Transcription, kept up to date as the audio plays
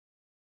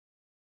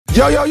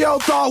Yo, yo, yo,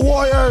 Thought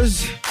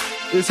Warriors.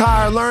 It's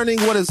Higher Learning.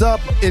 What is up?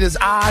 It is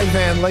I,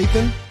 Van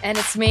Lathan. And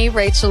it's me,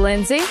 Rachel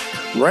Lindsay.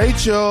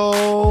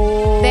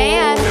 Rachel.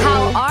 Van,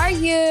 how are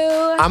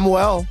you? I'm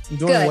well. I'm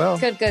doing well.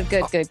 Good.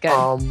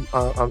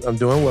 I'm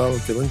doing well. I'm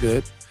feeling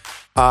good.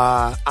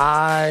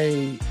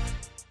 I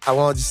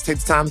want to just take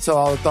the time to tell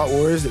all the Thought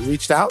Warriors that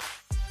reached out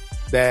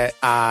that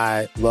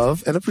I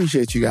love and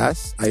appreciate you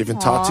guys. I even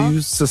talked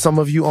to some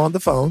of you on the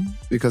phone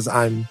because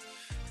I'm,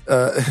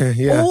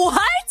 yeah.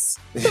 What?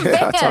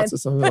 Yeah, I talked to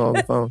some of you on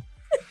the phone.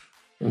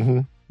 Mm-hmm.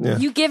 Yeah.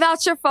 You give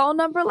out your phone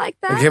number like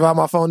that? I give out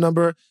my phone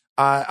number.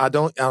 I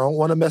don't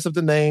want to mess up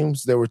the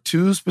names. There were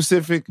two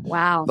specific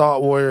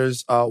Thought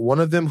Warriors. One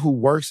of them who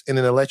works in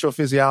an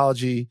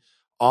electrophysiology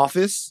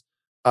office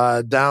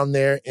down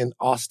there in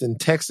Austin,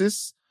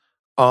 Texas.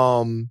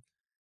 And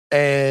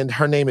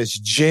her name is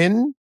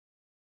Jen,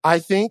 I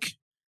think.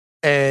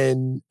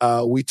 And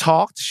we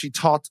talked. She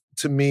talked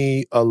to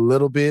me a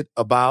little bit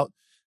about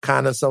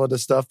kind of some of the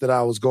stuff that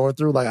I was going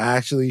through.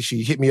 Like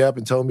she hit me up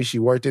and told me she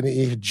worked in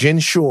it. Jen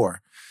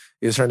Shore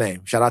is her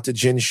name. Shout out to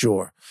Jen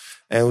Shore.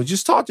 And we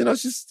just talked,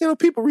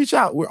 people reach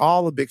out. We're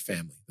all a big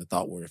family, the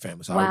Thought Warrior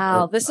family. So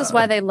wow, this is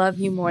why they love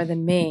you more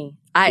than me.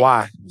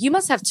 Why? You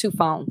must have two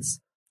phones.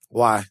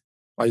 Why?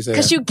 Why you say that?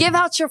 Because you give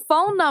out your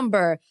phone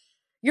number.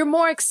 You're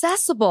more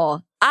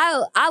accessible.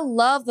 I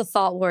love the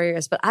Thought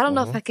Warriors, but I don't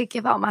know if I could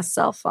give out my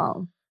cell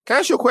phone. Can I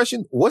ask you a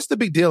question? What's the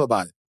big deal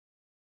about it?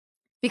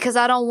 Because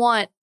I don't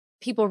want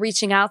people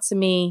reaching out to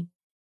me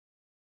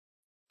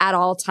at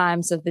all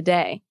times of the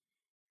day.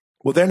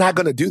 Well, they're not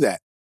going to do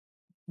that.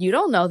 You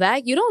don't know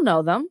that. You don't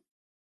know them.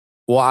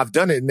 Well, I've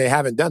done it and they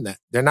haven't done that.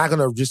 They're not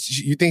going to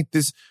you think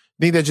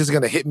they're just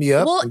going to hit me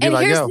up? Well, and be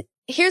like,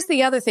 here's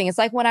the other thing. It's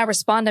like when I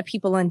respond to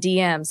people in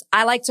DMs,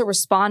 I like to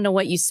respond to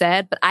what you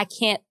said, but I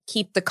can't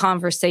keep the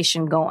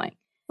conversation going.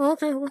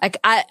 Okay. Like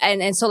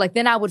so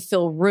then I would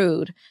feel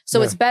rude.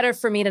 So it's better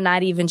for me to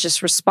not even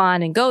just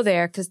respond and go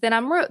there because then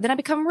I'm rude. Then I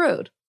become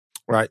rude.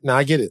 Right. Now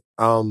I get it.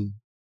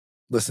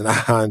 Listen,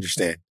 I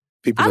understand.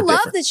 People. I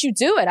love that you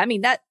do it. I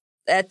mean, I think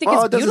it's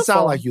beautiful. It doesn't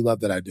sound like you love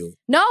that I do it.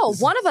 No,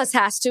 one of us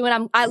has to,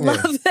 and I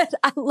love that.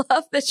 I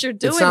love that you're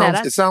doing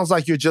that. It sounds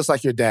like you're just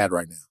like your dad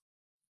right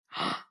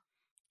now.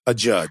 A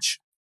judge.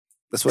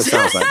 That's what it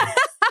sounds like.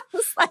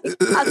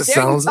 How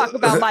dare you talk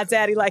about my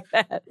daddy like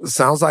that?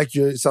 Sounds like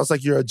you're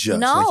a judge.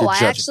 No,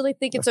 like I actually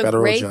think it's a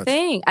great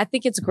thing. I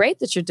think it's great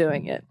that you're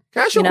doing it.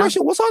 Can I ask you a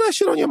question? What's all that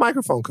shit on your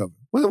microphone cover?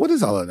 What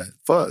is all of that?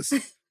 Fuzz.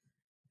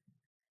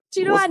 Do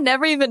you know I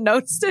never even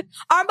noticed it?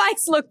 Our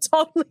mics look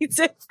totally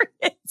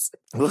different.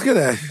 Look at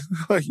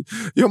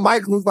that. Your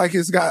mic looks like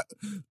it's got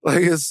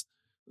it's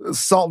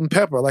salt and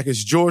pepper, like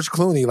it's George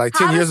Clooney, like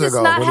 10 years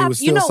ago when he was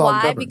still salt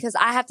and pepper. Because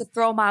I have to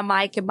throw my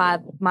mic in my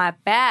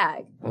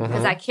bag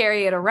because I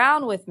carry it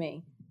around with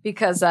me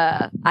because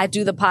I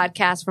do the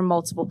podcast from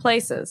multiple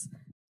places.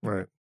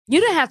 Right. You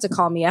didn't have to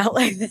call me out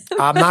like that.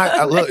 I'm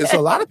not. Look, it's a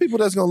lot of people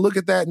that's going to look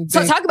at that and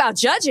think. So talk about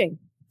judging.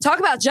 Talk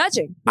about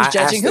judging. Who's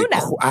judging who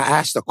now? I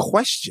asked a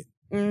question.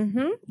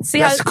 Mm-hmm. See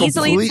how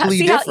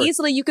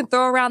easily you can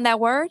throw around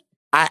that word?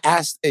 I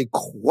asked a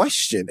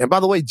question. And by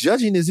the way,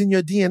 judging is in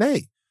your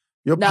DNA.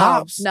 Your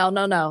pops. No.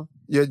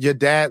 Your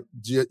dad.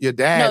 No,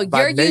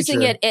 you're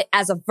using it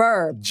as a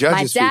verb.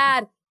 My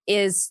dad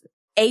is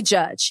a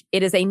judge.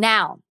 It is a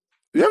noun.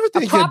 You ever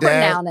think a proper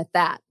noun at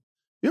that?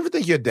 You ever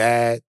think your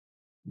dad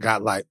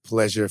got like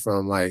pleasure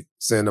from like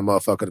sending a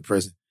motherfucker to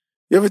prison?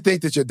 You ever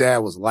think that your dad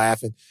was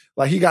laughing?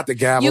 Like he got the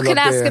gavel up there. You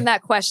can ask him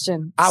that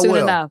question soon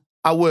enough.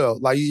 I will.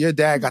 Like your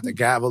dad got the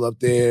gavel up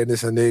there and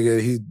this a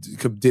nigga, he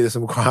did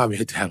some crime.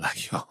 Your dad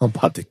like, yo, I'm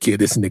about to give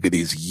this nigga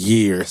these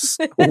years.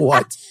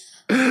 What?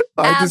 Like,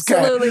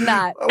 absolutely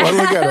not. Well,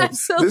 look at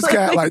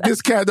him.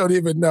 This cat don't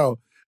even know.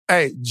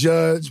 Hey,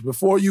 Judge,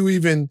 before you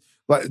even,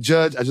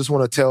 Judge, I just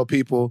want to tell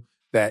people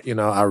that,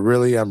 I'm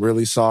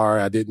really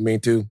sorry. I didn't mean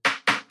to.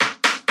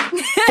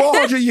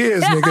 400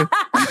 years, nigga.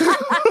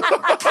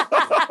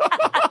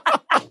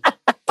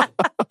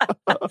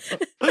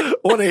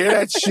 Want to hear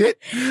that shit?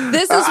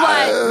 This is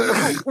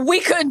why we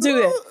couldn't do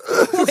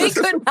it. We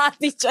could not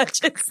be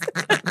judges.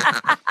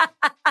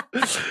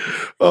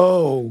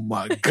 Oh,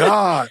 my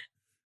God.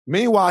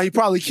 Meanwhile, he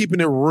probably keeping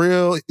it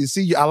real. You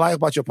see, I like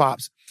about your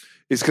pops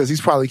is because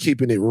he's probably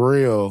keeping it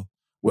real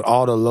with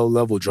all the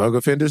low-level drug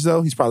offenders,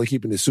 though. He's probably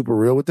keeping it super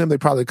real with them. They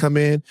probably come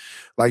in,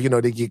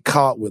 they get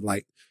caught with,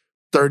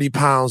 30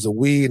 pounds of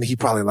weed, and he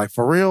probably like,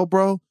 for real,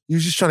 bro? You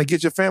just trying to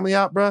get your family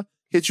out, bro?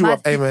 Hit you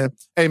up.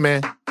 Hey,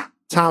 man.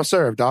 Time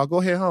served, dog. Go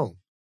head home.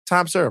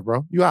 Time served,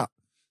 bro. You out.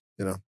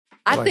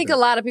 I think a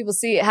lot of people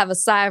have a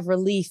sigh of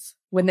relief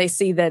when they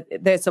see that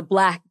there's a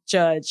black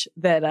judge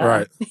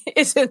that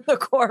is in the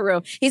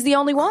courtroom. He's the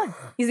only one.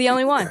 He's the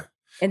only one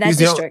in that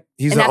district.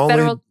 He's the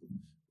only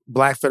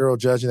black federal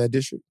judge in that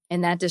district?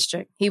 In that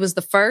district. He was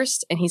the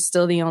first, and he's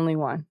still the only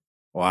one.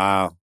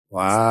 Wow.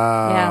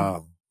 Yeah.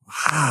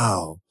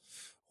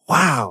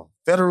 Wow.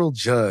 Federal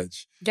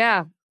judge.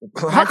 Yeah.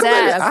 My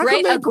dad,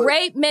 a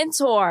great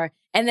mentor.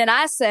 And then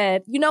I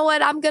said, you know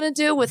what I'm going to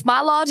do with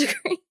my law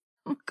degree?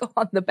 I'm gonna go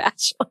on The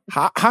Bachelor.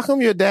 How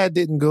come your dad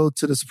didn't go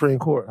to the Supreme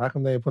Court? How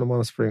come they put him on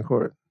the Supreme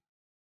Court?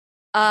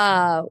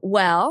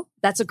 Well,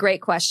 that's a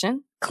great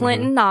question.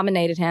 Clinton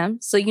nominated him.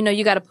 So,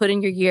 you got to put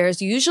in your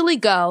years. You usually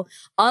go,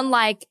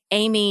 unlike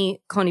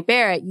Amy Coney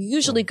Barrett, you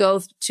usually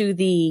go to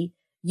the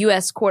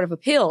U.S. Court of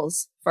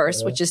Appeals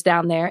first, which is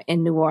down there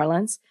in New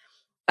Orleans,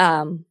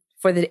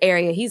 for the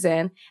area he's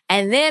in.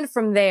 And then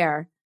from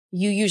there,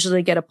 you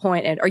usually get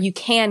appointed, or you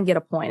can get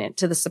appointed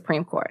to the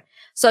Supreme Court.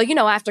 So,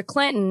 after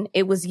Clinton,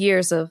 it was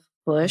years of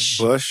Bush.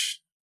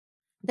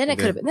 Then it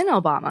could have been, then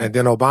Obama. And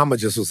then Obama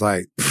just was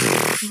like...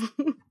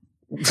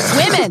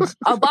 Women.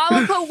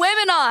 Obama put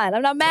women on.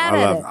 I'm not mad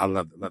at it. I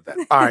love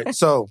that. All right.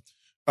 So,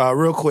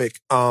 real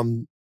quick.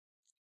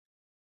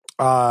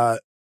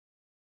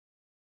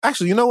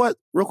 Actually, you know what?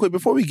 Real quick,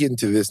 before we get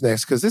into this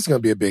next, because this is going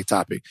to be a big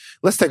topic,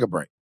 let's take a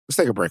break. Let's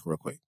take a break real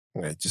quick.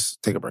 Okay,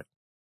 just take a break.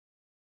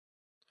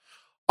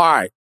 All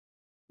right.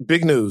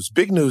 Big news.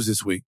 Big news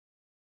this week.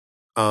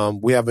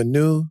 We have a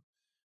new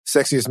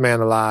Sexiest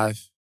Man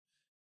Alive.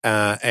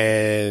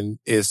 And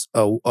it's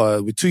 2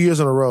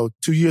 years in a row.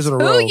 2 years in a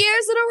row. 2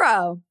 years in a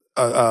row.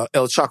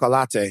 El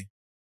Chocolate.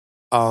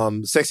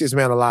 Sexiest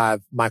Man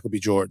Alive, Michael B.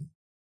 Jordan.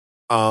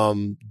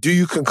 Do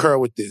you concur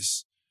with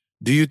this?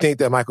 Do you think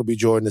that Michael B.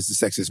 Jordan is the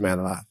sexiest man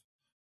alive?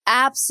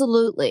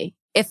 Absolutely.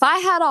 If I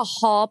had a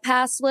hall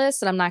pass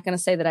list, and I'm not going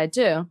to say that I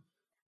do,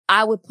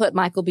 I would put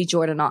Michael B.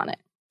 Jordan on it.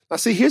 Now,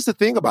 see, here's the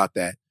thing about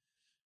that.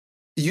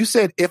 You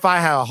said, if I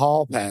had a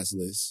hall pass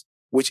list,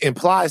 which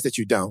implies that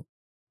you don't.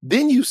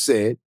 Then you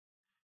said,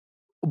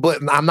 but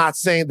I'm not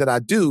saying that I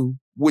do,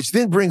 which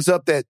then brings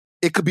up that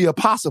it could be a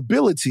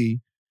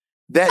possibility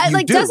that you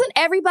do. Doesn't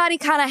everybody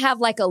kind of have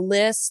like a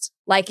list?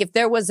 Like if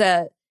I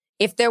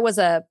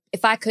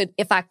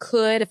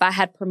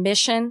had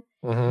permission,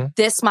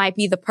 this might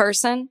be the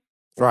person.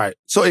 Right.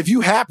 So if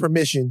you had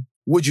permission,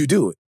 would you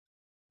do it?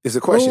 Is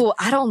the question. Ooh,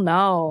 I don't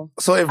know.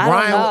 So if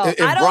Brian, I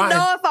don't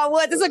know if I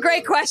would. This is a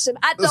great question.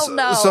 I don't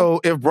know. So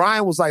if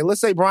Brian was like,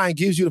 let's say Brian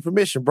gives you the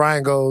permission,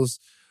 Brian goes,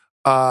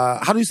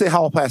 how do you say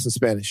hall pass in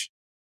Spanish?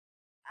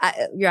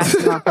 You're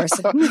asking the wrong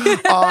person.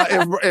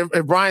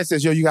 if Brian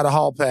says, yo, you got a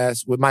hall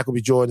pass with Michael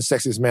B. Jordan,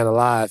 sexiest man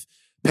alive,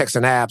 pecs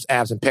and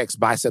abs and pecs,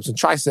 biceps and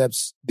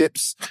triceps,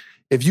 dips.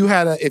 If you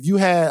had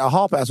a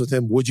hall pass with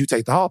him, would you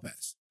take the hall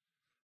pass?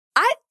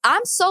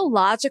 I'm so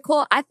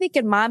logical. I think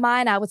in my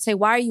mind, I would say,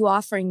 why are you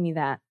offering me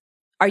that?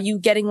 Are you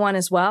getting one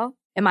as well?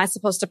 Am I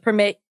supposed to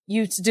permit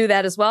you to do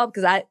that as well?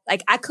 Because I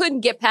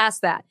couldn't get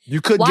past that. You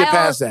couldn't get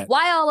past that.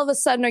 Why all of a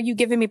sudden are you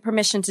giving me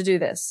permission to do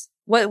this?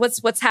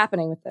 What's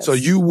happening with this? So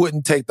you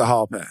wouldn't take the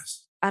hall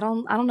pass? I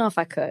don't know if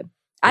I could.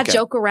 I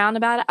joke around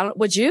about it.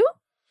 Would you?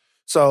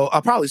 So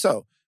probably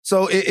so.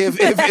 So if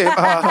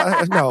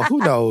no, who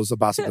knows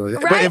about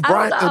possibility? Right?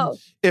 But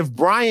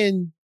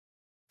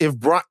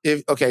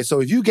so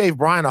if you gave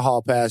Brian a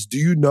hall pass, do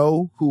you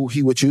know who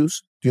he would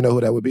choose? Do you know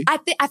who that would be? I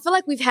feel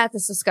like we've had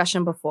this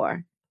discussion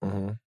before.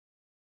 Mm-hmm.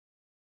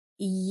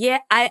 Yeah,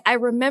 I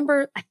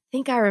remember. I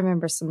think I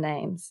remember some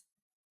names.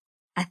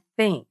 I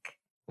think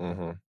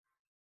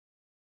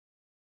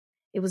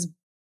it was.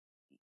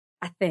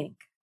 I think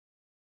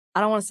I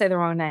don't want to say the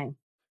wrong name.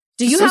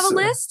 Do you have a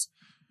list?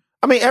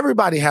 I mean,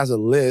 everybody has a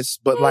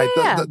list, but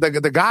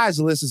the guys'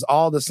 list is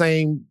all the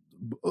same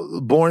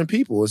boring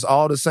people. It's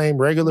all the same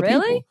regular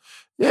people.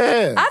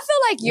 Yeah. I feel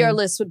like your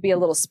list would be a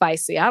little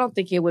spicy. I don't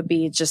think it would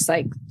be just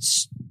like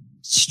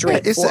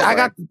straight.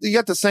 Yeah, you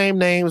got the same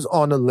names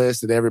on the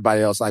list that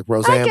everybody else, like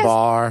Roseanne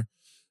Barr.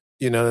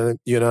 You know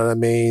what I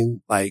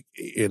mean? Like,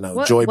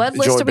 Joy. What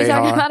list are we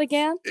talking about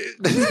again?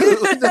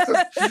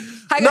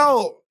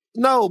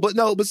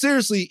 But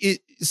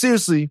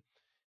seriously,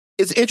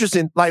 it's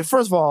interesting. Like,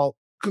 first of all,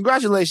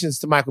 congratulations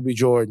to Michael B.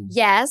 Jordan.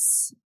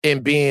 Yes.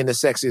 In being the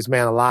sexiest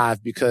man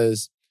alive,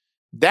 because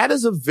that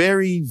is a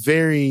very,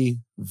 very,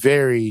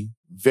 very,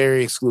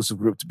 very exclusive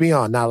group to be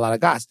on. Not a lot of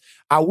guys.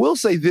 I will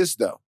say this,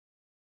 though.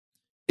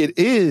 It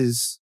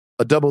is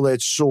a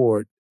double-edged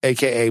sword,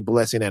 a.k.a.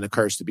 blessing and a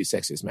curse to be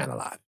sexiest man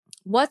alive.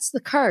 What's the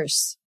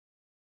curse?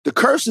 The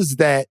curse is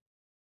that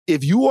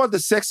if you are the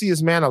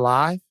sexiest man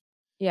alive,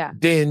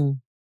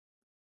 then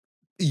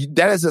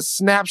that is a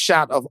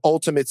snapshot of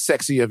ultimate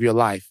sexy of your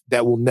life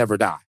that will never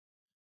die.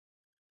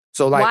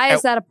 So, like, why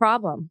is that a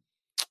problem?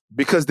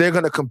 Because they're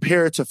going to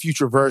compare it to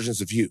future versions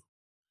of you.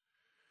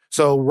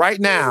 So right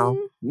now,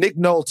 Nick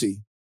Nolte,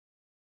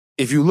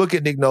 if you look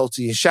at Nick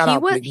Nolte and shout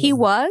out Nick Nolte. He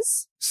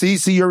was? See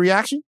your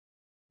reaction?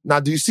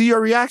 Now, do you see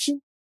your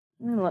reaction?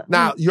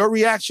 Now, your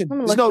reaction,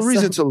 there's no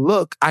reason to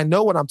look. I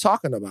know what I'm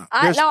talking about.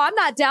 I'm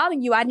not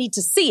doubting you. I need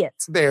to see it.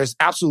 There's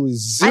absolutely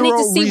zero reason to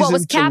look. I need to see what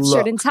was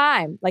captured in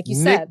time, like you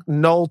said. Nick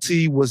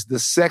Nolte was the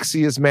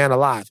sexiest man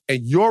alive.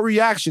 And your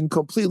reaction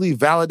completely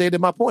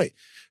validated my point.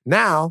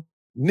 Now,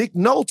 Nick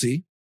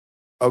Nolte,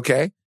 for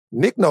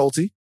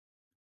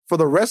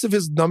the rest of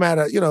his, no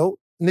matter,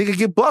 nigga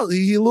get busted.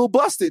 He a little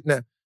busted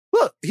now.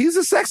 Look, he's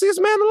the sexiest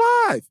man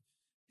alive.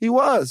 He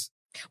was.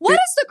 What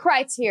is the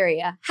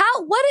criteria? How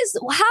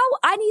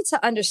I need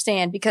to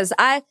understand, because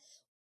I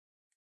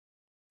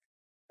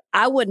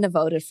wouldn't have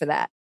voted for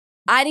that.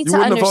 I need you to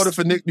wouldn't have voted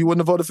for Nick. You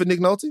wouldn't have voted for Nick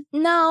Nolte?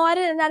 No, I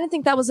didn't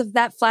think that was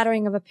that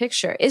flattering of a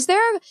picture.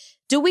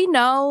 Do we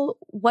know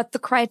what the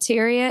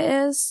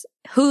criteria is?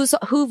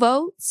 Who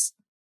votes?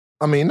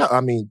 I mean, no.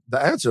 I mean, the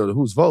answer to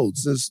whose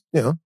votes is,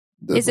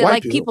 is it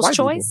like people's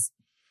choice? People.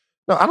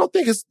 No, I don't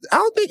think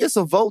it's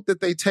a vote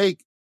that they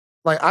take.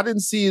 Like, I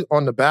didn't see it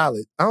on the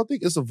ballot. I don't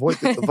think it's a vote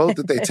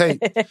that they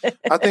take.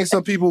 I think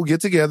some people get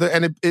together,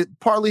 and it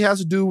partly has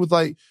to do with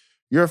like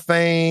your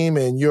fame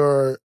and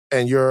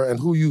and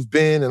who you've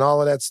been and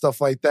all of that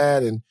stuff like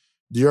that, and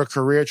your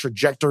career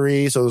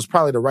trajectory. So it was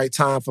probably the right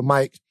time for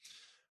Mike.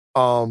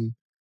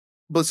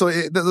 But so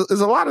there's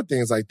a lot of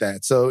things like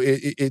that. So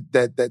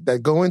that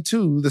go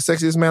into the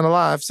sexiest man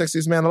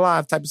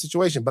alive type of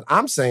situation. But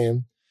I'm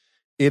saying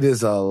it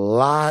is a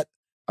lot.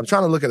 I'm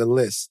trying to look at a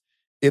list.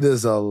 It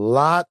is a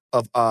lot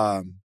of,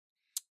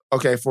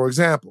 okay, for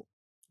example,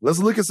 let's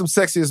look at some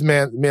sexiest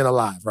men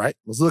alive, right?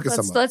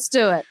 Let's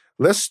do it.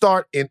 Let's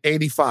start in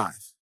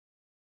 85.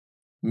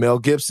 Mel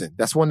Gibson.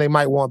 That's one they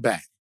might want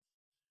back.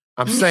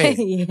 I'm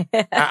saying.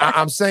 Yeah.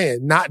 I'm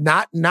saying.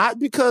 Not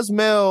because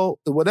Mel,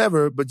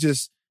 whatever, but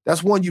just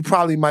that's one you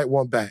probably might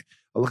want back.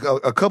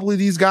 A couple of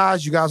these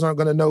guys, you guys aren't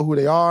going to know who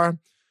they are.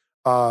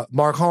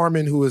 Mark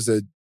Harmon, who is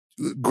a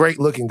great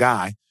looking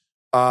guy.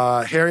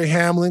 Harry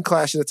Hamlin,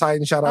 Clash of the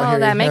Titans. Shout out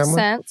Harry Hamlin. Oh, that makes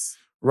sense.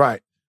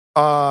 Right.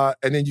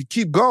 And then you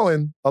keep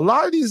going. A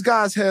lot of these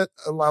guys held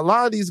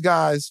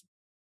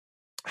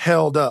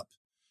up.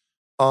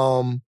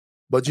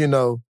 But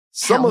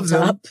some of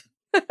them.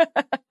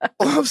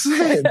 I'm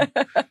saying,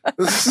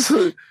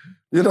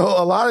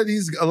 a lot of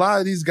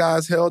these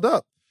guys held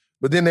up.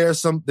 But then there's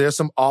some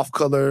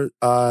off-color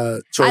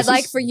choices. I'd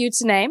like for you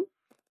to name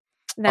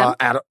them.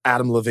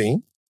 Adam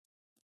Levine.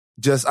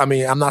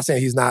 I'm not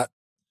saying he's not,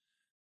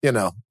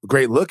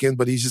 great looking,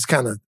 but he's just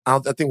kind of, I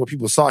think when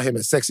people saw him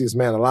as sexiest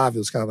man alive, it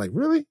was kind of like,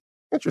 really?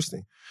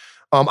 Interesting.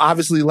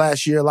 Obviously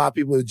last year, a lot of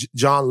people,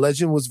 John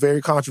Legend was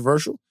very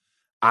controversial.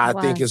 I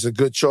think it's a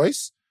good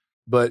choice,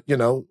 but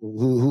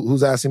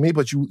who's asking me?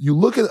 But you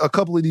look at a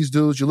couple of these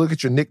dudes, you look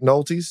at your Nick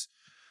Noltes,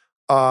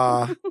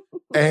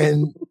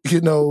 and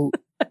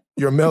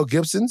your Mel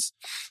Gibsons,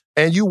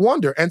 and you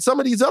wonder, and some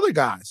of these other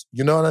guys,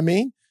 you know what I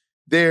mean?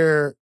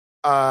 They're,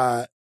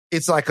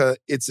 it's like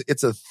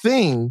it's a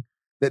thing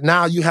that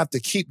now you have to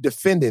keep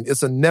defending.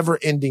 It's a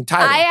never-ending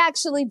title. I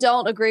actually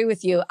don't agree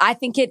with you. I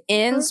think it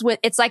ends with,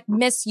 it's like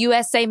Miss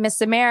USA, Miss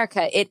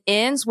America. It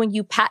ends when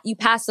you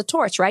pass the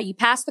torch, right? You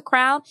pass the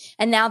crown,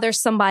 and now there's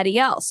somebody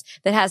else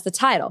that has the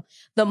title.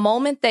 The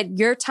moment that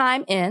your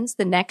time ends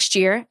the next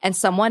year and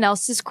someone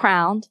else is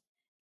crowned,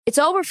 it's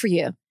over for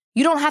you.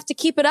 You don't have to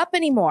keep it up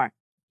anymore.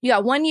 You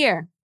got 1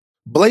 year.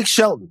 Blake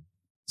Shelton,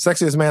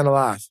 sexiest man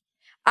alive.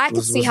 I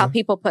can see how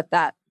people put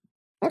that.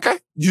 Okay.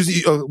 He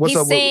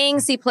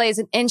sings, he plays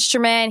an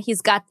instrument,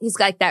 he's got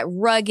that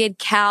rugged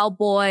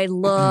cowboy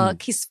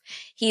look.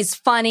 He's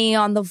funny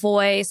on The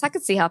Voice. I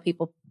could see how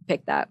people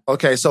pick that.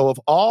 Okay, so of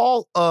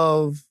all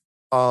of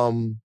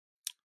the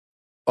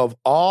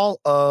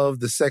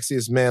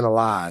sexiest man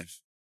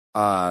alive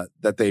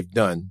that they've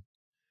done,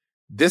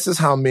 this is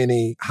how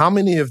many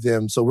of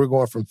them, so we're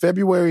going from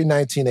February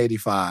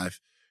 1985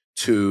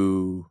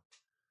 to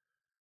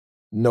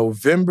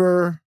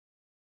November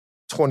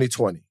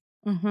 2020.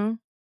 Mm-hmm.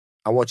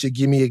 I want you to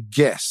give me a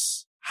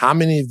guess. How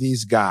many of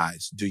these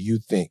guys do you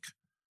think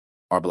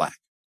are black?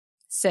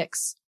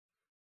 6.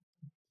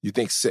 You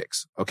think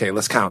 6? Okay,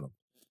 let's count them.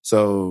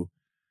 So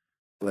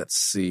let's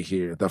see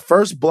here. The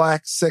first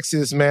black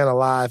sexiest man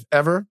alive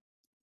ever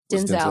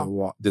was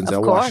Denzel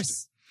of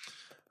course.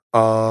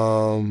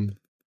 Washington.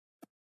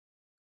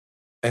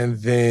 And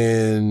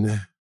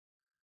then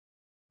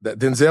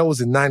Denzel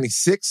was in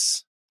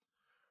 96.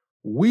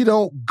 We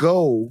don't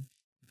go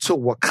to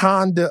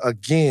Wakanda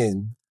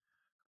again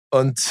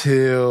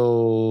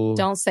until...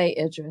 Don't say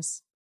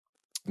Idris.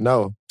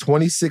 No,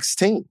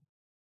 2016.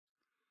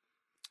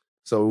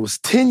 So it was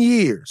 10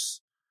 years.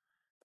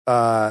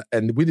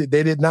 And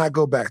they did not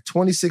go back.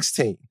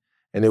 2016.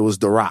 And it was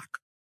The Rock.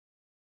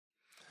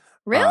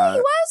 Really? He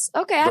was?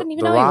 Okay, I didn't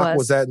even know he was. The Rock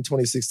was that in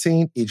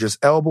 2016. Idris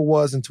Elba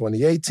was in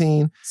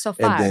 2018. So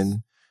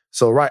 5.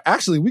 Right.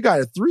 Actually, we got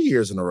it 3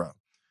 years in a row.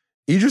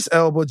 Idris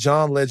Elba,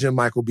 John Legend,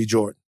 Michael B.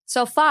 Jordan.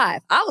 So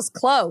 5. I was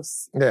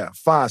close. Yeah,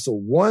 5. So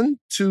 1,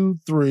 2,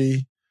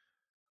 3.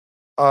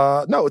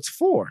 No, it's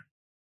 4.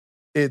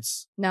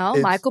 It's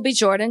Michael B.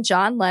 Jordan,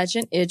 John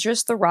Legend,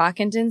 Idris, The Rock,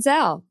 and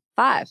Denzel.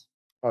 5.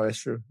 Oh, that's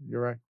true.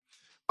 You're right.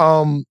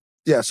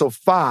 Yeah, so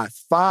 5.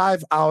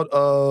 5 out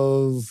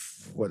of,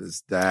 what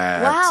is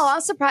that? Wow,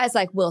 I'm surprised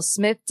like Will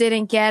Smith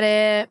didn't get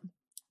it.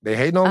 They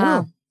hating on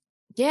Will.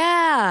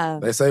 Yeah.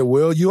 They say,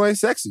 Will, you ain't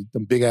sexy.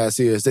 Them big ass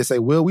ears. They say,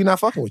 Will, we not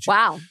fucking with you.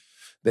 Wow.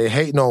 They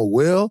hating on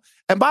Will.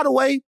 And by the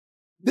way,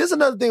 there's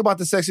another thing about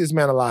the sexiest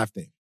man alive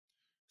thing.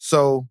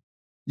 So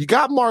you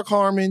got Mark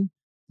Harmon,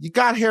 you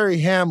got Harry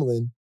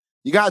Hamlin,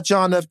 you got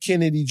John F.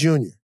 Kennedy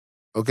Jr.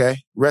 Okay?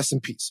 Rest in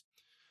peace.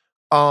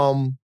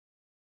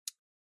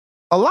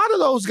 A lot of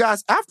those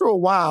guys, after a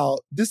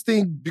while, this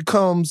thing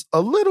becomes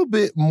a little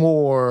bit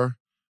more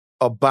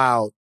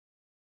about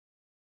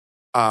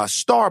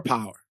star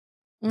power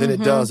than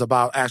it does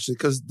about actually,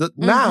 because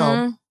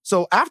now,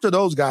 so after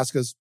those guys,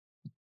 because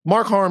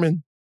Mark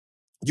Harmon,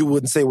 you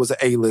wouldn't say was an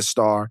A-list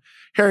star.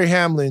 Harry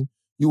Hamlin,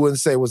 you wouldn't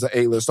say was an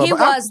A-list star. He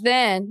was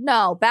then.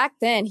 No, back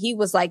then he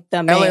was like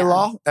the man.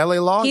 L.A.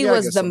 Law. He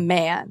was the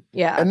man.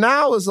 Yeah. And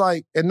now it's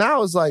like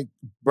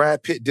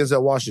Brad Pitt,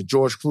 Denzel Washington,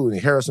 George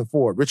Clooney, Harrison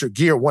Ford, Richard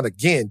Gere won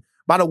again.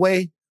 By the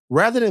way,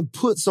 rather than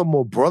put some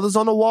more brothers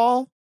on the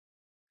wall,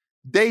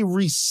 they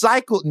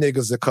recycled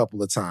niggas a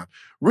couple of times.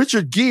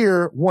 Richard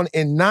Gere won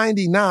in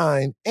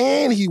 99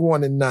 and he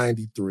won in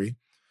 93.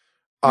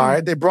 All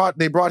right, they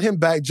brought him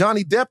back.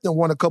 Johnny Depp then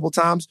won a couple of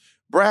times.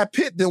 Brad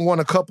Pitt then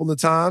won a couple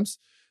of times.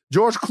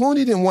 George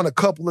Clooney then won a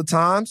couple of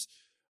times.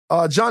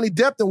 Johnny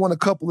Depp then won a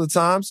couple of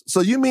times.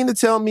 So you mean to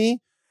tell me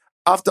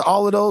after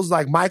all of those,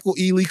 like Michael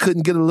Ealy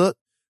couldn't get a look,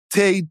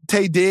 Taye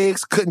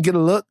Diggs couldn't get a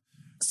look?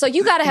 So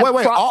you got to have...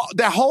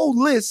 that whole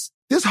list,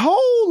 this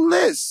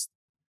list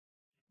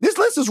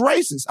is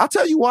racist. I'll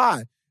tell you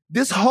why.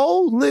 This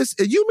whole list,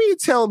 and you mean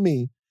to tell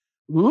me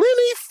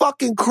Lenny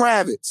fucking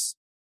Kravitz...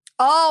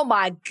 Oh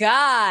my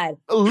God.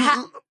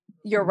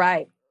 You're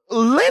right.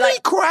 Lenny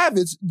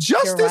Kravitz.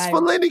 Justice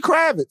for Lenny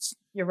Kravitz.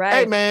 You're right.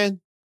 Hey,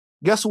 man,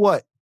 guess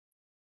what?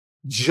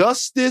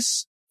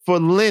 Justice for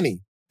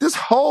Lenny. This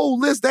whole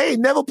list, they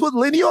ain't never put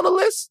Lenny on the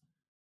list.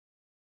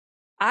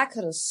 I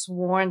could have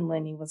sworn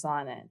Lenny was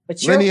on it.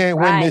 But Lenny ain't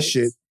win this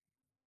shit.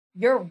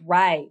 You're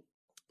right.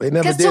 They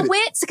never did it.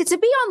 Because to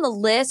be on the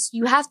list,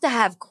 you have to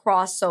have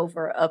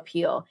crossover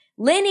appeal.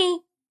 Lenny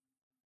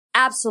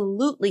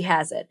absolutely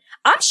has it.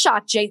 I'm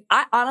shocked.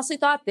 I honestly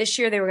thought this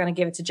year they were going to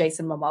give it to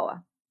Jason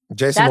Momoa.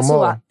 That's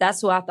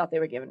who I thought they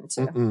were giving it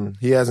to.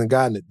 He hasn't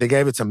gotten it. They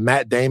gave it to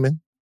Matt Damon.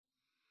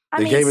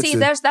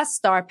 That's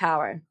star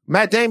power.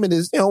 Matt Damon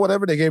is,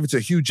 whatever. They gave it to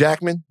Hugh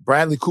Jackman.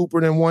 Bradley Cooper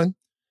then won.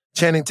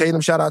 Channing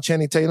Tatum. Shout out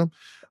Channing Tatum.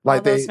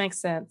 Like those make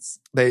sense.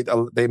 They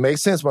make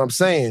sense. But I'm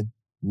saying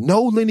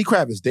no Lenny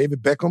Kravitz.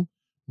 David Beckham.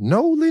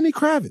 No Lenny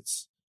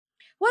Kravitz.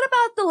 What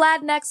about the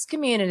Latinx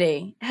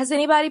community? Has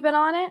anybody been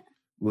on it?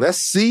 Let's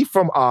see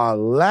from our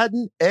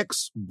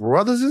Latinx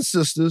brothers and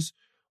sisters.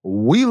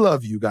 We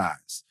love you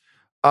guys.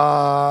 Nope.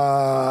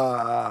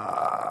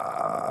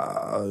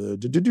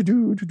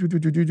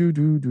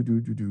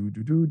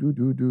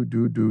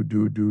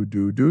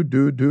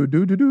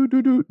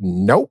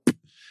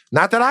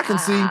 Not that I can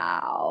see.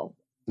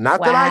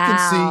 Not that I can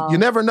see. You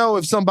never know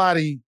if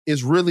somebody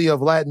is really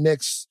of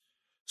Latinx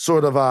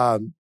sort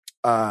of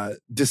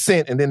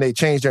descent and then they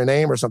change their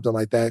name or something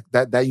like that.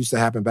 That used to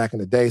happen back in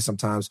the day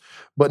sometimes.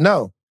 But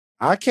no,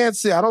 I can't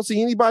see. I don't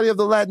see anybody of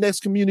the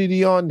Latinx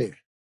community on there.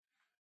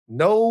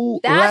 No,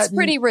 that's Latinx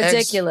pretty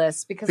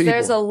ridiculous because people.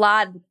 There's a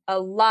lot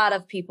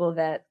of people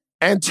that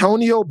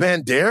Antonio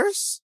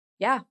Banderas.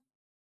 Yeah,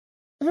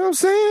 you know what I'm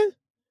saying?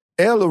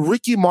 El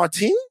Ricky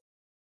Martin.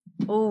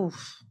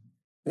 Oof.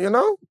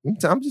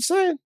 I'm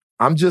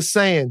just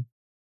saying.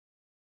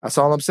 That's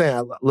all I'm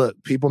saying.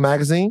 Look, People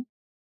Magazine.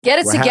 Get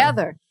it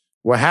together.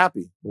 We're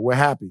happy.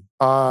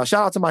 Shout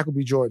out to Michael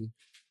B. Jordan.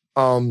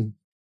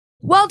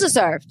 Well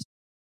deserved.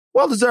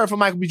 Well deserved for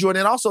Michael B.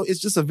 Jordan. And also, it's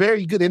just a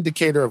very good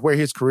indicator of where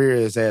his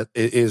career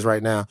is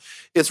right now.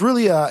 It's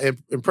really an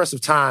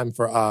impressive time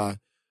for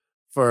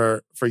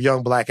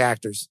young black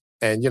actors.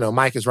 And,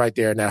 Mike is right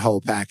there in that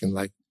whole pack and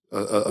like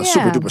a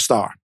super duper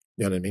star.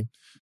 You know what I mean?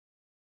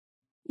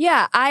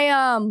 Yeah.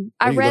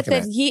 I read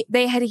that he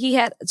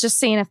had just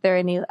seeing if there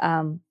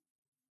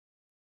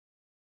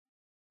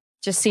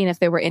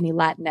were any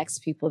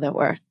Latinx people that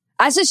were.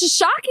 It's just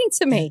shocking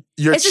to me.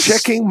 You're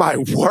checking my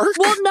work?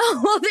 Well,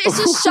 no, it's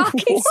just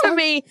shocking to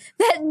me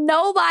that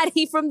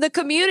nobody from the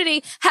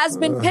community has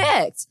been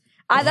picked.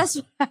 That's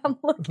why I'm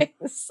looking.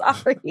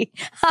 Sorry.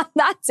 I'm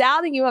not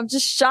doubting you. I'm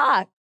just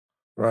shocked.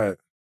 Right.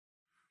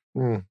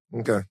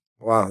 Okay.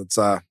 Wow.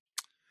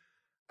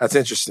 That's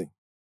interesting.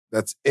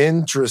 That's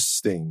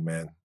interesting,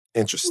 man.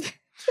 Interesting.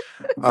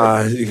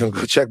 You can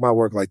go check my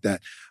work like that.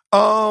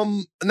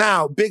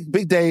 Now,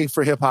 big day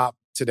for hip hop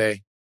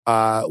today.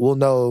 We'll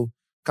know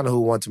kind of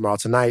who won tomorrow.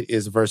 Tonight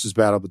is a versus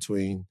battle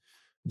between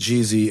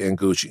Jeezy and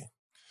Gucci.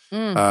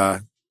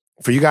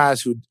 For you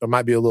guys who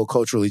might be a little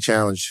culturally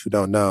challenged, who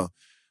don't know,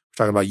 we're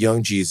talking about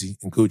Young Jeezy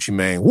and Gucci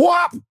Mane.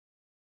 Whop!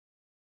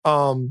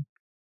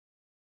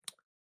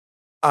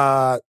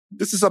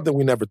 This is something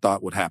we never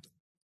thought would happen.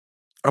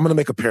 I'm going to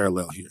make a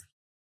parallel here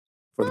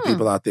for the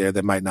people out there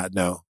that might not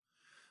know.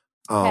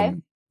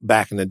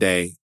 Back in the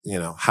day,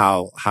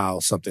 how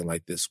something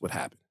like this would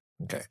happen.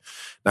 Okay.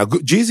 Now,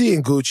 Jeezy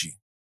and Gucci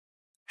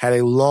had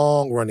a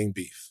long-running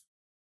beef.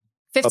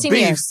 15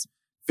 years.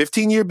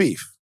 15-year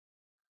beef.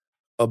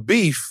 A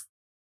beef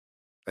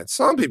that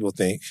some people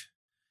think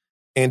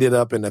ended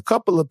up in a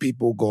couple of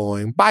people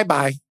going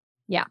bye-bye.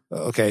 Yeah.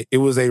 Okay. It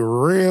was a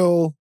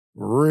real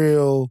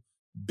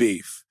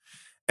beef.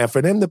 And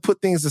for them to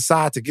put things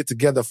aside to get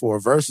together for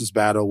a versus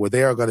battle where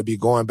they are going to be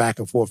going back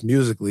and forth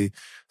musically,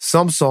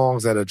 some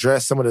songs that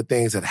address some of the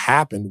things that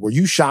happened. Were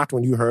you shocked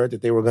when you heard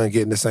that they were going to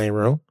get in the same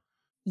room?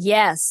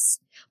 Yes.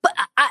 But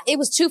it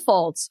was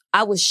twofold.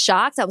 I was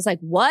shocked. I was like,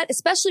 what?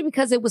 Especially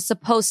because it was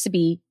supposed to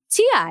be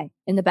T.I.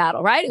 in the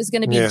battle, right? It was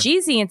going to be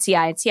Jeezy and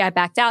T.I.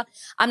 backed out.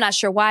 I'm not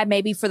sure why,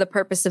 maybe for the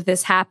purpose of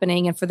this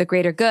happening and for the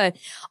greater good.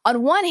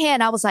 On one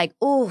hand, I was like,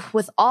 ooh,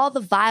 with all the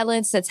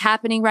violence that's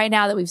happening right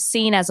now that we've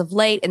seen as of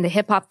late in the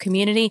hip hop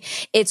community,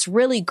 it's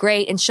really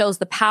great and shows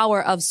the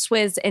power of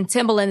Swizz and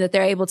Timbaland that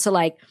they're able to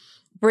like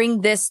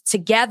bring this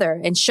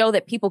together and show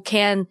that people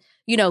can,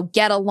 you know,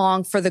 get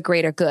along for the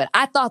greater good.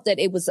 I thought that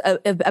it was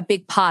a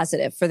big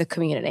positive for the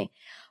community.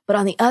 But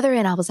on the other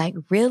end, I was like,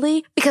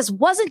 really? Because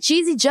wasn't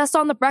Jeezy just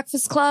on the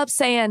Breakfast Club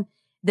saying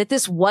that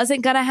this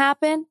wasn't going to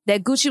happen?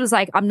 That Gucci was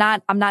like, I'm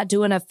not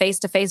doing a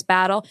face-to-face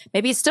battle.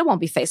 Maybe it still won't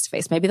be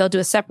face-to-face. Maybe they'll do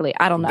it separately.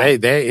 I don't know.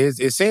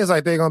 It seems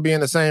like they're going to be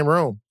in the same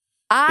room.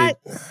 I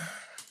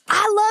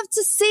love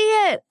to see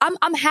it.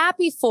 I'm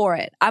happy for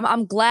it.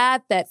 I'm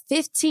glad that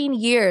 15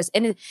 years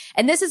and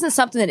this isn't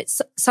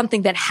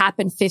something that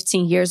happened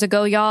 15 years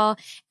ago, y'all,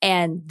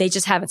 and they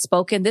just haven't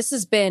spoken. This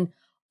has been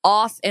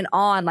off and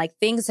on. Like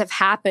things have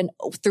happened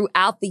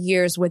throughout the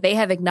years where they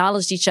have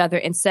acknowledged each other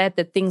and said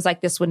that things like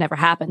this would never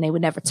happen. They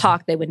would never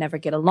talk. They would never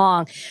get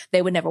along.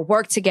 They would never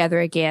work together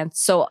again.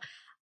 So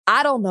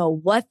I don't know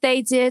what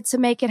they did to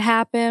make it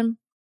happen,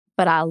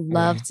 but I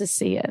love to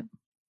see it.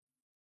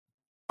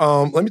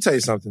 Let me tell you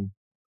something.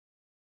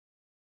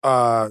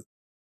 First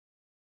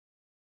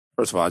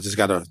of all, I just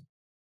got a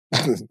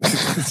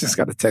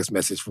text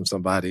message from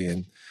somebody,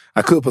 and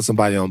I could put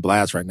somebody on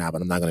blast right now,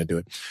 but I'm not going to do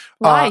it.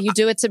 Why? You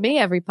do it to me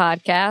every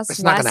podcast.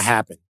 It's not going to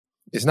happen.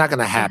 It's not going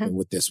to happen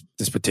with this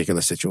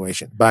particular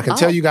situation. But I can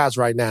tell you guys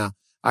right now.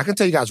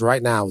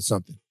 With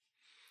something.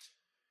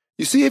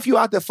 You see, if you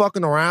out there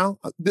fucking around,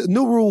 the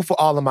new rule for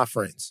all of my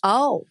friends.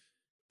 Oh.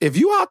 If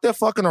you out there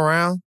fucking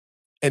around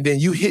and then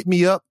you hit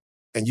me up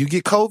and you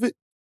get COVID,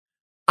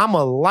 I'm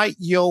going to light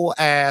your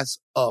ass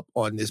up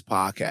on this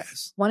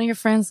podcast. One of your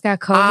friends got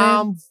COVID?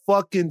 I'm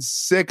fucking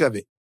sick of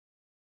it.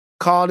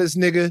 Call this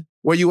nigga.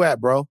 Where you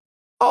at, bro?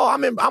 Oh,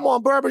 I'm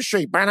on Bourbon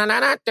Street. Next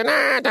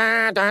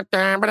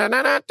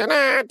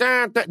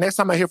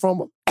time I hear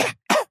from him,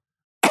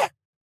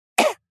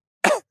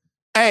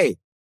 hey,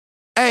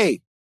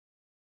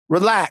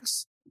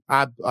 relax.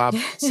 I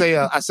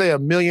say a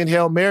million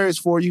Hail Marys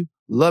for you.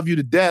 Love you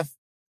to death.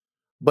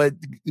 But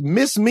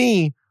miss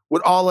me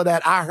with all of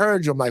that. I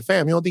heard you. I'm like,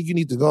 fam, you don't think you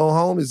need to go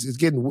home? It's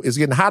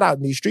getting hot out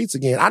in these streets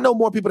again. I know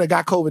more people that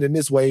got COVID in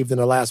this wave than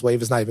the last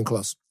wave. It's not even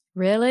close.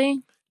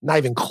 Really? Not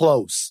even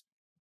close.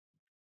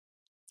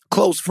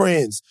 Close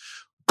friends.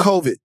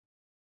 COVID.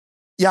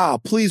 Y'all,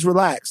 please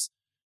relax.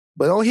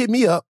 But don't hit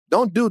me up.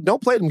 Don't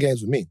play them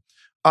games with me.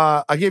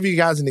 I'll give you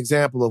guys an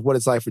example of what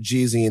it's like for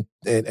Jeezy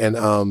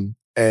and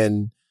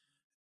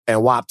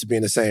WAP to be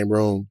in the same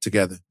room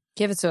together.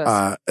 Give it to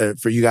us.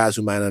 For you guys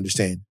who might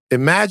understand.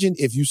 Imagine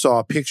if you saw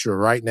a picture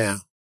right now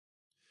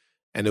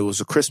and it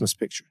was a Christmas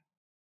picture,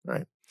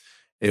 right?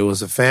 It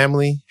was a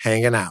family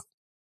hanging out.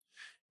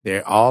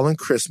 They're all in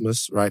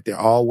Christmas, right? They're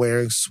all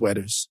wearing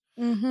sweaters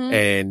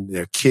and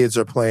their kids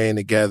are playing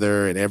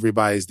together and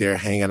everybody's there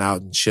hanging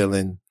out and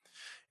chilling.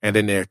 And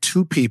then there are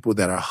two people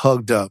that are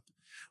hugged up,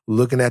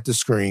 looking at the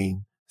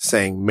screen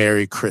saying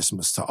Merry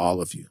Christmas to all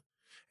of you.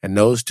 And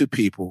those two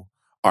people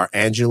are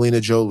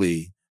Angelina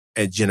Jolie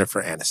and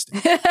Jennifer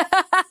Aniston.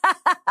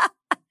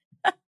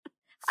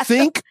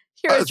 Think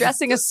you're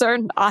addressing a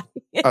certain audience.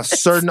 A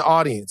certain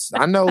audience.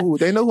 They know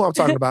who I'm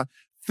talking about.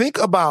 Think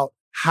about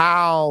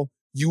how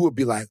you would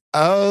be like,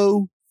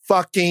 oh,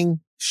 fucking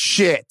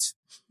shit.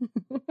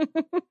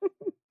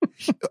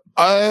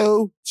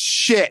 Oh,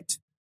 shit.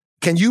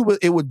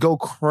 It would go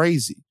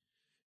crazy.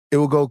 It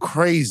would go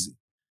crazy.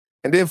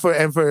 And then for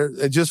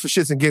just for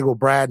shits and giggle,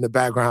 Brad in the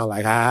background,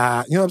 like,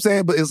 you know what I'm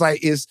saying? But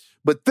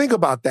but think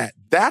about that.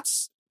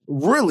 That's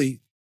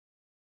really,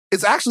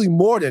 it's actually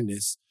more than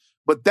this.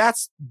 But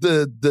that's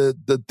the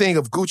thing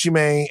of Gucci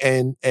Mane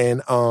and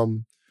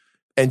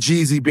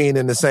Jeezy being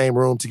in the same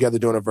room together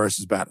doing a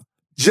versus battle.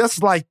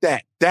 Just like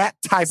that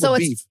type of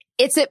beef.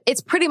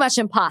 It's pretty much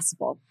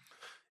impossible.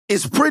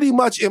 It's pretty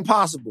much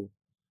impossible.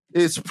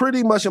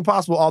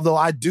 Although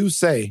I do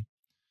say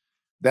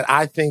that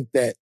I think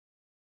that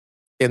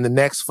in the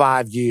next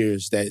 5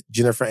 years that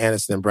Jennifer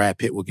Aniston and Brad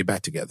Pitt will get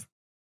back together.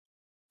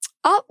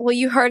 Oh, well,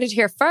 you heard it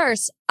here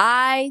first.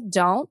 I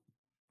don't.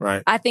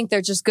 Right. I think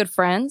they're just good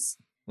friends.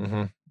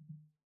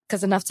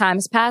 Because enough time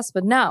has passed,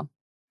 but no.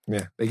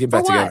 Yeah, they get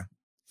back together.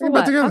 For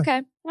what?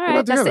 Okay. All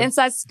right. That's the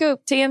inside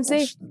scoop.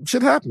 TMZ.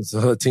 Shit happens.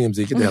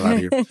 TMZ, get the hell out of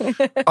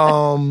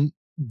here.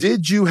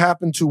 Did you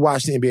happen to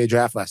watch the NBA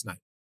draft last night?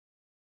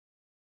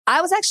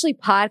 I was actually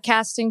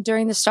podcasting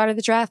during the start of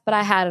the draft, but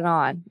I had it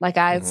on. Like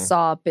I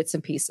saw bits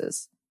and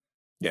pieces.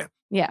 Yeah.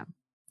 Yeah.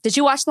 Did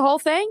you watch the whole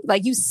thing?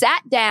 Like you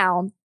sat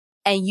down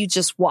and you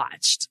just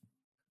watched?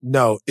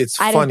 No, it's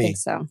funny. I didn't think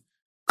so.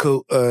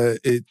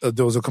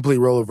 There was a complete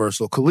role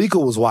reversal.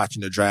 Kalika was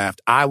watching the draft.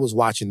 I was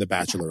watching The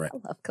Bachelorette. I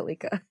love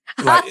Kalika.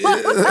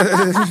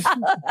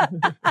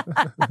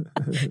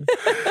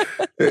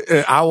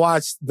 I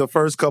watched the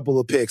first couple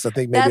of picks. I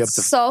think maybe That's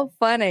up to so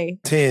funny.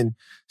 10.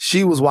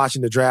 She was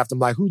watching the draft. I'm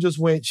like, who just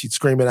went? She's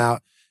screaming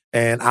out.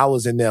 And I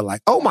was in there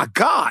like, oh my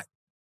God.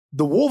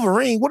 the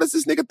Wolverine. What is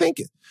this nigga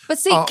thinking? But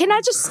see, can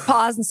I just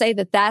pause and say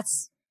that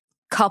that's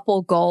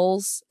couple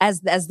goals,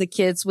 as the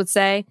kids would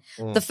say.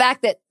 The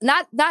fact that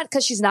not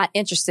because she's not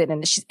interested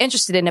in it, she's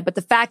interested in it, but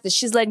the fact that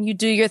she's letting you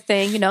do your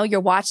thing, you're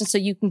watching so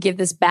you can give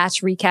this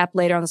batch recap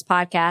later on this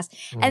podcast.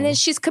 And then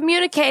she's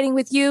communicating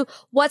with you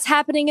what's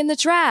happening in the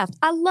draft.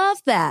 I love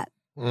that.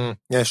 Yeah,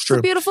 it's true. It's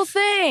a beautiful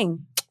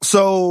thing.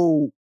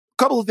 So,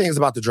 a couple of things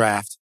about the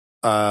draft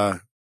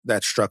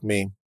that struck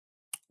me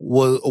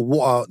was,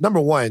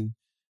 number one,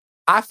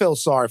 I felt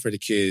sorry for the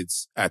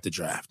kids at the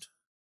draft.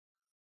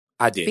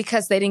 I did.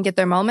 Because they didn't get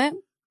their moment?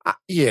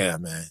 Yeah,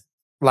 man.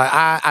 Like,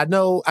 I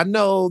know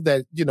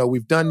that,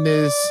 we've done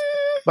this,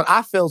 but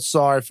I felt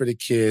sorry for the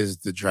kids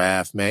at the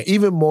draft, man.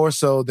 Even more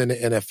so than the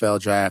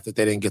NFL draft, that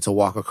they didn't get to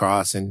walk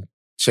across and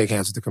shake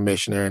hands with the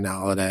commissioner and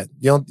all of that.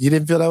 You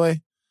didn't feel that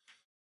way?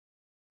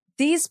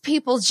 These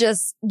people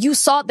you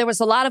saw there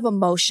was a lot of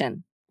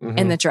emotion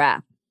in the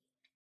draft.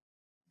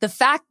 The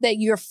fact that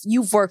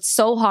you've worked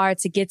so hard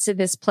to get to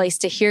this place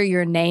to hear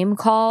your name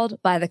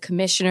called by the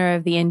commissioner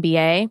of the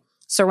NBA,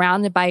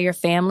 surrounded by your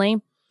family.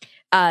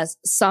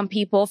 Some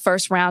people,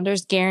 first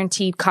rounders,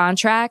 guaranteed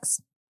contracts.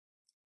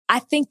 I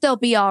think they'll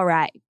be all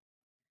right.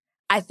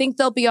 I think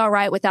they'll be all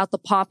right without the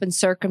pomp and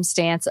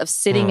circumstance of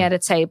sitting at a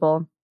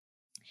table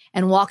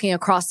and walking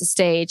across the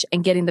stage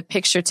and getting the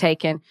picture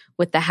taken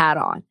with the hat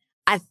on.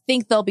 I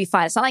think they'll be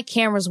fine. It's not like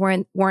cameras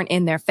weren't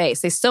in their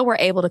face. They still were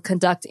able to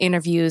conduct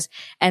interviews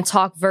and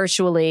talk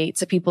virtually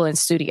to people in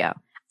studio.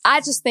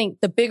 I just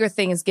think the bigger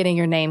thing is getting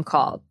your name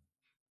called.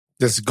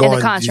 Just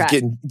going, just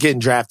getting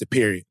drafted,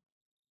 period.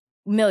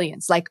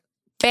 Millions. Like,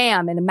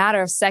 bam, in a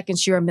matter of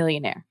seconds, you're a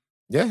millionaire.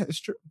 Yeah, it's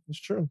true. It's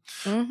true.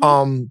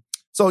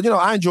 So,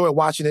 I enjoyed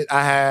watching it.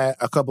 I had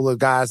a couple of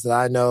guys that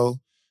I know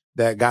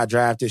that got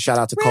drafted. Shout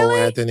out to Cole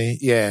Anthony.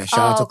 Yeah, shout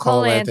out to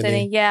Cole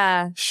Anthony.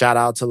 Yeah. Shout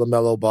out to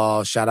LaMelo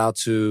Ball. Shout out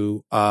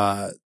to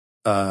Tyrese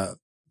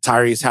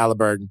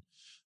Halliburton,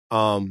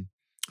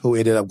 who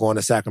ended up going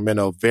to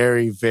Sacramento.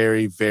 Very,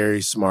 very,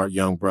 very smart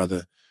young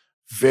brother.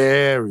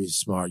 Very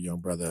smart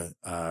young brother,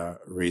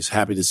 Reese.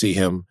 Happy to see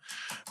him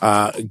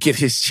get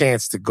his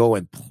chance to go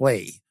and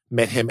play.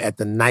 Met him at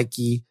the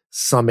Nike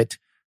Summit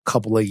a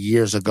couple of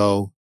years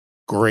ago.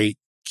 Great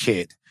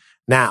kid.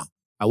 Now,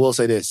 I will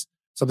say this.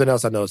 Something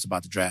else I noticed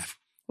about the draft.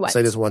 What? I'll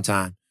say this one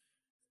time.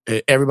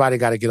 Everybody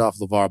got to get off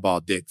LeVar Ball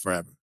dick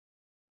forever.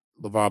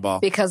 LeVar Ball.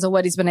 Because of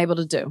what he's been able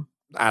to do.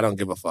 I don't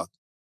give a fuck.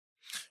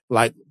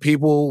 Like,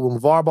 people, when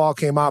LeVar Ball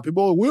came out,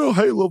 people, we don't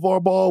hate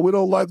LeVar Ball. We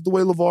don't like the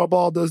way LeVar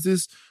Ball does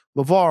this.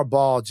 LeVar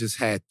Ball just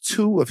had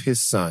two of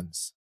his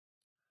sons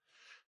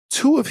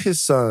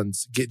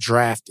get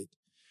drafted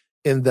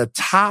in the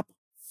top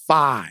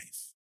 5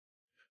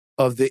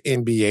 of the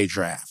NBA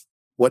draft.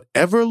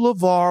 Whatever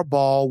LeVar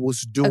Ball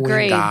was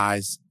doing,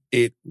 guys,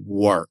 it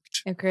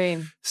worked.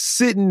 Agreed.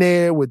 Sitting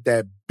there with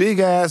that big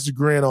ass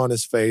grin on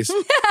his face,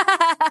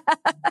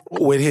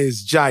 with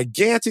his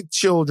gigantic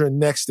children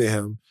next to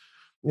him.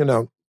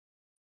 LaMelo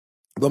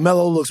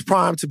looks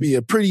primed to be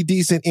a pretty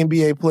decent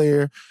NBA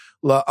player.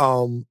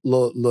 Lonzo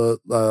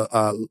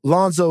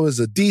is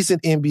a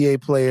decent NBA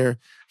player.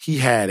 He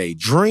had a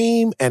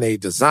dream and a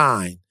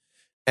design.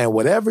 And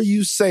whatever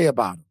you say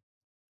about him,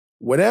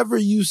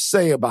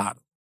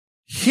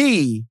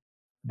 he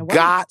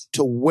got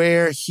to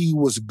where he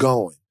was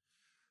going.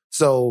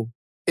 So,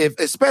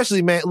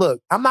 especially, man,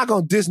 look, I'm not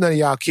going to diss none of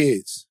y'all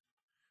kids,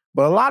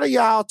 but a lot of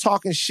y'all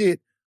talking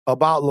shit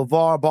about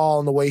LeVar Ball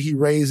and the way he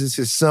raises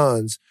his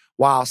sons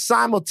while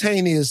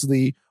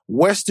simultaneously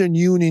Western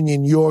Union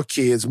in your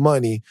kids'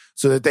 money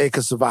so that they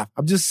can survive.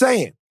 I'm just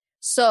saying.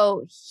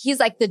 So he's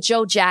like the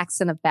Joe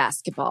Jackson of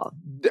basketball.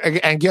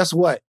 And guess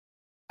what?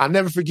 I'll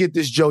never forget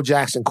this Joe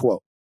Jackson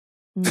quote.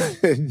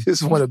 This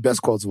is one of the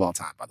best quotes of all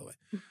time, by the way.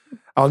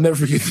 I'll never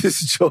forget this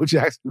Joe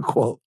Jackson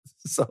quote.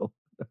 So,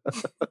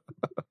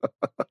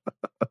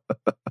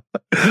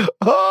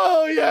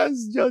 oh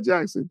yes, Joe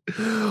Jackson.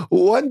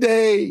 One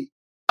day,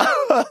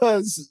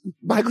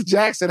 Michael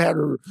Jackson had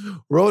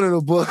wrote in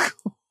a book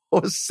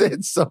or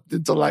said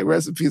something to, like,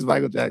 rest in peace,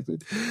 Michael Jackson.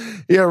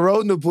 He had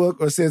wrote in a book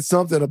or said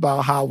something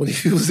about how when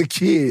he was a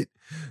kid,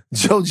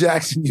 Joe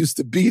Jackson used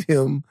to beat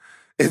him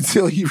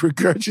until he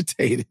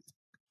regurgitated.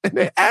 And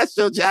they asked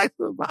Joe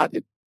Jackson about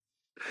it.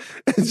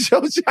 And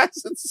Joe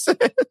Jackson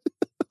said,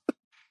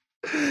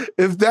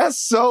 if that's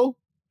so,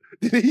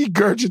 then he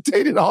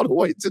regurgitated all the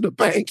way to the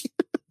bank.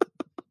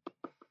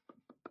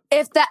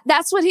 If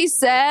that's what he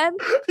said?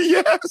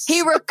 Yes.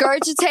 He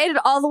regurgitated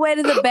all the way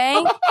to the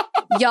bank?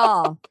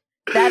 Y'all,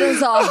 that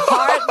is a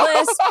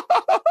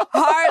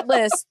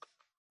heartless,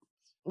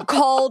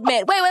 cold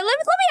man. Wait, let me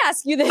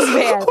ask you this,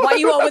 man. While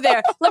you over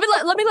there, let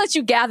me let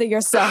you gather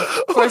yourself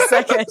for a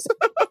second.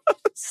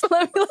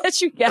 Let me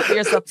let you gather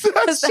yourself.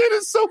 That shit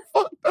is so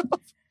fucked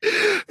up.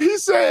 He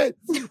said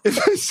he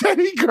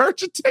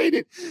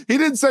regurgitated. He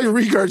didn't say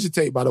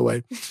regurgitate, by the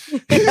way.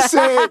 He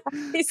said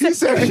he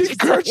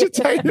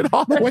regurgitated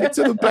all the way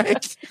to the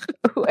bank.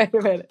 Wait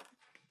a minute.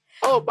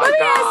 Oh my God. Let me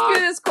God. ask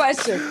you this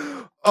question.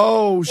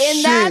 Oh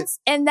shit.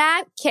 In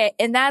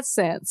that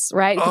sense,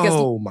 right? Because,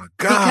 oh my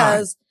God.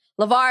 Because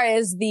LeVar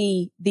is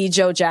the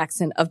Joe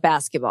Jackson of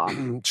basketball.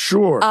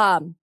 Sure.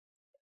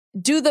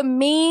 Do the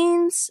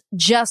means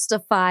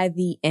justify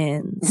the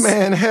ends?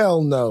 Man,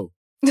 hell no.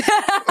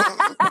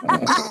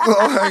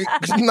 Like,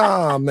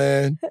 nah,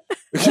 man.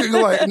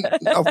 Like,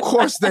 of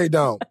course they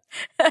don't.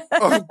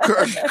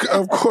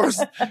 Of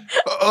course.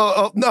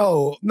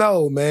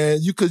 No, man.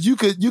 You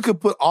could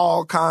put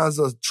all kinds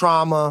of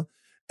trauma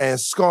and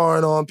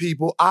scarring on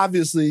people.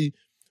 Obviously,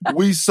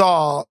 we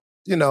saw,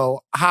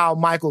 how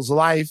Michael's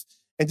life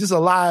and just a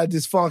lot of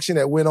dysfunction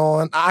that went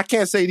on. I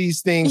can't say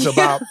these things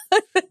about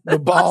the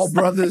Ball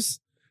brothers.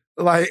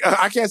 Like,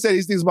 I can't say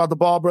these things about the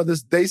Ball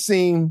brothers. They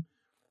seem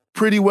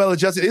pretty well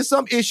adjusted. There's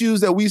some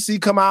issues that we see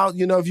come out,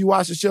 if you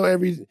watch the show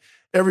every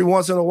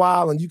once in a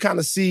while and you kind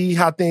of see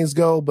how things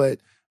go. But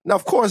now,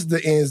 of course,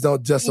 the ends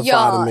don't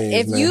justify the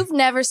means. If you've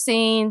never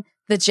seen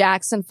the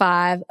Jackson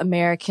 5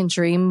 American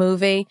Dream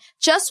movie,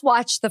 just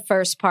watch the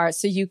first part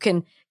so you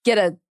can get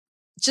a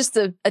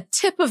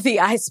tip of the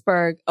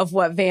iceberg of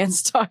what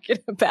Van's talking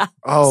about.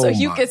 Oh, so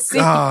you can see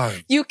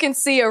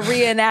a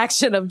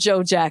reenaction of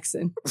Joe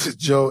Jackson.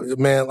 Joe,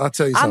 man, I'll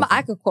tell you something.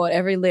 I could quote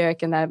every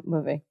lyric in that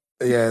movie.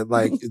 Yeah,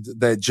 like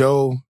that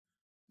Joe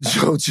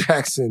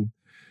Jackson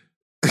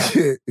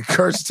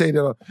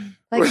regurgitated.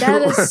 Like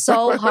that is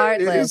so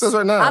heartless.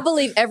 Right now. I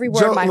believe every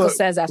word Michael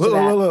says after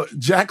that. Look.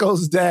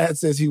 Jacko's dad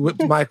says he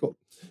whipped Michael.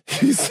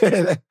 He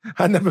said,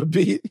 "I never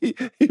beat." He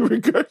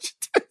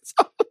regurgitates.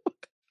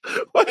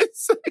 Wait a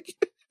second.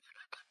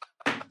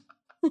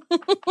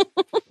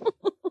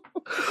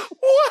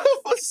 What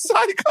if a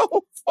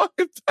psycho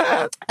fucking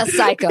passed? A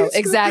psycho,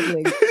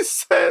 exactly. He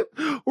said,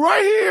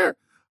 right here.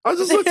 I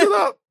just looked it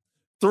up.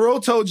 Thoreau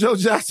told Joe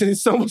Jackson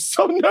his son was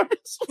so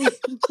nervous.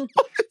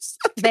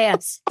 Man,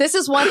 this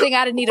is one thing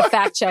I didn't need to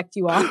fact check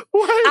you on.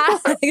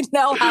 I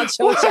know how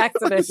Joe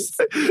Jackson is.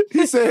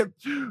 He said,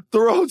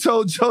 Thoreau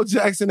told Joe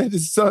Jackson that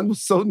his son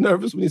was so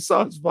nervous when he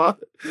saw his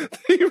father that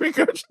he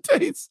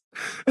regurgitates.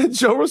 And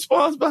Joe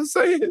responds by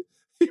saying,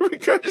 he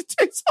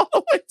regurgitates all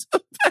the way to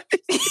the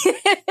face.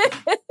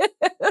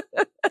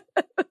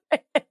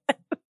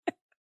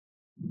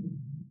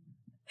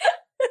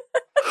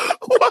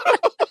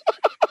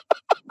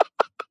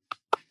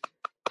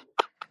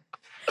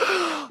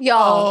 Y'all.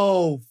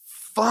 Oh,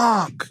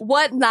 fuck.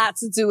 What not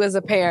to do as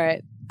a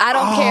parent. I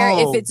don't care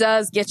if it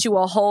does get you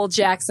a whole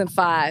Jackson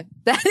 5.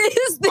 That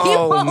is the most...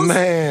 Oh,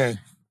 man.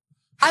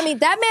 I mean,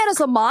 that man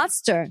is a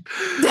monster.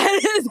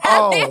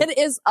 That man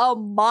is a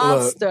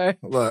monster.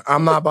 Look,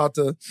 I'm not about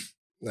to...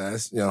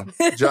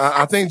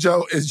 I think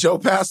Joe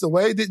passed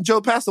away? Didn't Joe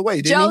pass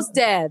away? Joe's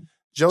dead.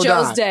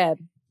 Joe's dead.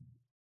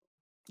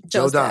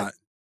 Joe died.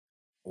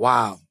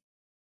 Wow,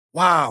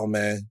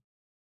 man.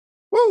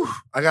 Woo!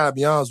 I gotta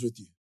be honest with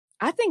you.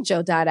 I think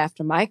Joe died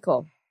after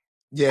Michael.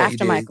 Yeah,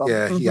 after Michael.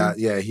 Yeah, he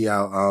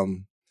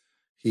outlived.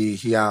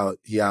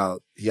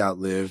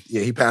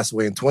 Yeah, he passed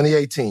away in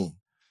 2018.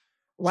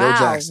 Wow! Joe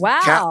Jackson.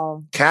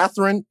 Wow!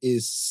 Catherine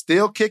is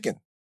still kicking.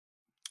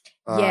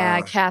 Yeah,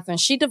 Catherine.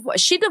 She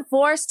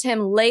divorced him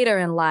later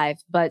in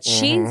life, but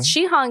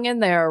she hung in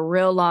there a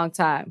real long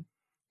time.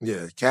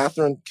 Yeah,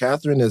 Catherine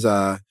is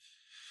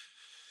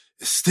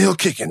still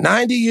kicking.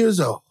 90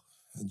 years old.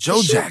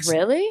 Joe Jackson.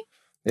 Really?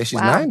 Yeah,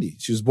 she's 90.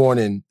 She was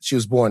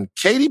born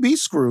Katie B.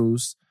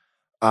 Screws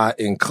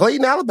in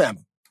Clayton, Alabama.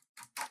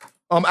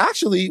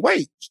 Actually,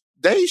 wait,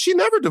 she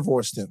never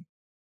divorced him.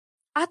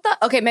 I thought,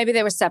 okay, maybe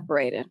they were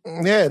separated.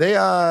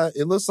 Yeah,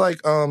 it looks like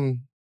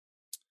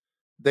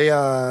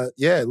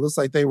it looks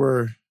like they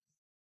were,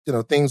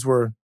 things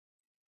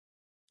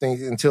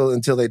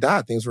until they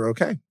died, things were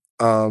okay.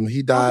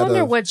 He died. I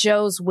wonder what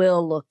Joe's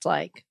will looked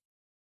like.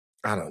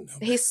 I don't know.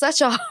 He's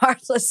such a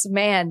heartless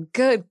man.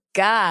 Good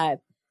God.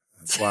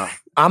 Wow.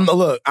 I'm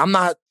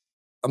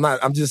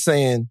just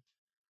saying,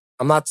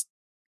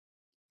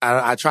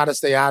 I try to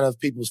stay out of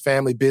people's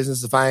family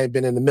business if I ain't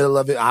been in the middle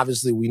of it.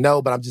 Obviously we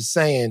know, but I'm just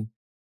saying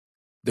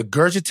the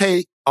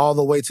gurgitate all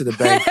the way to the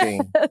bank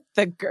thing.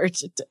 The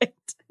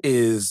gurgitate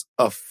is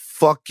a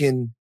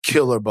fucking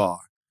killer bar.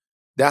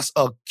 That's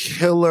a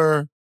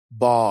killer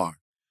bar.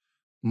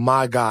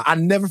 My God. I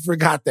never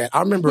forgot that.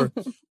 I remember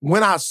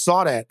when I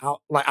saw that,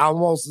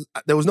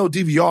 there was no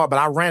DVR, but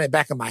I ran it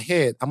back in my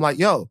head. I'm like,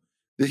 yo,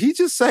 did he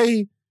just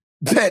say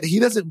that he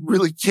doesn't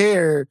really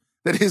care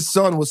that his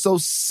son was so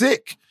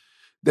sick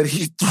that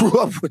he threw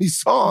up when he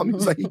saw him? He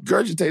was like, he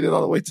gurgitated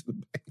all the way to the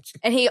bank.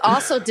 And he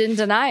also didn't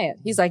deny it.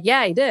 He's like,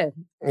 yeah, he did.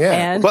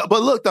 Yeah. But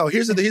look, though,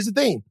 here's the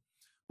thing.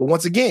 But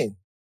once again,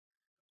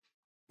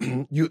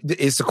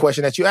 it's a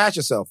question that you ask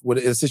yourself. Would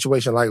a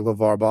situation like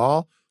LeVar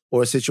Ball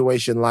or a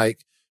situation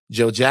like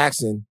Joe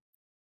Jackson,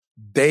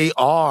 they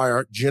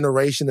are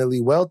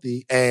generationally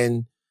wealthy,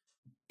 and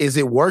is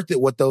it worth it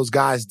what those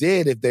guys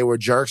did if they were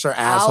jerks or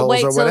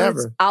assholes or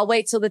whatever? I'll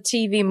wait till the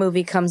TV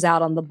movie comes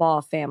out on the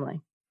Ball family.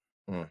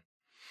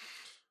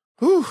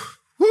 Whew.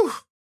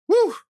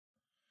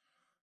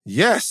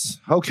 Yes.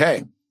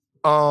 Okay.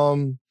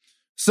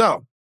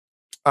 So,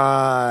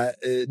 now a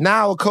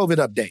COVID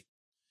update.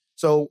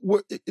 So,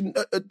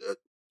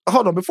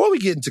 hold on. Before we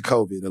get into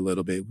COVID a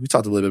little bit, we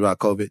talked a little bit about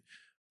COVID.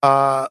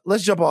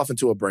 Let's jump off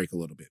into a break a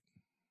little bit.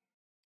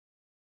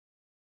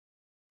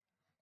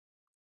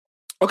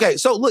 Okay,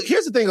 so look,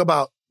 here's the thing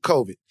about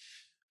COVID.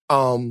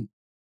 A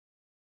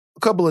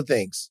couple of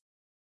things.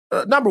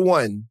 Number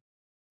one,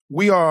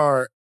 we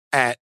are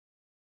at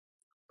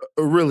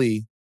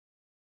really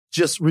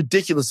just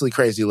ridiculously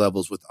crazy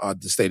levels with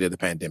the state of the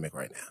pandemic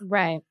right now.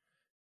 Right.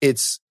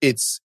 It's,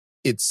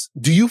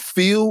 do you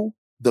feel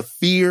the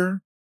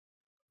fear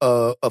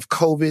of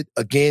COVID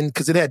again?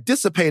 Because it had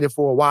dissipated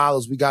for a while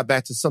as we got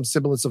back to some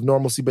semblance of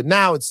normalcy. But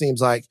now it seems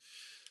like,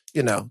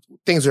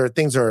 things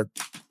are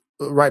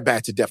right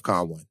back to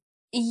DEFCON 1.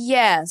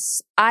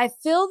 Yes. I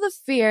feel the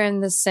fear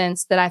in the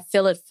sense that I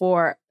feel it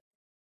for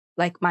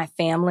like my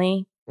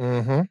family,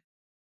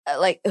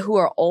 like who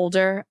are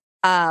older.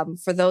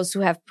 For those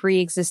who have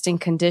pre-existing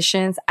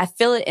conditions, I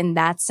feel it in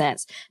that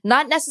sense.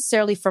 Not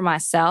necessarily for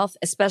myself,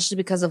 especially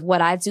because of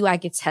what I do. I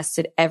get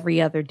tested every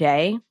other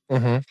day.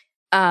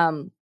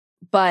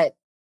 But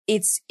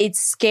it's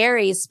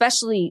scary,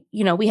 especially,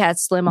 we had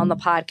Slim on the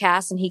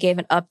podcast and he gave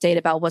an update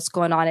about what's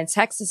going on in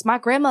Texas. My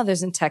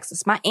grandmother's in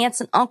Texas. My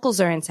aunts and uncles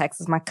are in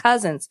Texas. My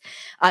cousins,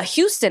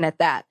 Houston at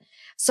that.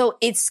 So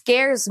it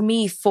scares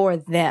me for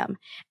them.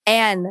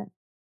 And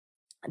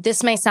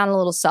this may sound a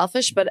little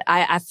selfish, but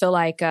I feel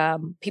like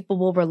people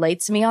will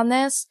relate to me on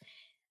this.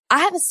 I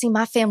haven't seen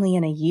my family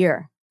in a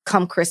year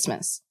come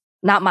Christmas.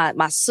 Not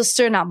my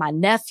sister, not my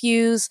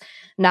nephews,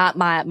 not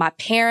my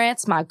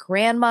parents, my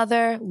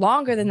grandmother,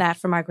 longer than that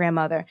for my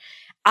grandmother.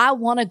 I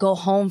want to go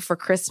home for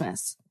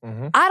Christmas.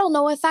 I don't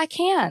know if I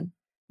can.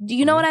 Do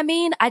you know what I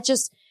mean?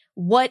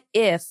 What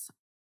if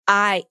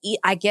I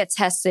get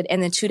tested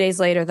and then 2 days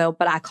later though,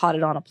 but I caught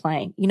it on a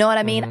plane? You know what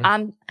I mean?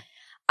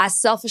 I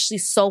selfishly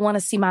so want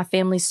to see my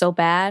family so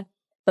bad,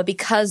 but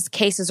because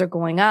cases are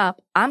going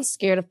up, I'm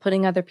scared of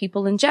putting other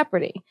people in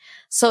jeopardy.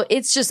 So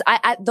it's just,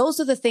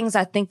 those are the things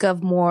I think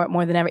of more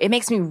than ever. It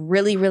makes me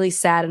really, really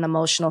sad and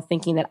emotional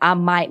thinking that I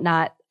might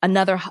not,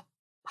 another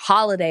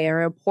holiday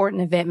or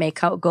important event may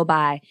go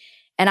by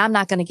and I'm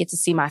not going to get to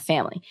see my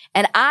family.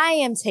 And I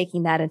am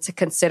taking that into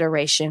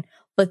consideration.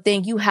 But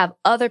then you have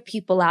other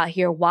people out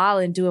here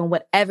wilding, doing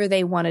whatever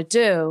they want to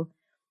do.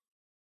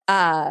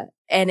 And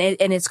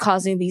it's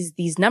causing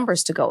these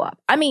numbers to go up.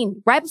 I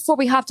mean, right before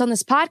we hopped on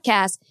this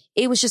podcast,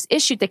 it was just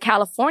issued that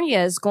California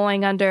is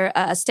going under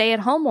a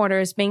stay-at-home order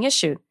is being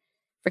issued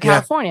for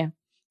California.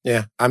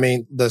 Yeah. I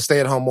mean, the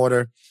stay-at-home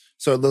order.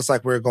 So it looks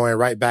like we're going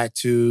right back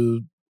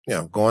to,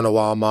 going to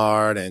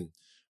Walmart and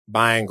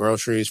buying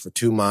groceries for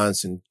 2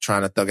 months and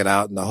trying to thug it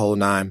out in the whole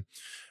nine.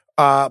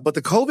 But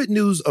the COVID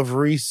news of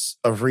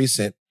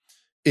recent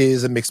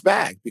is a mixed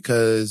bag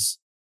because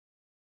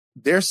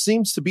there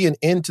seems to be an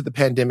end to the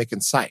pandemic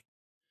in sight.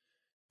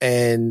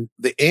 And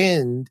the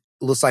end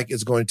looks like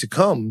it's going to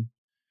come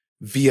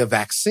via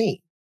vaccine.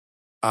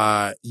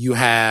 You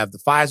have the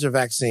Pfizer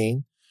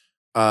vaccine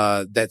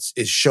that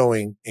is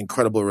showing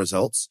incredible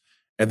results.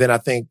 And then I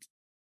think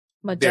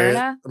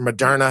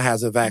Moderna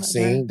has a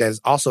vaccine that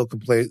is also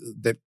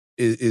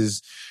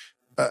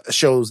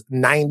shows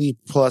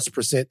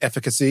 90+%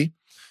 efficacy.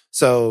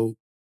 So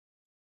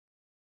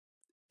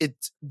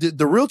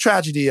the real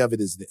tragedy of it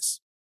is this.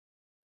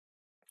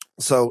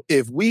 So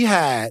if we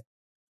had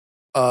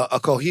a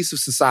cohesive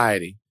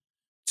society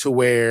to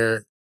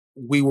where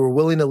we were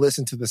willing to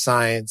listen to the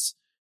science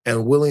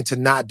and willing to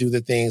not do the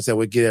things that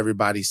would get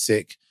everybody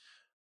sick,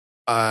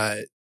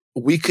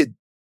 we could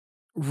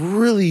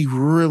really,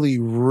 really,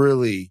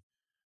 really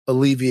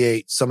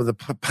alleviate some of the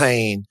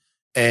pain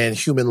and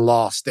human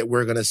loss that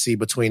we're going to see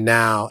between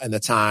now and the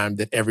time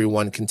that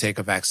everyone can take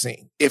a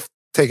vaccine. If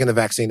taking a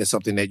vaccine is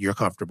something that you're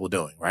comfortable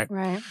doing, right?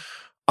 Right.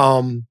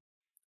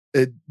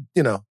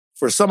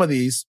 For some of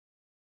these,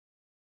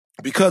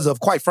 because of,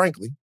 quite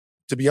frankly,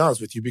 to be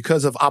honest with you,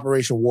 because of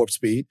Operation Warp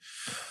Speed,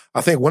 I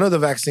think one of the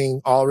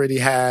vaccines already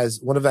has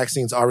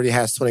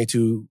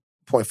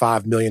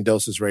 22.5 million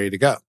doses ready to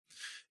go.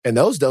 And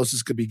those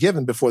doses could be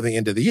given before the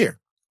end of the year.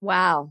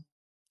 Wow.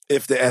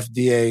 If the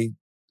FDA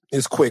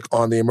is quick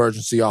on the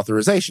emergency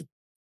authorization.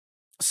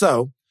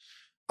 So,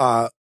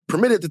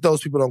 permitted that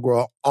those people don't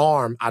grow an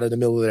arm out of the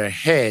middle of their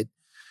head,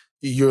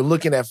 you're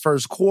looking at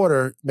first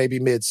quarter, maybe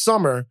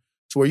midsummer,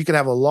 to where you can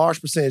have a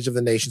large percentage of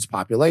the nation's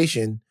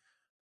population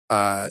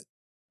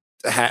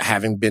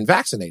having been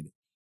vaccinated.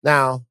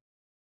 Now,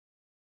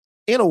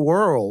 in a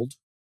world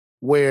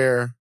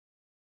where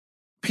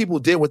people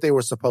did what they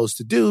were supposed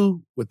to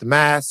do with the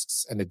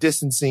masks and the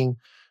distancing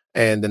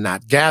and the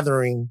not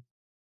gathering,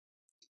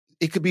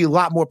 it could be a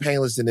lot more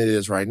painless than it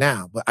is right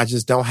now. But I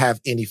just don't have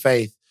any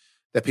faith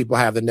that people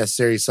have the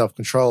necessary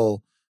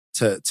self-control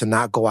to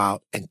not go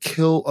out and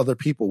kill other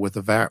people with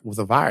a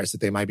virus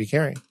that they might be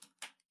carrying.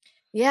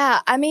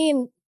 Yeah, I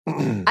mean,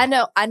 I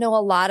know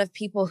a lot of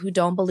people who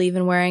don't believe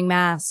in wearing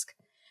masks.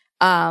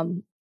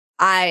 You're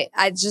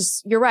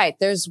right.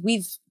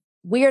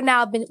 We have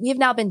now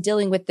been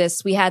dealing with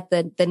this. We had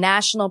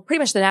pretty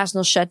much the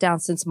national shutdown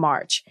since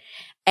March,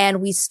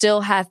 and we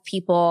still have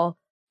people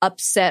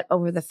upset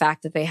over the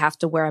fact that they have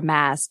to wear a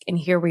mask. And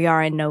here we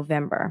are in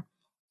November.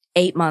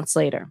 8 months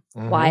later?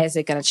 Why is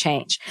it going to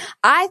change?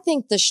 I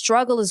think the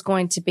struggle is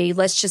going to be,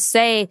 let's just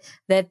say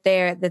that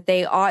the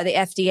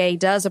FDA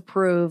does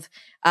approve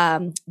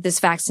this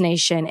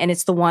vaccination, and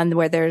it's the one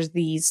where there's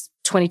these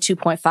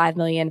 22.5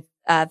 million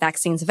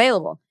vaccines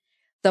available.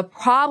 The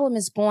problem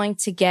is going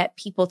to get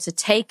people to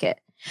take it,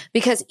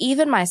 because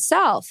even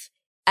myself,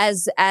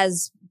 as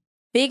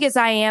big as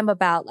I am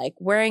about like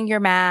wearing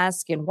your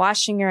mask and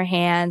washing your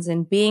hands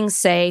and being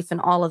safe and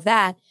all of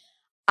that,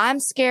 I'm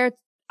scared.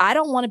 I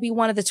don't want to be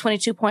one of the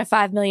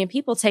 22.5 million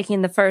people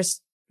taking the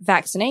first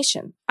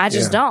vaccination. I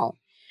just don't.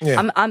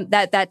 Yeah.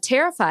 That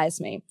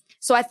terrifies me.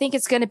 So I think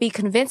it's going to be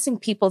convincing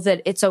people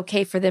that it's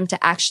okay for them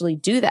to actually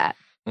do that.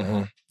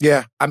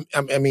 Yeah. I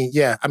mean,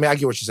 I get what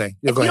you're saying.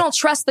 If you don't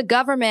trust the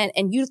government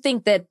and you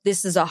think that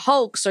this is a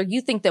hoax, or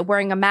you think that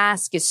wearing a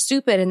mask is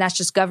stupid and that's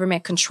just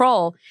government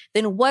control,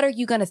 then what are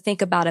you going to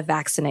think about a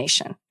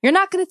vaccination? You're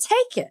not going to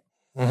take it.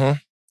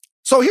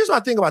 So here's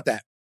my thing about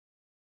that.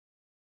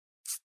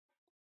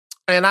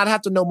 And I'd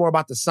have to know more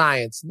about the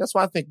science. And that's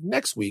why I think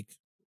next week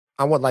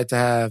I would like to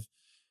have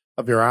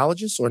a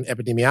virologist or an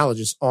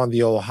epidemiologist on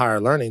the old Higher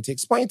Learning to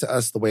explain to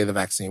us the way the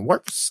vaccine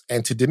works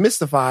and to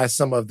demystify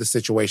some of the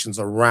situations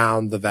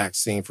around the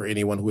vaccine for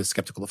anyone who is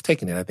skeptical of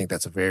taking it. I think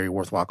that's a very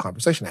worthwhile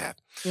conversation to have.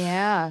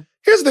 Yeah.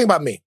 Here's the thing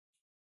about me.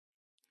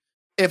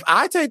 If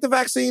I take the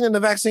vaccine and the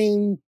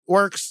vaccine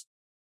works,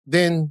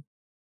 then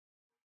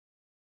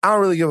I don't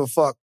really give a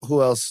fuck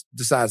who else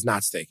decides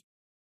not to take it.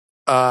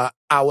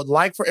 I would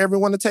like for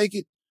everyone to take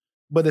it,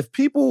 but if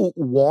people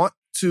want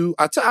to,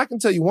 I can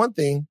tell you one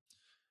thing.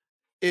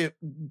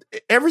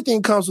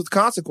 Everything comes with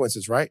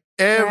consequences, right?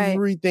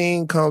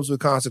 Everything comes with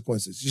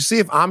consequences. You see,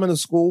 if I'm in a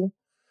school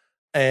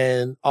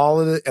and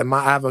I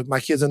have my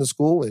kids in the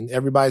school and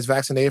everybody's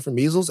vaccinated for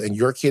measles and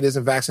your kid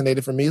isn't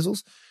vaccinated for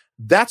measles,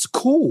 that's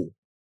cool.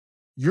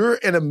 You're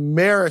an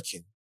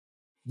American.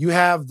 You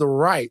have the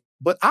right.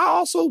 But I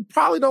also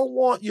probably don't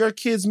want your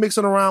kids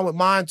mixing around with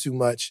mine too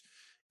much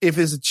if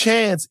there's a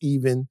chance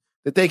even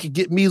that they could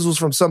get measles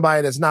from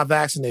somebody that's not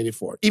vaccinated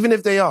for it, even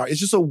if they are. It's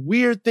just a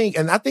weird thing.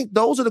 And I think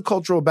those are the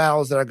cultural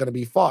battles that are going to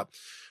be fought.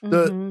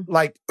 You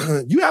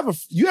have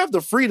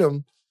the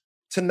freedom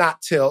to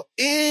not tell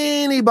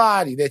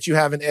anybody that you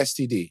have an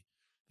STD.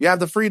 You have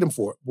the freedom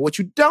for it. But what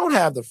you don't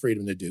have the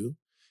freedom to do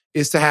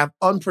is to have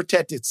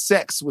unprotected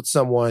sex with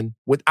someone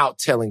without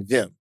telling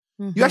them.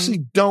 You actually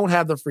don't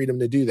have the freedom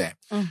to do that.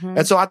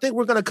 And so I think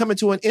we're going to come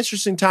into an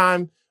interesting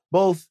time,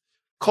 both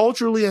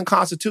culturally and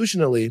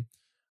constitutionally,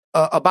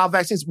 about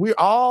vaccines.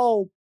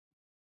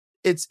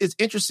 It's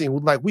interesting.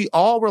 Like, we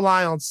all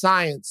rely on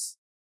science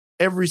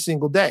every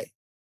single day.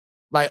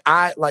 Like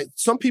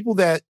some people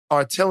that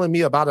are telling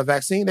me about a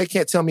vaccine, they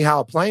can't tell me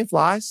how a plane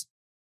flies.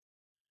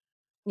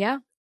 Yeah.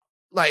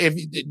 Like, if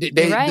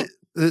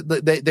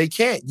they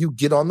can't. You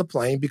get on the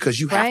plane because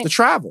you have to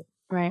travel.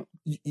 Right.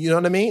 You know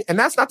what I mean? And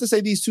that's not to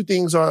say these two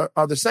things are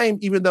the same,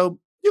 even though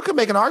you can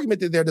make an argument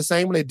that they're the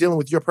same when they're dealing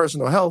with your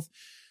personal health.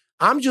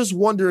 I'm just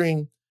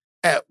wondering,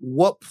 at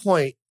what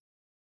point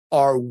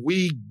are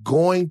we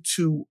going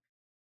to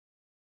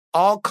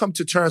all come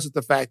to terms with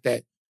the fact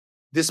that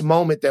this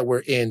moment that we're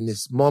in,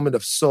 this moment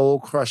of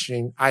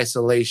soul-crushing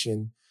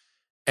isolation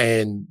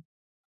and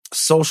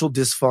social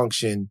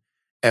dysfunction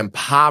and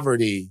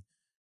poverty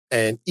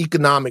and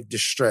economic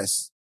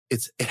distress,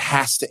 it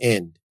has to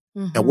end.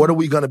 And what are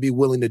we going to be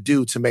willing to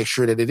do to make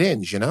sure that it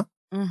ends, you know?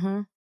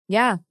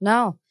 Yeah,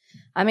 no.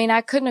 I mean,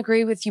 I couldn't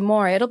agree with you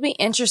more. It'll be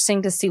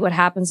interesting to see what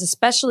happens,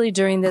 especially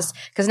during this,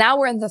 because now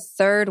we're in the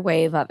third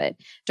wave of it,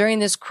 during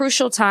this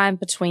crucial time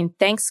between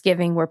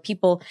Thanksgiving, where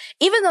people,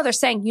 even though they're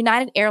saying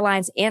United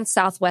Airlines and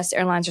Southwest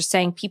Airlines are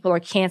saying people are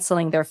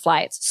canceling their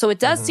flights. So it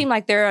does seem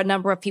like there are a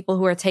number of people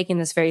who are taking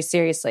this very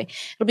seriously.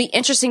 It'll be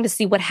interesting to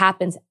see what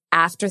happens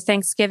after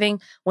Thanksgiving,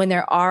 when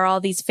there are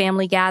all these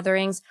family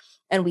gatherings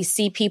and we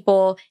see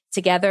people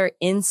together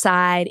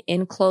inside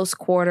in close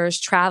quarters,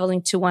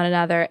 traveling to one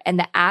another, and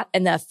the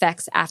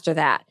effects after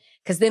that.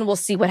 Because then we'll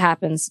see what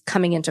happens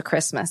coming into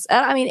Christmas.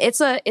 I mean,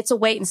 it's a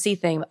wait and see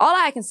thing. All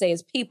I can say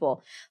is,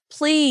 people,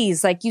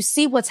 please, like, you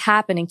see what's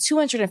happening,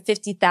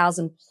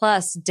 250,000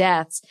 plus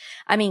deaths.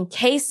 I mean,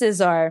 cases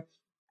are,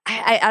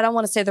 I don't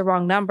want to say the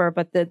wrong number,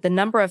 but the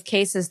number of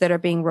cases that are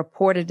being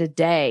reported a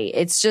day,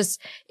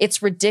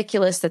 it's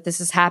ridiculous that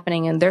this is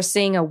happening. And they're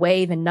seeing a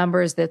wave in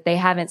numbers that they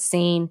haven't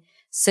seen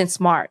since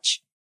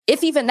March.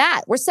 If even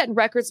that, we're setting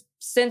records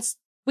since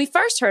we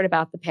first heard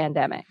about the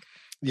pandemic.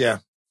 Yeah.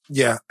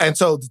 Yeah. And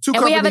so the two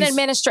companies... we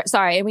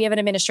have an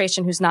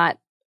administration who's not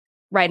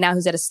right now,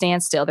 who's at a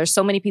standstill. There's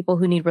so many people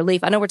who need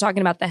relief. I know we're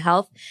talking about the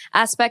health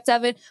aspect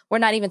of it. We're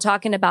not even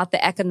talking about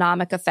the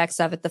economic effects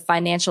of it, the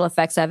financial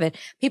effects of it.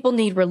 People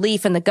need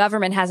relief, and the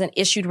government hasn't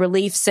issued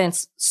relief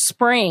since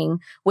spring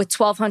with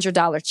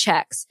 $1,200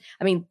 checks.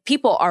 I mean,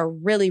 people are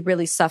really,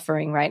 really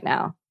suffering right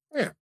now.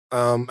 Yeah.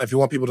 If you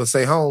want people to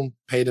stay home,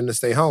 pay them to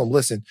stay home.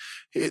 Listen,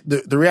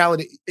 the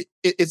reality,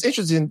 it's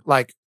interesting.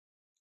 Like,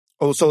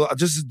 so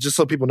just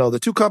so people know, the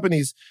two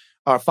companies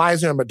are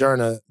Pfizer and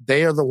Moderna.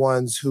 They are the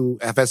ones who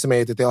have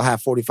estimated that they'll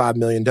have 45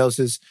 million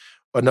doses,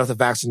 enough to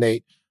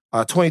vaccinate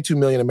 22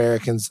 million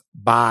Americans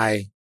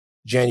by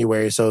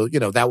January. So,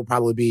 that would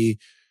probably be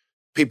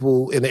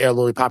people in the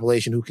elderly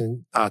population who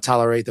can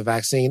tolerate the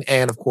vaccine.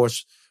 And of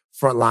course,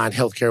 frontline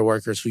healthcare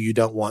workers who you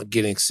don't want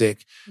getting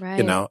sick,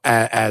 right.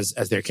 As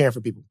they're caring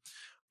for people.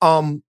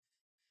 I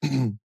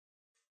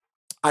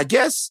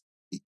guess,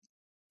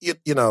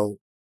 it's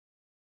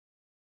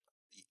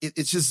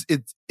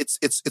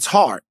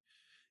hard.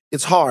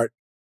 It's hard.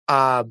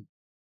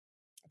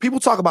 People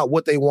talk about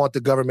what they want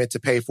the government to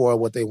pay for,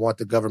 what they want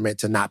the government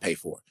to not pay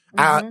for.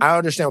 Mm-hmm. I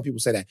understand when people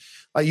say that.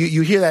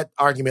 You hear that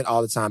argument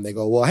all the time. They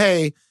go, well,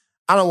 hey,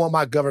 I don't want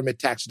my government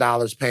tax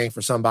dollars paying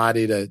for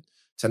somebody to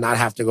not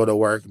have to go to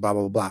work, blah,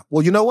 blah, blah.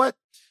 Well, you know what?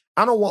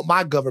 I don't want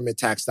my government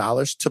tax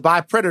dollars to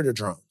buy Predator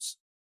drones.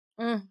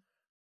 Mm.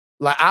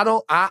 Like, I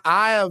don't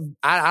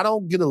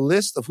get a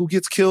list of who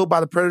gets killed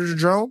by the Predator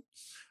drone.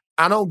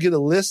 I don't get a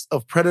list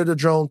of Predator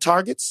drone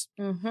targets.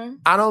 Mm-hmm.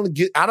 I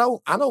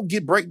don't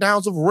get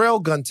breakdowns of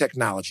railgun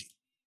technology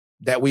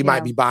that we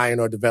might be buying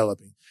or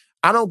developing.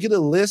 I don't get a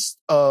list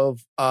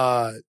of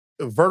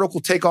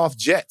vertical takeoff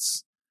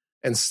jets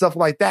and stuff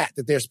like that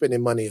they're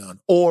spending money on,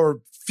 or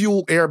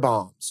fuel air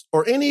bombs,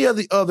 or any of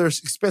the other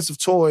expensive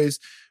toys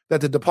that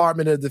the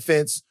Department of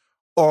Defense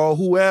or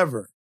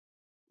whoever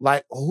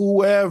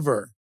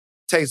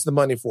takes the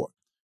money for.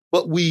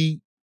 But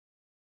we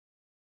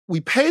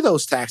pay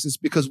those taxes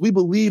because we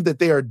believe that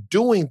they are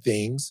doing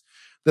things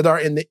that are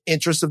in the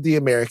interest of the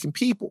American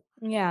people.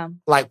 Yeah.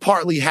 Like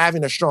partly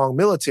having a strong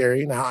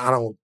military.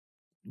 Now,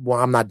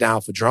 I'm not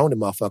down for droning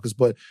motherfuckers,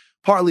 but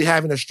partly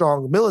having a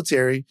strong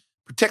military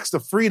protects the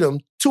freedom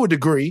to a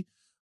degree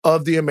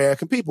of the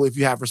American people if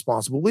you have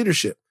responsible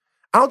leadership.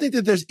 I don't think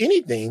that there's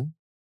anything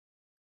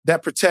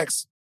that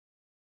protects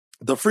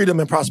the freedom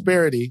and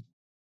prosperity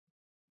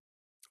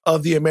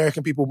of the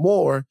American people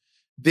more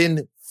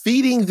than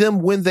feeding them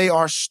when they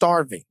are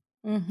starving.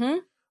 Mm-hmm.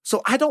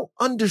 So I don't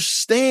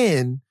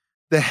understand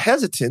the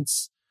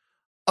hesitance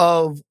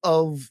of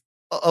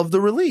the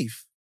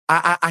relief.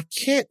 I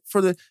can't,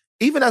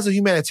 even as a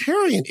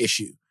humanitarian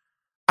issue,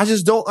 I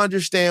just don't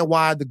understand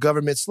why the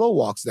government slow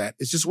walks that.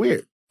 It's just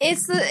weird.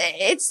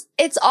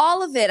 It's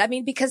all of it. I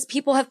mean, because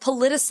people have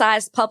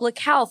politicized public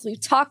health. We've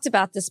talked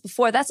about this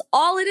before. That's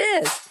all it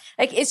is.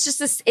 Like, it's just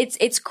this,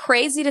 it's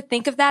crazy to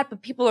think of that,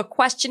 but people are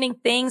questioning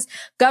things.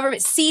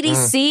 Government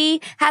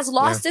CDC has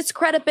lost its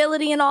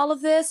credibility in all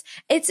of this.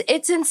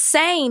 It's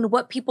insane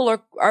what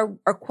people are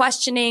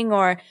questioning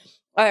or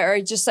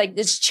just like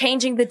it's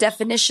changing the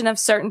definition of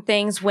certain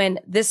things when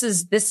this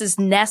is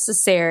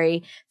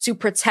necessary to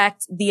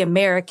protect the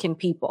American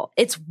people.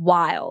 It's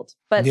wild,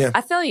 but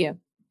I feel you.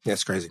 Yeah,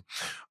 it's crazy.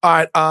 All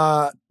right.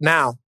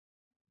 Now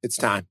it's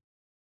time.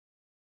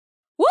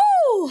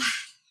 Woo!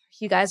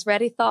 You guys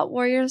ready, Thought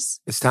Warriors?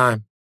 It's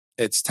time.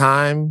 It's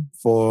time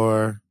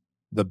for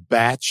the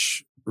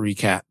batch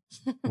recap.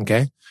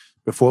 Okay.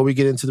 Before we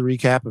get into the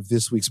recap of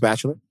this week's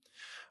Bachelor,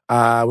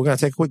 we're going to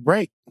take a quick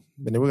break,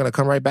 and then we're going to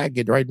come right back,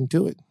 get right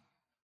into it.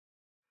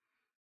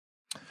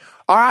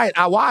 All right.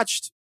 I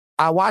watched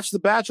The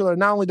Bachelor.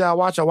 Not only did I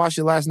watched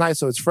it last night,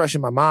 so it's fresh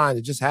in my mind.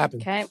 It just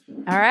happened. Okay.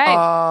 All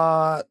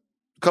right.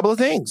 Couple of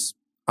things.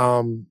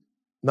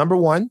 Number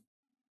one,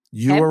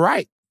 you were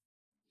right.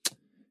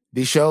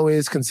 The show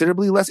is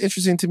considerably less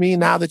interesting to me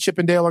now that Chip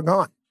and Dale are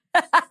gone.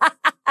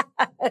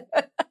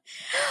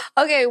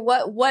 Okay,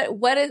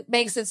 what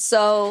makes it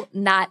so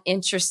not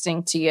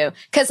interesting to you?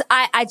 Because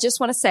I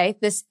just want to say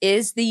this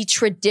is the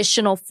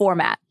traditional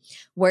format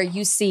where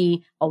you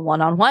see a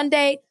one-on-one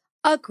date,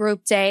 a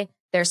group date.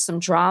 There's some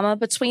drama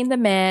between the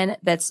men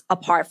that's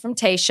apart from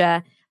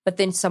Tayshia, but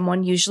then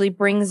someone usually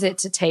brings it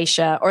to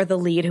Tayshia or the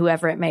lead,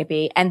 whoever it may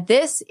be. And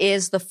this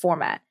is the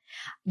format.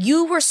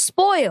 You were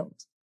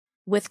spoiled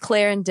with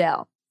Claire and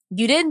Dale.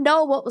 You didn't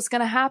know what was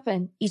going to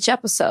happen each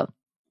episode.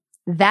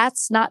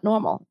 That's not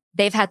normal.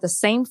 They've had the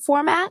same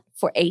format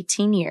for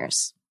 18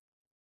 years.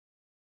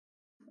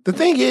 The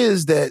thing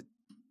is that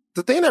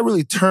the thing that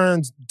really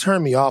turned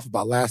me off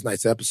about last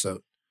night's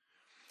episode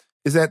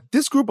is that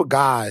this group of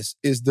guys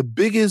is the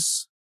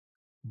biggest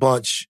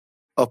bunch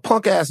of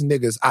punk ass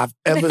niggas I've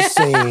ever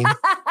seen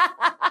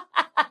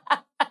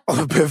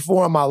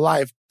before in my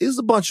life. It's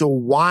a bunch of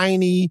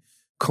whiny,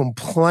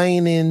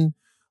 complaining,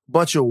 a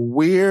bunch of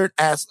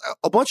weirdos.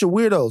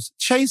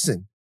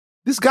 Chasen,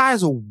 this guy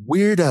is a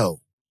weirdo.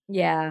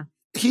 Yeah.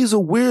 He's a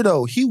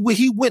weirdo.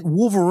 He went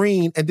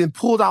Wolverine and then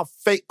pulled out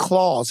fake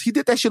claws. He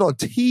did that shit on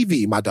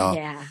TV, my dog.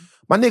 Yeah.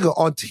 My nigga,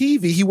 on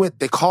TV,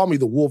 they called me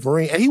the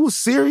Wolverine. And he was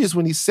serious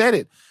when he said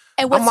it.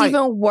 And what's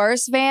even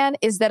worse, Van,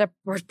 is that a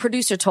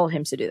producer told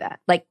him to do that.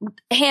 Like,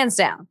 hands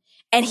down.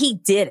 And he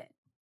did it.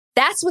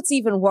 That's what's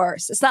even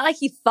worse. It's not like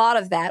he thought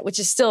of that, which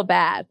is still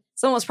bad.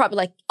 Someone was probably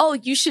like, oh,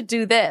 you should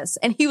do this.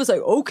 And he was like,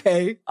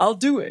 okay, I'll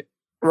do it.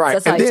 Right.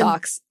 That's how he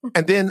talks.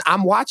 And then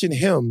I'm watching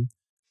him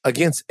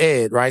against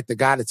Ed, right? The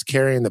guy that's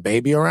carrying the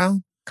baby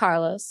around.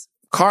 Carlos.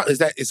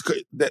 Carlos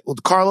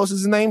is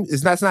his name?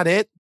 That's not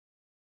Ed?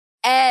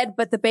 Ed,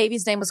 but the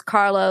baby's name was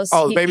Carlos.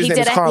 Oh, the baby's name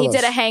is Carlos. He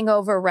did a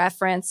Hangover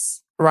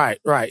reference. Right,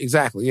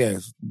 exactly. Yeah,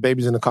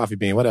 baby's in the coffee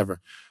bean,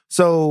 whatever.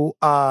 So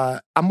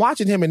I'm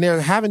watching him and they're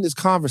having this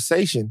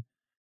conversation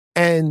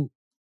and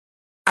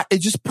it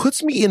just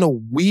puts me in a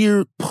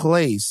weird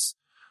place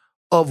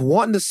of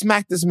wanting to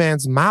smack this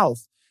man's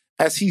mouth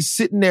as he's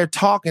sitting there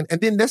talking.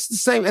 And then that's the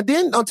same. And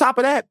then on top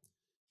of that,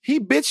 he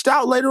bitched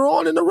out later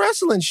on in the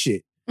wrestling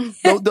shit. When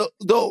he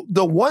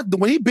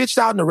bitched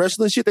out in the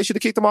wrestling shit, they should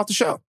have kicked him off the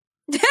show.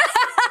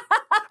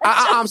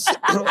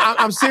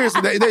 I'm serious.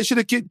 They should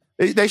have kicked.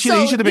 He should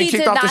have been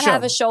kicked off the show. He did not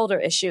have a shoulder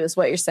issue, is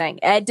what you're saying.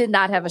 Ed did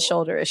not have a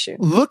shoulder issue.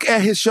 Look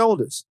at his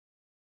shoulders.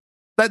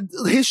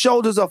 His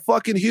shoulders are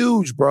fucking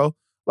huge, bro.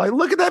 Like,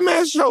 look at that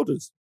man's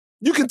shoulders.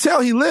 You can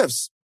tell he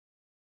lifts.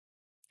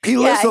 He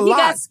lifts a lot.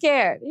 He got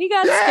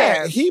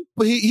scared.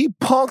 He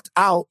punked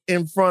out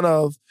in front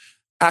of.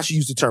 I should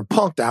use the term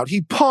punked out.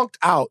 He punked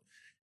out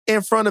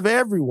in front of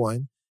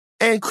everyone,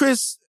 and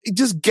Chris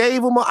just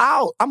gave him an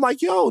out. I'm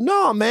like, yo,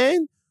 no,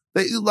 man.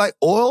 They like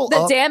oil.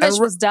 The damage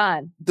was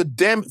done.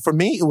 For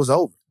me, it was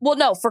over. Well,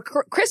 no, for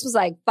Chris was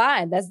like,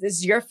 fine, this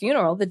is your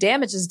funeral. The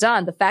damage is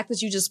done. The fact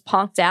that you just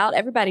punked out,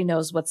 everybody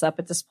knows what's up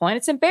at this point.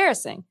 It's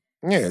embarrassing.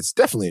 Yeah, it's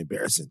definitely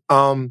embarrassing.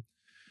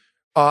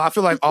 I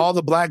feel like all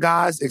the black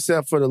guys,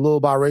 except for the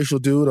little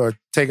biracial dude, are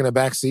taking a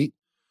back seat.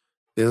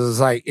 It's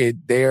like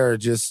they're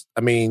just.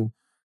 I mean,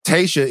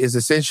 Tayshia is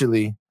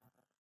essentially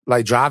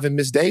like driving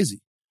Miss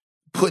Daisy,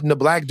 putting the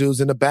black dudes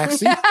in the back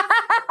seat.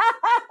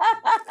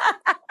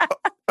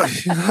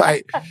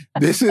 Like,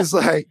 this is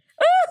like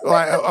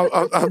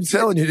I'm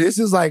telling you, this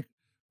is like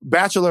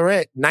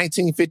Bachelorette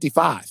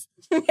 1955.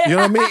 You know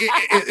what I mean?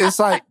 It's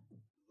like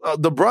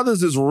the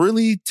brothers is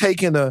really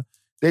taking it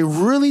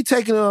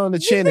on the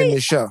chin in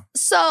this show.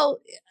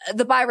 So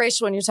the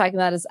biracial one you're talking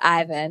about is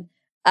Ivan.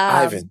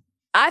 Ivan.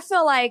 I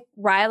feel like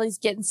Riley's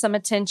getting some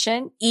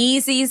attention.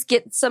 Easy's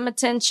getting some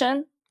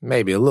attention.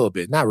 Maybe a little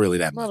bit, not really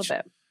that much.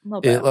 A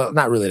little bit.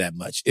 Not really that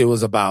much. It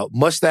was about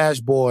Mustache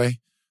Boy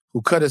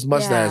who cut his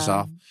mustache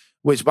off,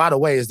 which, by the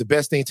way, is the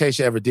best thing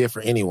Tayshia ever did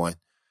for anyone.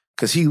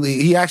 Because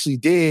he actually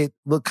did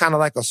look kind of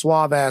like a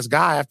suave-ass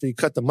guy after he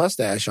cut the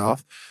mustache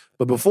off.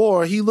 But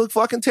before, he looked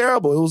fucking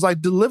terrible. It was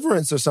like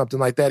Deliverance or something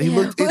like that. He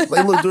looked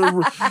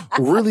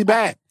really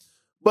bad.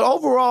 But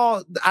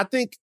overall, I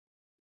think,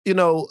 you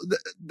know,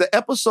 the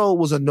episode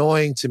was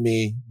annoying to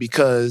me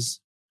because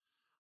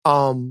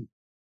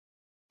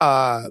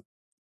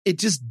it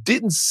just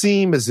didn't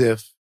seem as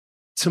if,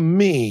 to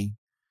me,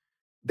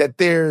 that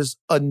there's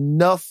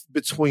enough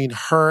between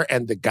her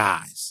and the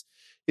guys.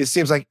 It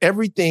seems like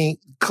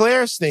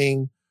Claire's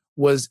thing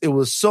was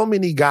so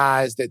many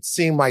guys that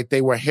seemed like they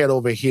were head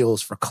over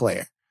heels for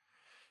Claire.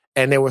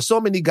 And there were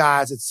so many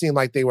guys that seemed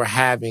like they were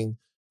having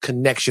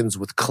connections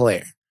with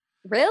Claire.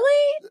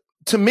 Really?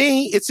 To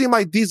me, it seemed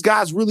like these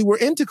guys really were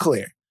into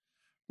Claire.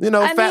 You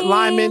know,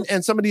 Lyman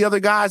and some of the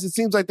other guys, it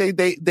seems like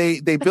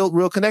they built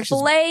real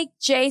connections. Blake,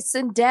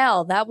 Jason,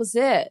 Dell, that was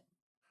it.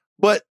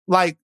 But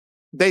like,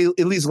 they at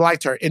least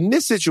liked her. In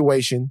this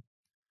situation,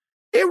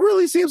 it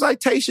really seems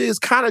like Tayshia is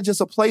kind of just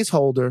a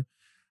placeholder,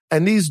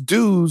 and these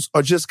dudes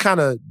are just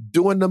kind of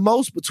doing the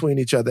most between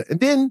each other.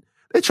 And then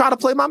they try to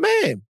play my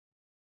man.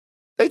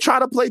 They try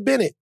to play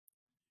Bennett.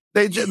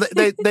 They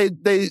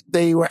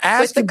were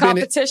asking with the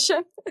competition.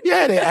 Bennett.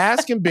 Yeah, they're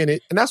asking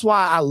Bennett, and that's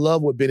why I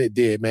love what Bennett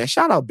did, man.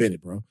 Shout out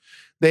Bennett, bro.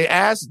 They're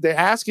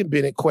asking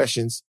Bennett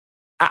questions.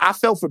 I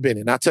felt for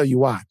Bennett, and I'll tell you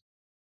why.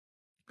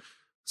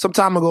 Some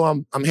time ago,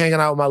 I'm hanging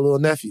out with my little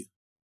nephew.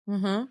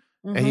 And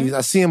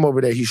I see him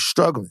over there. He's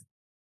struggling.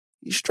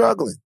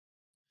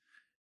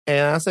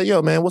 And I said,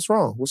 yo, man, what's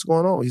wrong? What's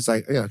going on? He's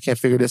like, I can't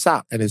figure this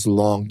out. And it's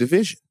long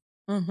division.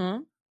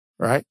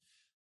 Right?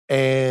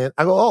 And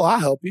I go, oh, I'll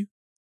help you.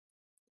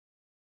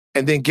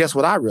 And then guess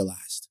what I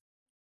realized?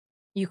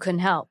 You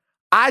couldn't help.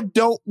 I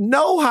don't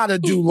know how to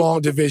do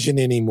long division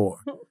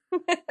anymore.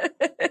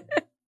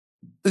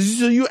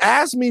 So you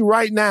ask me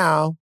right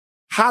now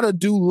how to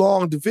do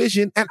long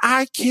division, and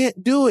I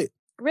can't do it.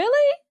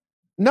 Really?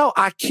 No,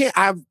 I can't.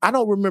 I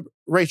don't remember.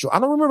 Rachel, I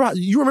don't remember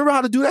you remember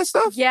how to do that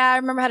stuff? Yeah, I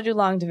remember how to do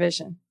long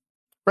division.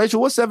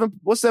 Rachel, what's 7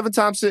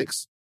 times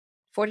 6?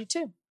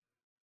 42.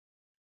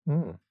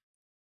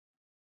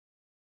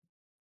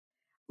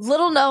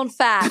 Little known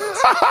fact.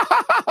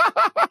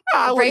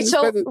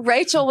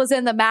 Rachel was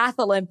in the math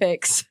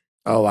Olympics.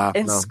 Oh, wow.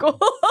 In school.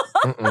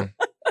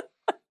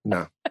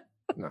 No.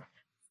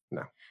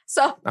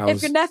 So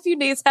if your nephew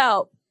needs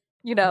help,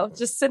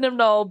 just send him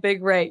to old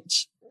Big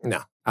Rach.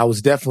 No, I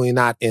was definitely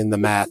not in the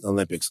math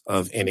Olympics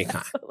of any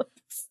kind.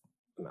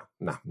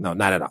 No,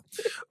 not at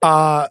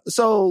all.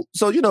 So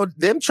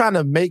them trying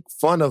to make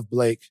fun of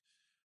Blake,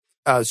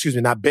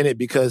 not Bennett,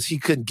 because he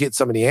couldn't get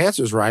some of the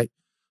answers right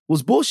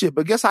was bullshit.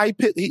 But guess how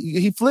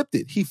he flipped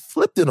it? He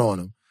flipped it on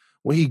him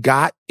when he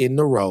got in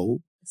the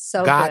robe,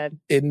 got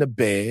in the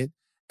bed,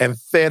 and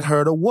fed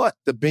her the what?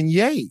 The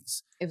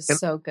beignets. It was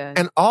so good.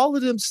 And all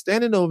of them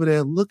standing over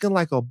there looking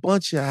like a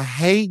bunch of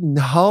hating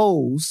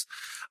hoes.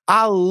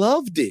 I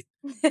loved it.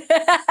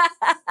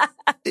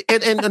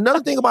 and another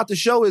thing about the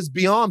show is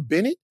beyond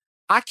Bennett,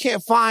 I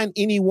can't find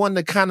anyone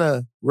to kind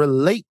of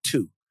relate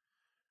to.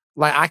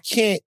 Like I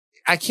can't,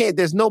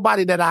 there's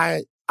nobody that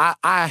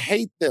I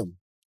hate them.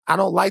 I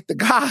don't like the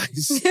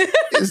guys.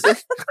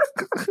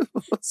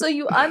 So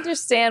you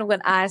understand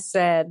when I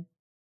said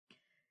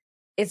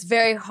it's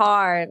very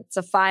hard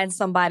to find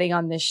somebody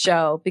on this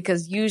show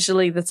because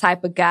usually the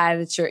type of guy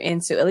that you're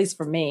into, at least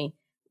for me,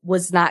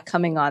 was not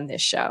coming on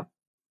this show.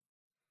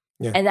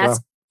 Yeah, and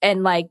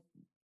and like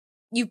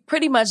you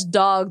pretty much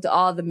dogged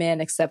all the men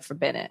except for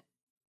Bennett.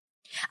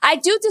 I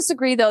do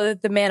disagree though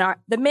that the men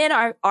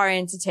are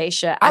into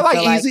Tayshia. I like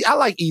Easy.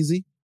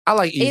 I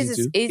like Easy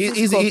too.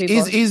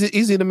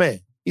 Easy the man.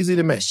 Easy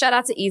the man. Shout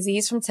out to Easy.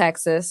 He's from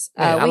Texas.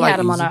 Yeah, we had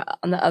him on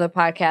the other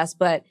podcast,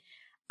 but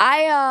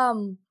I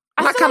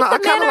kind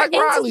of like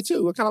Riley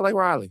too. I kind of like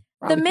Riley.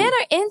 The men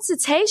are into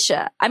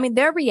Tayshia. I mean,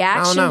 their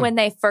reaction when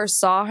they first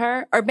saw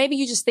her, or maybe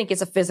you just think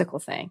it's a physical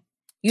thing.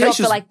 You don't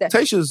feel like that.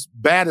 Tayshia's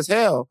bad as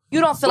hell.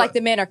 You don't feel like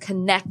the men are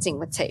connecting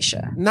with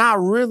Tayshia. Not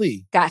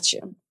really. Got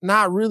you.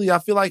 Not really. I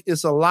feel like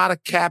it's a lot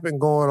of capping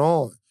going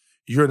on.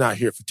 You're not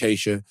here for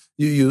Tayshia.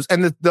 You use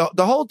and the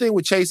whole thing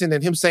with chasing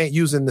and him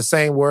using the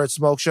same word,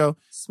 smoke show.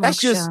 That's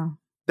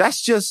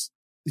just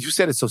you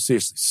said it so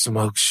seriously,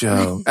 smoke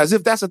show, as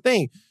if that's a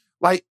thing.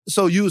 Like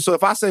so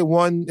if I say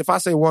one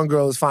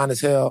girl is fine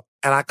as hell,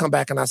 and I come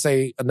back and I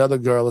say another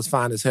girl is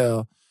fine as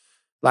hell,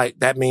 like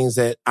that means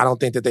that I don't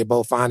think that they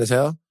both fine as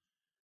hell.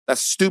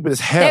 That's stupid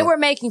as hell. They were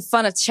making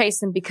fun of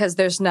chasing because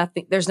there's no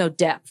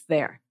depth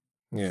there.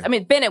 Yeah. I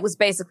mean, Bennett was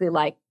basically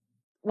like,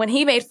 when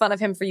he made fun of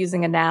him for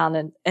using a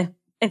noun and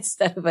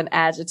instead of an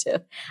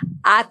adjective,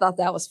 I thought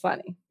that was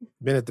funny.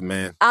 Bennett the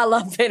man. I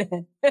love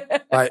Bennett.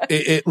 Like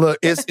look,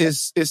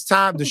 it's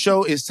time. The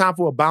show is time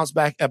for a bounce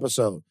back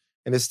episode,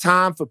 and it's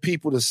time for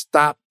people to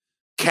stop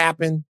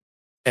capping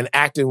and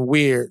acting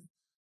weird,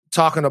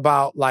 talking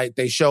about like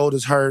they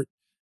shoulders hurt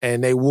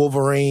and they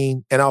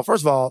Wolverine. And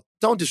first of all,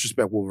 don't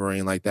disrespect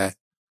Wolverine like that.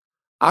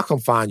 I'll come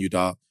find you,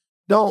 dog.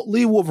 Don't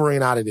leave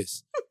Wolverine out of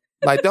this.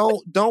 Like,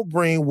 don't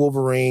bring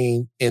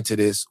Wolverine into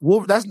this.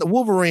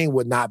 Wolverine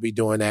would not be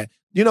doing that.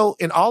 You know,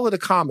 in all of the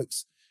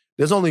comics,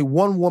 there's only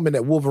one woman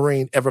that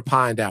Wolverine ever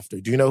pined after.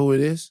 Do you know who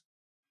it is?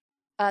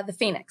 The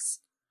Phoenix.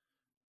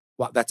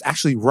 Well, that's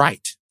actually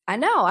right. I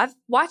know. I've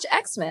watched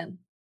X-Men.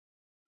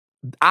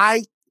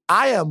 I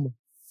am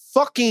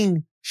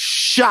fucking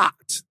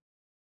shocked.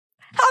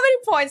 How many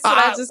points did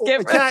I just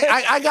give her?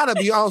 I gotta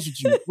be honest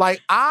with you. Like,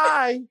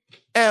 I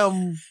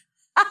am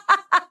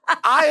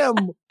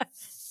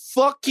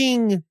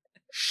fucking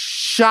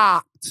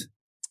shocked.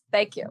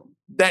 Thank you.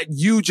 That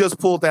you just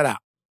pulled that out.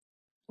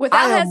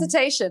 Without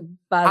hesitation,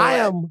 by the way. I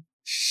am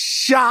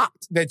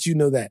shocked that you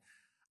know that.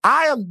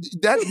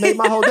 That made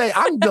my whole day.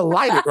 I'm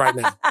delighted right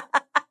now.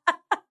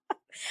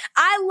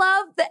 I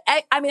love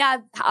I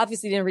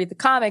obviously didn't read the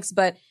comics,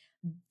 but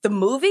the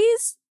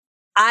movies,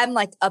 I'm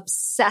like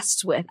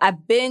obsessed with. I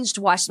binged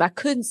watched them. I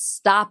couldn't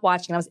stop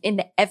watching. I was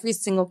into every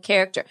single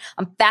character.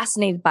 I'm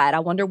fascinated by it. I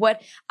wonder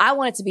I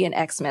wanted to be an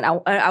X-Men.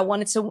 I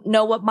wanted to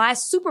know what my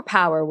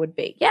superpower would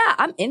be. Yeah,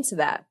 I'm into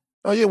that.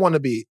 Oh, you didn't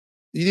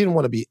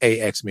want to be a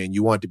X-Men.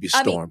 You wanted to be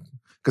Storm.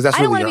 Because that's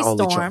really your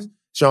only choice.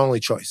 It's your only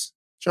choice.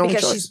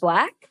 Because she's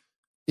black?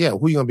 Yeah,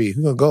 who you gonna be?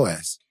 Who you gonna go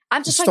as?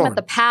 I'm just talking about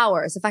the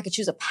powers. If I could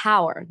choose a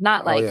power,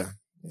 not like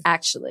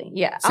actually.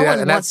 Yeah. See, I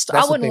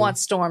wouldn't want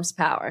Storm's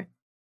power.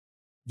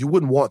 You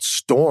wouldn't want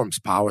Storm's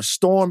power.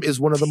 Storm is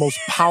one of the most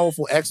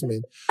powerful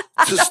X-Men.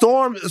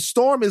 Storm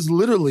is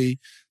literally.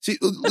 See,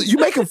 you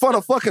making fun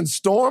of fucking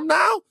Storm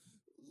now?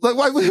 Like,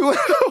 actually,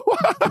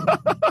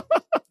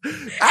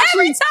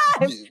 every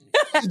time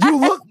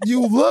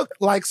you look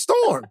like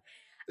Storm.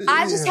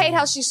 I just hate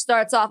how she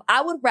starts off.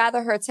 I would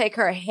rather her take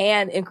her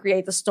hand and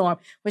create the storm.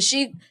 When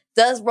she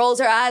rolls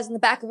her eyes in the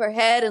back of her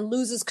head and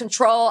loses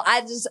control,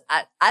 I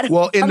don't.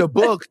 Well, in the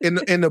book, in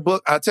the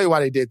book, I'll tell you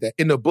why they did that.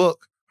 In the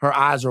book, her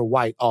eyes are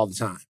white all the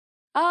time.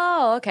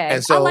 Oh, okay.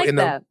 And so I like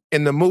that.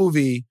 In the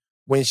movie,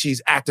 when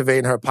she's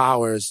activating her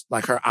powers,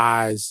 like her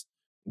eyes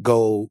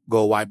go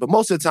white. But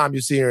most of the time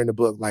you see her in the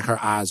book, like her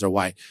eyes are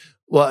white.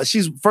 Well,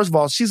 she's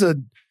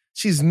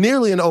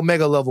nearly an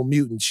Omega level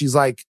mutant. She's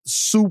like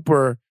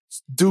super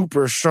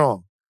duper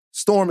strong.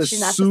 Storm is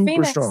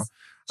super strong.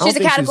 She's a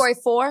category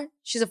 4.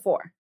 She's a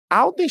 4. I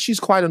don't think she's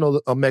quite an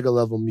Omega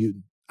level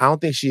mutant. I don't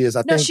think she is.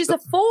 I think she's a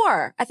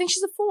 4. I think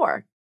she's a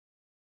 4.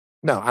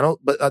 No, I don't.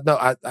 But no,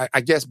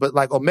 I guess. But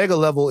like Omega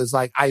level is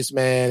like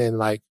Iceman and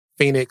like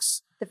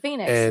Phoenix. The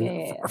Phoenix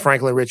and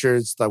Franklin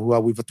Richards, like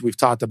who we've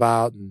talked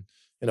about, and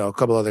a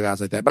couple other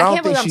guys like that. But I don't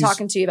can't think believe I'm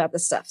talking to you about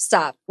this stuff.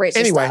 Stop, Rachel.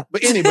 Anyway,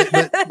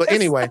 stop. but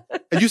anyway,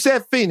 you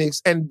said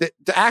Phoenix, and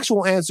the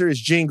actual answer is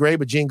Jean Grey,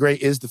 but Jean Grey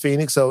is the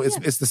Phoenix, so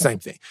it's the same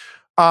thing.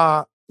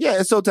 And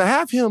so to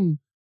have him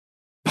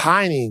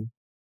pining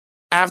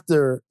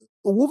after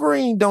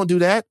Wolverine, don't do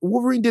that.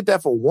 Wolverine did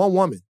that for one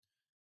woman.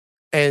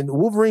 And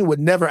Wolverine would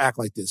never act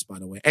like this, by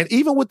the way. And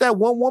even with that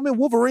one woman,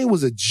 Wolverine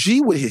was a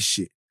G with his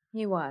shit.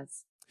 He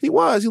was. He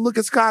look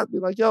at Scott and be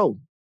like, yo,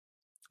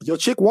 your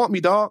chick want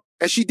me, dog.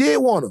 And she did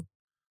want him.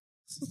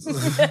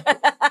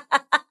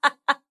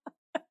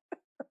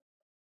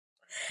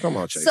 Come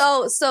on, Chase.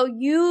 So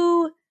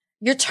you're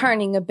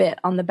turning a bit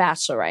on The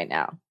Bachelor right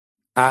now.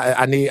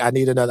 I need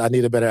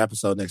a better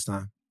episode next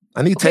time.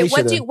 I need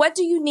Tayshia. What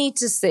do you need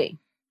to see?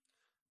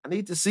 I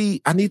need to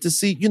see,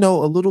 a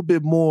little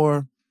bit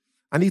more.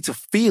 I need to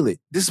feel it.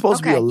 This is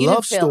supposed to be a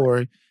love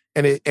story.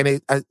 It's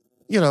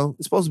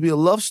supposed to be a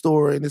love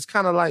story. And it's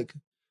kind of like,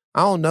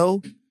 I don't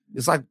know.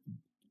 It's like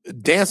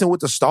Dancing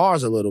with the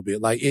Stars a little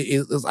bit. Like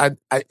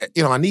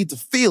I need to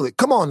feel it.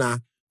 Come on now.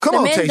 Come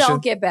on, Tayshia. The men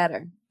don't get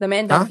better. The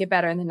men don't get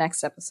better in the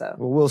next episode.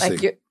 Well, we'll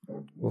see.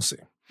 We'll see.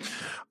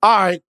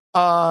 All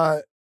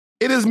right.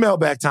 It is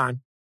mailbag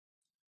time.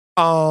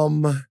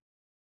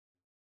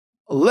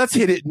 Let's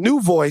hit it.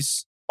 New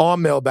voice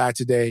on mailbag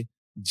today.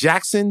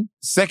 Jackson,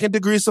 Second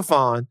Degree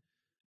Safan,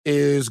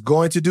 is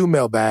going to do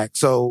mailbag.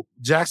 So,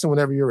 Jackson,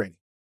 whenever you're ready.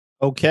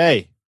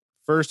 Okay.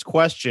 First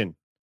question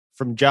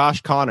from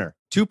Josh Connor.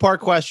 2-part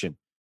question.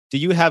 Do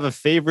you have a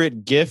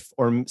favorite GIF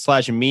or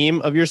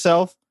 /meme of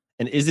yourself?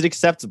 And is it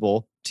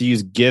acceptable to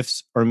use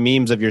GIFs or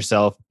memes of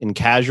yourself in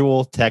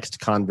casual text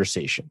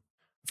conversation?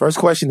 First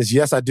question is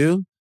yes, I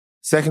do.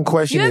 Second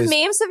question is... You have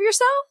memes of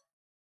yourself?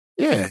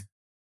 Yeah.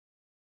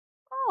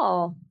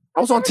 Oh. I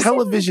was on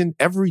television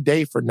every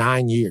day for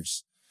 9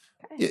 years.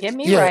 Okay. Get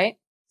me right.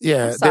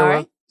 Yeah. I'm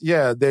sorry.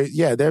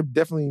 They're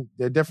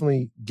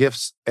definitely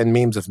GIFs and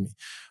memes of me.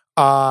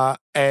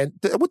 And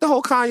with the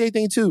whole Kanye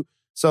thing too.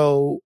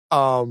 So,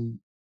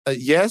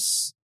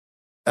 yes,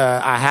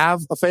 I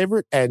have a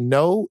favorite, and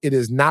no, it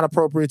is not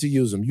appropriate to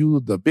use them.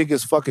 You the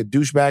biggest fucking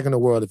douchebag in the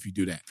world if you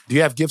do that. Do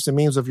you have GIFs and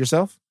memes of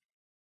yourself?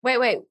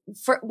 Wait.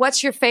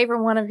 What's your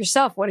favorite one of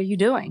yourself? What are you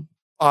doing?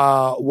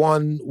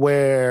 One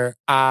where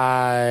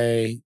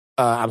I'm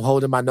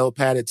holding my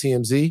notepad at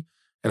TMZ,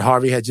 and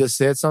Harvey had just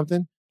said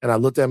something, and I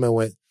looked at him and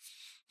went,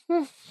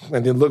 and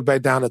then looked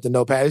back down at the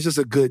notepad. It's just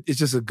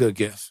a good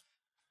GIF.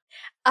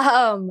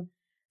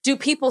 Do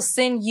people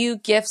send you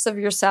GIFs of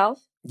yourself?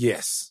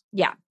 Yes.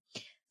 Yeah.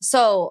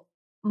 So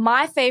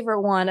my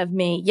favorite one of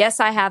me,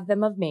 yes, I have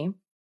them of me.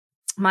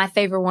 My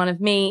favorite one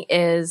of me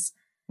is,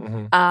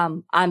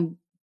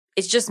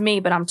 it's just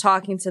me, but I'm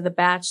talking to The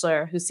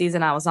Bachelor, whose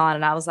season I was on,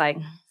 and I was like,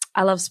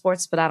 I love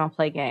sports, but I don't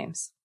play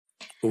games.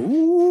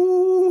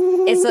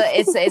 Ooh.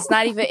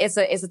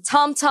 It's a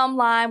tum-tum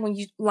line when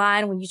you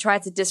try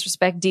to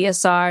disrespect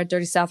DSR,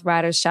 Dirty South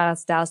Riders. Shout out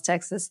to Dallas,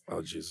 Texas.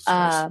 Oh, Jesus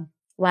Christ.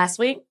 Last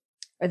week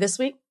or this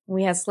week when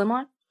we had Slim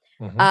on.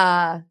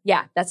 Mm-hmm.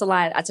 Yeah, that's a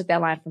line. I took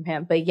that line from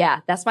him. But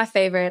yeah, that's my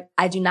favorite.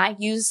 I do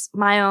not use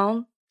my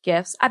own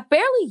GIFs. I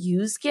barely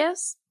use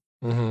GIFs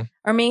or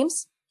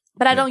memes,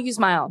 but I don't use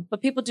my own.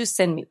 But people do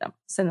send them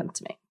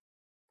to me.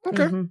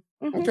 Okay.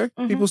 Okay.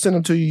 People send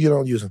them to you. You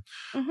don't use them.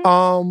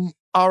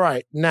 All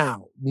right.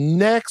 Now,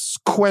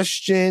 next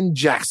question,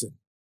 Jackson.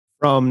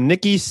 From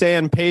Nikki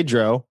San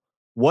Pedro.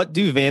 What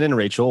do Van and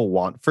Rachel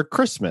want for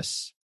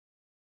Christmas?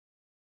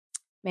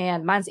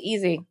 Man, mine's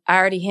easy. I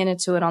already hinted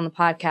to it on the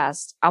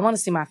podcast. I want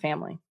to see my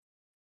family.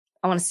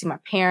 I want to see my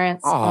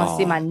parents. I want to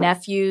see my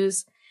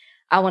nephews.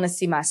 I want to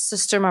see my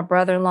sister, my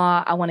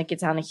brother-in-law. I want to get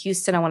down to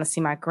Houston. I want to see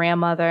my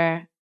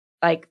grandmother.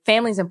 Like,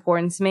 family's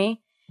important to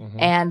me.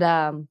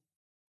 And,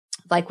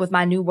 like with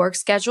my new work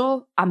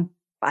schedule, I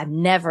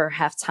never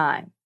have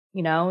time,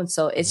 and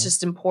so it's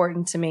just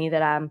important to me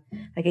that I'm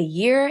like a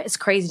year. It's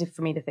crazy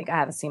for me to think I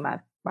haven't seen my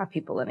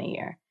people in a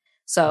year.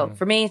 So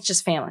for me, it's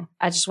just family.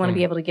 I just want to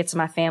be able to get to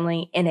my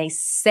family in a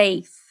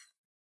safe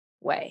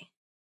way.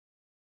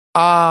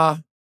 A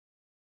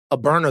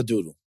burner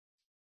doodle.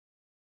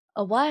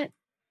 A what?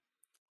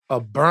 A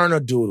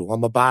burner doodle.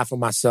 I'm gonna buy for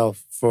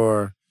myself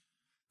for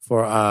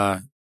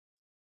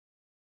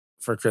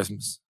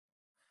Christmas.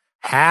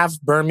 Half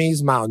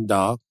Burmese mountain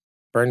dog.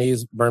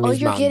 Burmese mountain dog. Oh,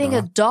 you're getting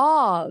a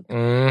dog.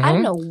 I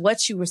don't know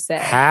what you were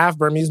saying. Half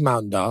Burmese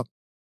mountain dog.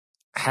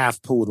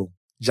 Half poodle.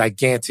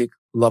 Gigantic,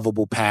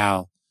 lovable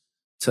pal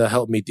to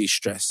help me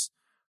de-stress.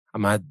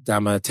 I'm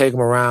gonna take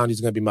him around. He's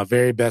gonna be my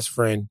very best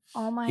friend.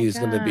 Oh my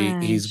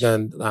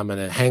I'm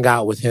gonna hang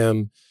out with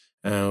him,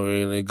 and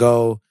we're gonna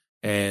go.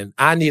 And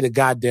I need a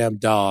goddamn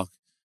dog,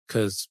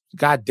 because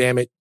God damn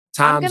it,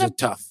 times are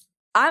tough.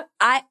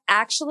 I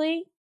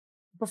actually,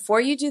 before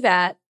you do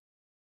that,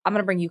 I'm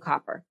gonna bring you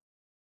Copper.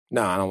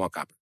 No, I don't want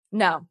Copper.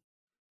 No.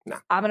 No.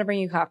 I'm gonna bring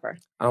you Copper.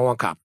 I don't want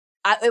Copper.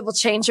 It will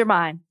change your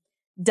mind.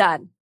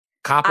 Done.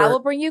 Copper. I will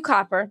bring you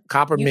Copper.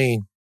 Copper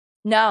mean.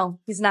 No,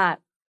 he's not.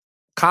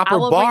 Copper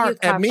bark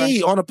at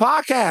me on a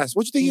podcast.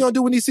 What you think he's going to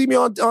do when he see me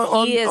on?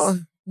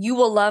 You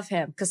will love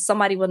him, because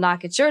somebody will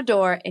knock at your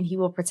door and he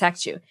will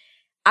protect you.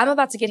 I'm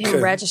about to get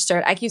him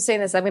registered. I keep saying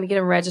this. I'm going to get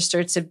him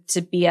registered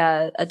to be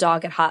a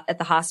dog at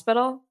the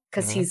hospital,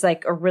 because he's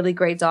like a really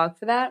great dog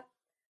for that.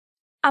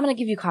 I'm going to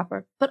give you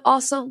Copper, but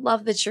also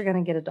love that you're going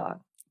to get a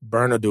dog.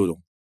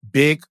 Bernedoodle.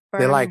 Big.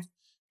 They're like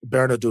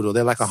Bernedoodle.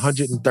 They're like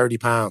 130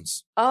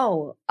 pounds.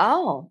 Oh.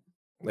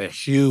 They're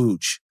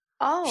huge.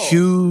 Oh.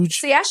 Huge.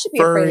 See, I should be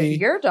furry, afraid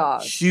of your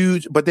dog.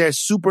 Huge, but they're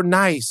super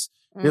nice.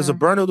 There's a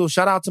Bernedoodle.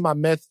 Shout out to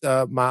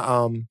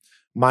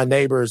my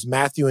neighbors,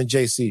 Matthew and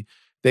JC.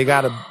 They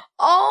got a...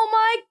 Oh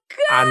my gosh.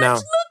 I know.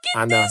 Look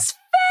at this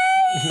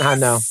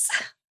face.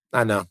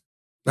 I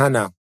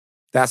know.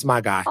 That's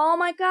my guy. Oh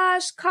my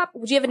gosh.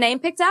 Would you have a name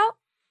picked out?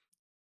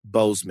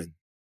 Bozeman.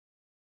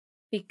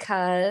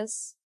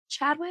 Because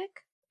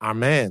Chadwick? Our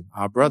man,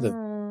 our brother,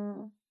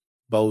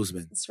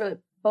 Bozeman. It's really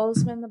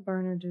Bozeman the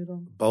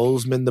Bernedoodle.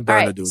 Bozeman the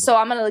Bernedoodle. All right, so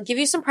I'm going to give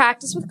you some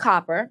practice with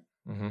copper.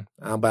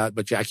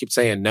 But I keep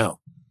saying no.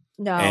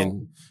 No.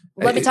 And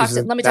let me talk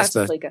to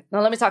Fleeka.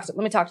 No, let me talk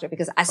to her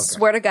because I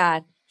swear to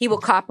God, he will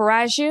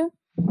copperize you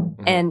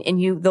and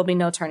there'll be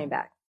no turning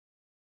back.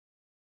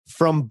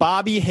 From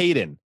Bobby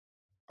Hayden.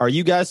 Are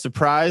you guys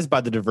surprised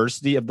by the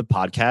diversity of the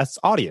podcast's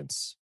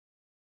audience?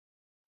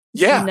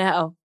 Yeah.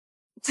 No.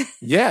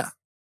 Yeah.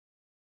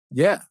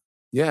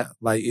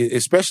 Like,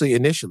 especially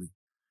initially.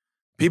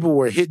 People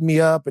were hitting me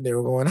up and they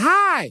were going,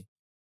 hi,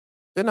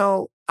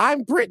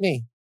 I'm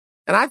Brittany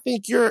and I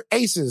think you're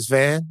Aces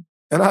fan.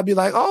 And I'd be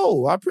like,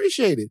 oh, I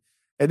appreciate it.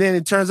 And then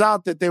it turns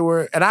out that they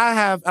were, and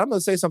I'm going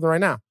to say something right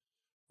now.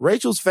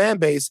 Rachel's fan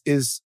base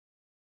is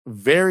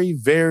very,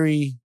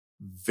 very,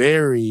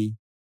 very,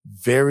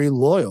 very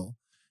loyal.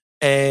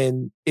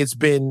 And it's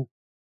been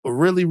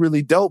really,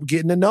 really dope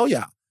getting to know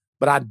y'all.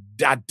 But I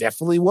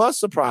definitely was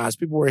surprised.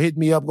 People were hitting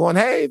me up going,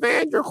 hey,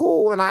 man, you're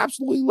cool. And I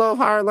absolutely love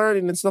higher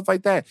learning and stuff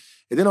like that.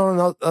 And then on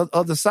the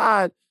other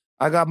side,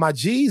 I got my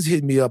G's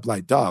hitting me up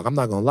like, dog, I'm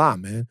not going to lie,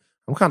 man.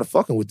 I'm kind of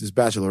fucking with this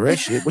bachelorette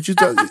shit. What you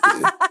tell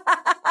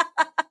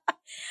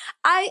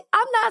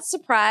I'm not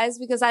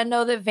surprised because I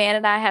know that Van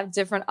and I have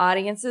different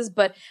audiences.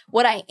 But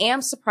what I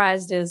am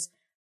surprised is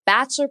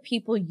Bachelor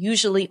people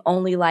usually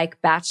only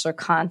like Bachelor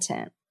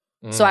content.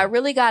 So I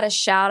really got to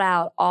shout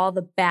out all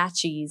the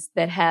batchies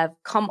that have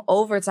come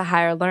over to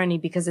higher learning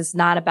because it's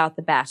not about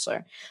the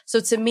Bachelor.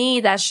 So to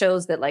me, that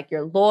shows that like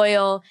you're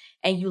loyal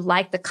and you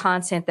like the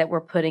content that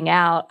we're putting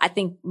out. I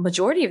think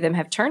majority of them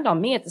have turned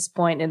on me at this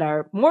point and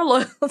are more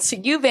loyal to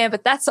you, Van,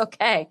 but that's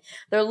okay.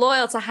 They're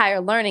loyal to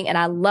higher learning and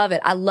I love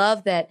it. I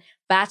love that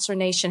Bachelor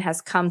Nation has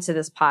come to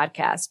this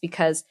podcast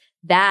because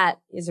that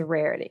is a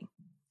rarity.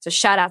 So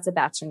shout out to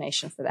Bachelor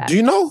Nation for that. Do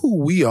you know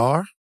who we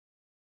are?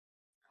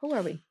 Who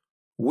are we?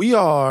 We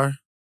are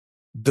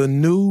the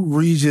new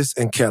Regis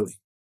and Kelly.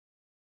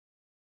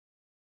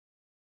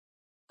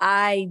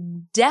 I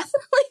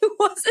definitely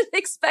wasn't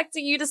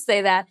expecting you to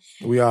say that.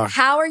 We are.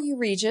 How are you,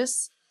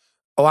 Regis?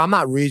 Oh, I'm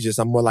not Regis.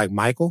 I'm more like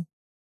Michael.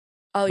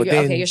 Oh,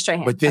 you're straight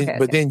hand.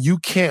 But then you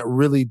can't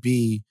really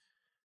be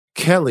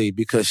Kelly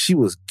because she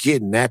was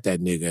getting at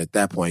that nigga at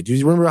that point. Do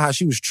you remember how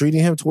she was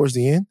treating him towards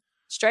the end?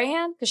 Straight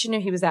hand? Because she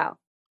knew he was out.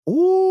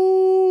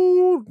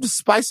 Ooh,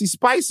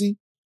 spicy.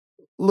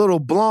 Little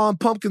blonde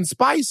pumpkin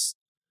spice.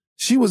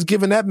 She was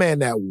giving that man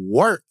that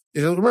work.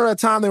 Remember that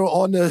time they were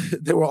on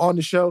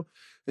the show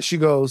and she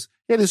goes,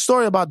 yeah, this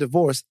story about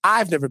divorce.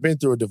 I've never been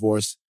through a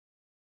divorce.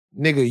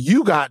 Nigga,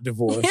 you got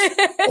divorced.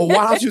 Or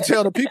why don't you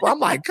tell the people? I'm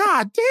like,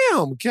 God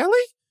damn, Kelly.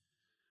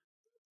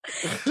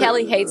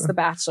 Kelly hates The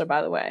Bachelor,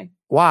 by the way.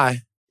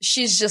 Why?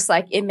 She's just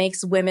like, it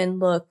makes women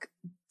look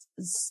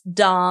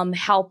dumb,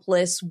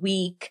 helpless,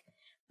 weak.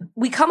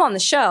 We come on the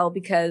show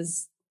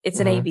because it's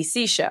an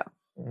ABC show.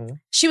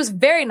 She was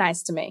very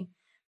nice to me.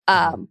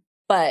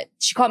 But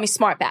she called me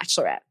Smart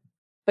Bachelorette.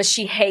 But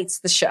she hates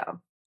the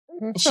show.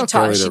 And she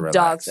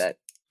dogs it.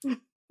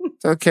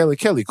 So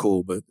Kelly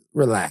cool, but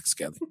relax,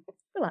 Kelly.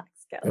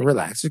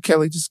 Relax.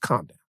 Kelly, just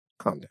calm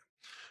down.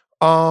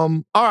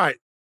 All right.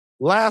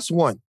 Last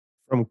one.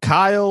 From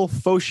Kyle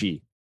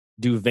Foshi.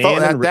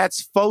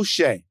 That's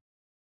Fauché.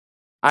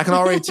 I can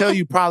already tell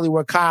you probably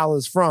where Kyle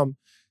is from.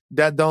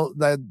 Don't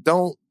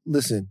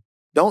listen.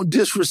 Don't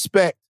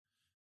disrespect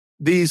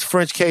these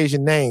French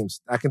Cajun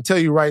names. I can tell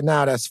you right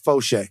now that's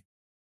Fauché.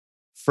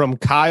 From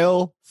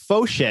Kyle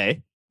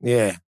Fauché.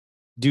 Yeah.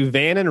 Do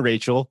Van and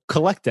Rachel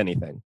collect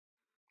anything?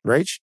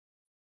 Rach?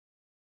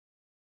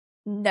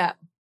 No.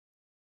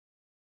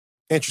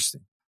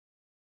 Interesting.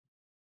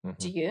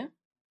 Do you?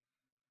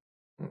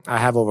 I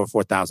have over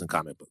 4,000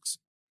 comic books.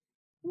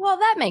 Well,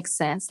 that makes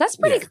sense. That's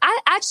pretty. Yeah. I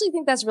actually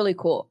think that's really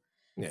cool.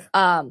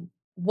 Yeah.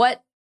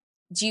 What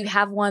do you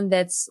have one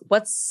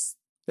what's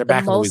They're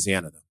back in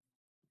Louisiana though.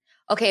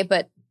 Okay,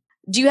 but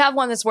do you have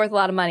one that's worth a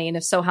lot of money? And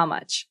if so, how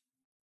much?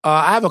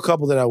 I have a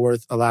couple that are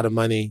worth a lot of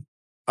money.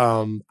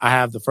 I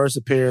have the first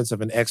appearance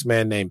of an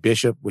X-Man named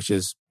Bishop, which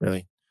is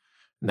really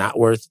not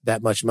worth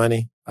that much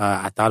money.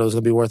 I thought it was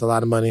going to be worth a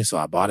lot of money, so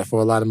I bought it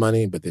for a lot of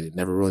money, but it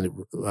never really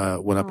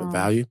went up in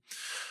value.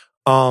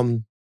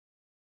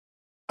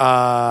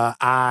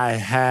 I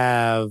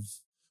have,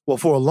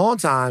 for a long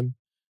time,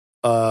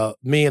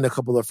 me and a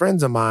couple of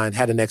friends of mine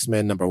had an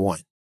X-Men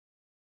 #1.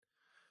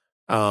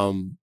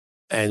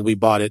 And we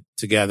bought it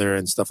together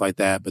and stuff like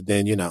that. But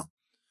then,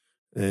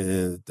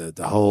 the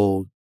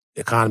whole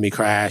economy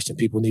crashed and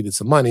people needed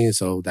some money.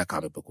 So that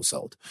comic book was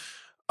sold.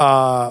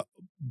 I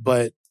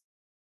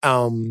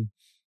have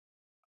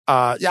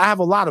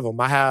a lot of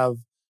them. I have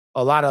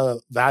a lot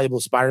of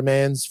valuable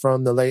Spider-Mans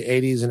from the late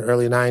 80s and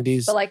early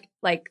 90s. But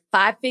like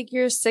 5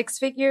 figures, 6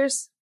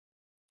 figures?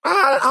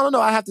 I don't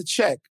know. I'd have to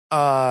check.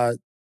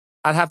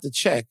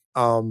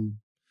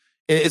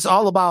 It's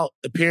all about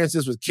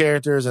appearances with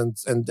characters and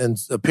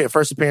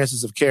first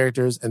appearances of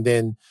characters, and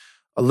then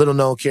a little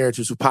known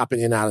characters who pop in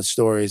and out of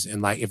stories.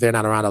 And like, if they're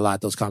not around a lot,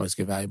 those comics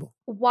get valuable.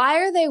 Why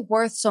are they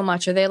worth so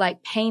much? Are they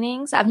like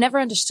paintings? I've never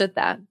understood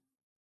that.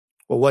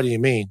 Well, what do you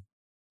mean?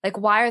 Like,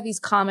 why are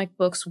these comic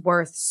books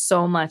worth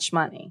so much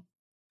money?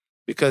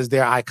 Because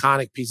they're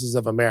iconic pieces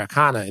of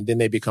Americana, and then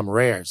they become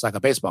rare. It's like a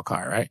baseball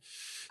card, right?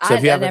 So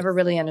I never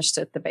really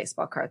understood the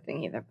baseball card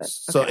thing either. But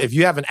okay. So if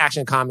you have an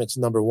Action Comics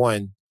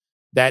 #1,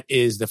 that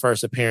is the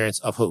first appearance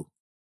of who?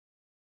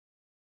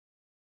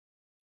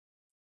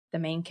 The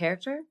main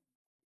character?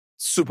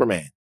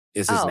 Superman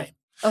is his name.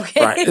 Okay.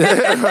 Right.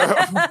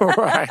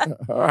 Right.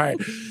 All right.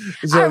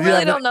 So I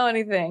really don't know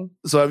anything.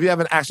 So if you have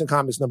an Action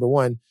Comics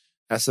 #1,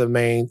 that's the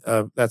main,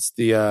 that's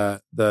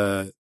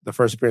the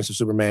first appearance of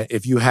Superman.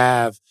 If you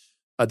have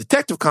a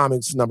Detective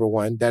Comics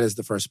 #1, that is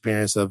the first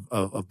appearance of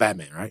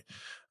Batman, right?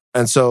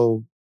 And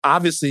so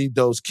obviously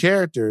those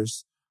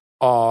characters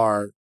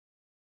are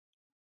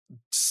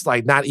just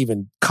like not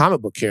even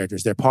comic book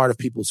characters. They're part of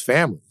people's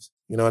families.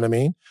 You know what I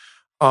mean?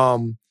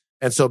 And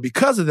so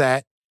because of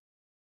that,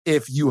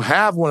 if you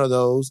have one of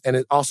those, and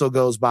it also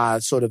goes by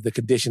sort of the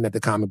condition that the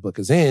comic book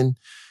is in,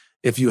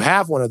 if you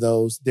have one of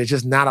those, there's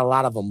just not a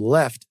lot of them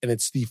left. And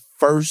it's the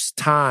first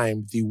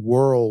time the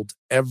world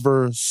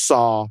ever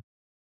saw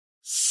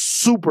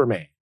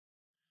Superman.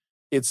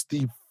 It's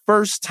the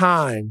first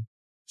time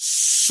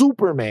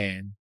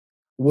Superman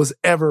was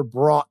ever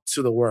brought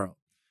to the world.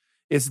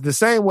 It's the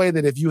same way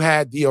that if you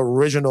had the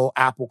original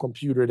Apple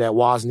computer that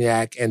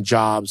Wozniak and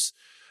Jobs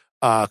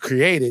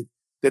created,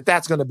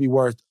 that's going to be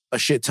worth a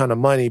shit ton of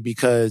money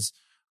because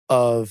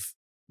of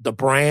the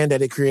brand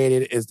that it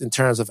created is in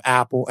terms of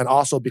Apple, and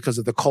also because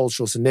of the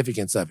cultural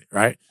significance of it,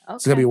 right? Okay.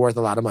 It's going to be worth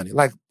a lot of money.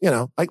 Like, you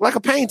know, like a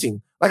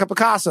painting, like a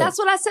Picasso. That's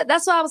what I said.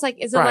 That's why I was like,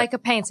 is it like a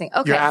painting?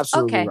 Okay. You're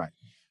absolutely right.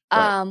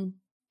 All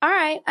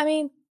right. I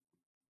mean,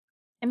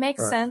 it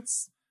makes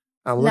sense.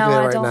 I'm looking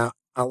at it right now.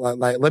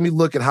 Let me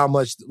look at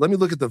let me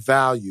look at the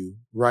value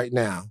right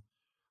now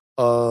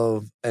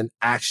of an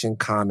Action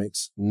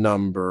Comics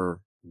 #1.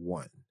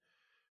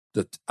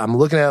 I'm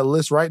looking at a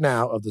list right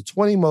now of the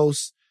 20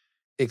 most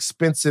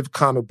expensive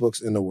comic books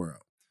in the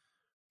world.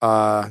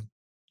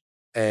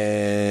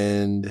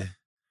 And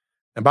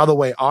by the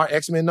way, our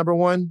X-Men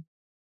 #1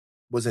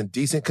 was in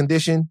decent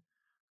condition.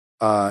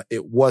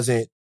 It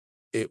wasn't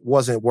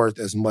worth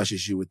as much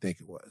as you would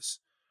think it was.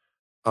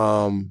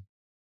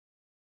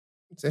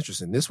 It's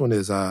interesting. This one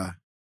is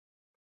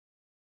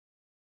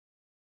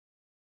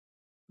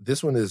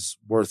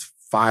worth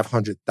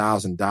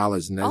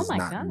 $500,000, and that's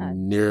not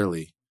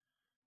nearly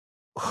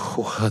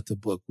what the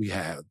book we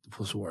had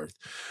was worth.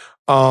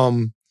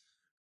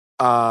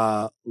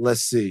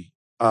 Let's see.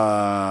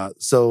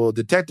 So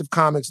Detective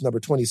Comics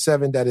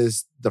 #27, that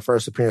is the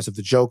first appearance of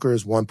the Joker,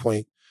 is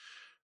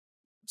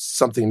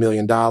 $1.something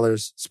million.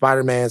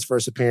 Spider-Man's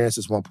first appearance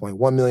is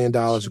 $1.1 million,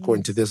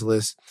 according to this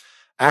list.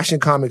 Action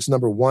Comics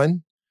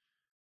 #1,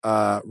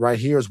 right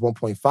here is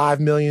 $1.5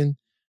 million.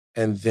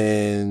 And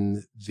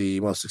then the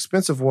most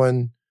expensive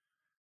one,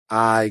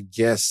 I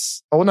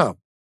guess,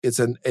 it's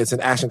an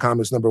Action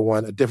Comics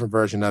 #1, a different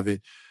version of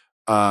it,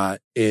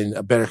 in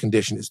a better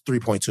condition, is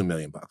 $3.2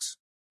 million.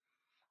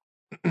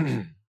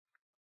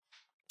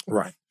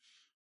 Right.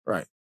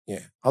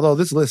 Yeah. Although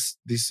this list,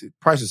 these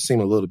prices seem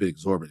a little bit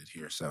exorbitant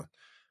here, so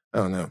I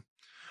don't know.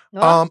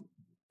 Well,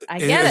 I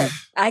get it.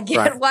 I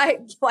get why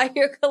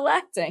you're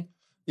collecting.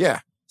 Yeah.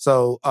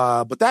 So,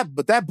 but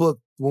that book,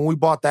 when we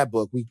bought that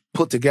book, we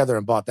put together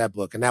and bought that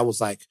book, and that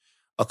was like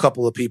a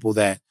couple of people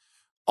that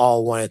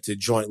all wanted to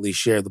jointly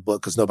share the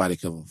book because nobody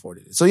could afford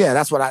it. So yeah,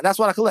 that's what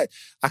I collect.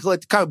 I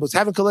collect comic books.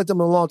 Haven't collected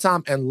them in a long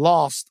time, and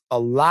lost a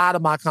lot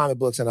of my comic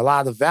books, and a lot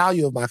of the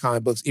value of my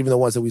comic books, even the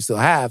ones that we still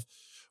have,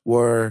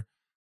 were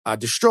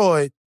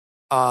destroyed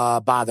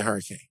by the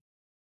hurricane.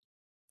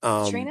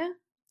 Katrina?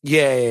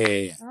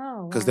 Yeah.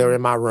 Oh, because they were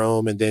in my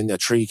room, and then a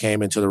tree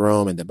came into the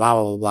room, and then blah,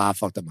 blah, blah, blah. I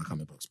fucked up my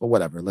comic books. But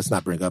whatever. Let's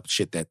not bring up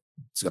shit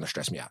that's going to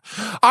stress me out.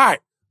 All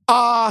right.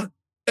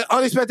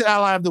 Unexpected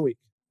ally of the week.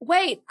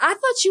 Wait, I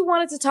thought you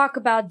wanted to talk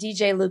about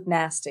DJ Luke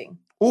Nasty.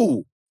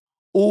 Ooh,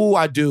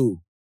 I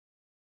do.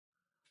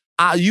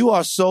 You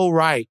are so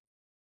right.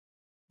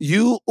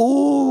 Rachie.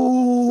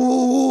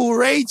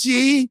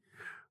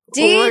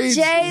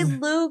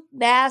 DJ Luke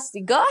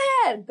Nasty. Go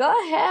ahead.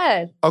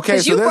 Okay,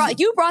 so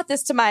you brought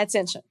this to my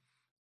attention.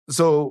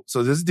 So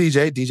this is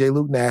DJ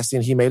Luke Nasty,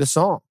 and he made a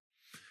song.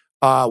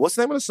 What's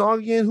the name of the song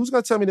again? Who's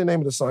going to tell me the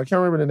name of the song? I can't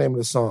remember the name of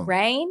the song.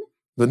 Rain?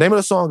 The name of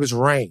the song is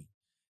Rain.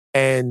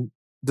 And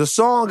the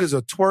song is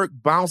a twerk,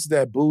 bounce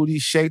that booty,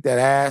 shake that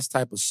ass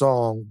type of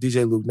song,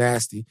 DJ Luke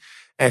Nasty.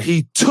 And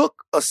he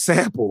took a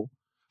sample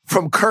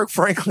from Kirk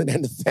Franklin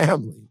and the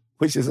Family,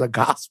 which is a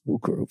gospel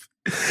group,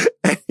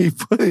 and he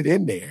put it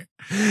in there.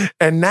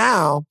 And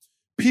now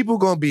people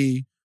going to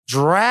be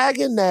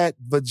dragging that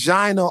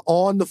vagina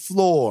on the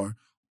floor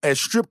at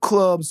strip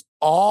clubs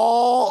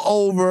all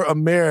over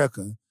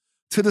America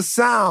to the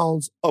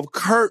sounds of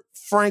Kirk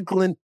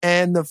Franklin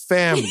and the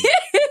Family.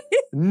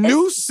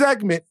 New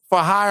segment for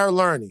Higher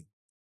Learning.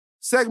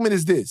 Segment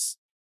is this.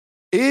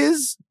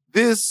 Is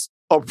this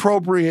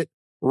appropriate,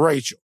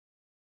 Rachel?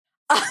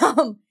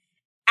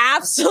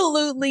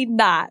 Absolutely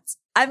not.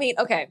 I mean,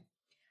 okay.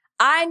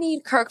 I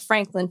need Kirk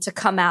Franklin to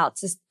come out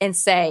and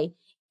say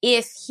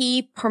if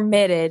he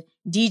permitted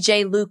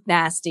DJ Luke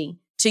Nasty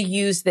to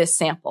use this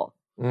sample.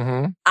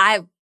 Mm-hmm.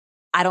 I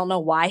don't know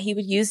why he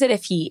would use it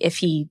if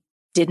he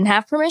didn't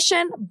have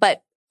permission,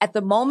 but at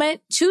the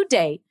moment, to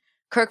date,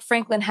 Kirk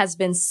Franklin has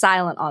been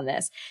silent on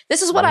this.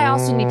 This is what I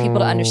also need people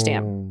to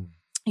understand.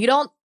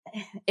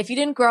 If you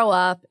didn't grow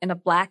up in a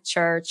Black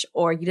church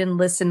or you didn't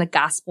listen to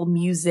gospel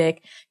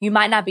music, you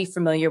might not be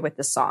familiar with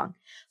the song.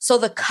 So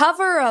the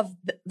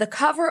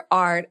cover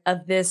art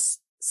of this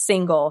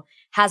single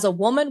has a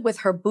woman with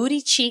her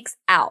booty cheeks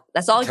out.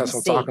 That's all you see. That's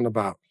what I'm talking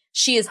about.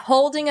 She is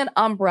holding an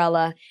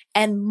umbrella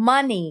and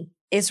money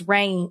is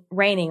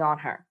raining on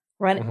her,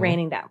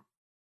 raining down.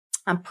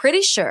 I'm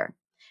pretty sure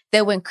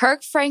that when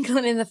Kirk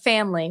Franklin and the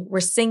family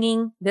were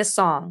singing this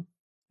song,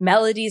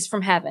 Melodies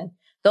from Heaven,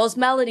 those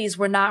melodies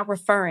were not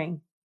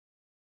referring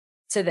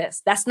to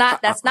this. That's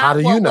not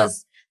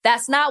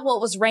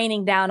what was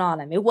raining down on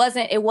him. It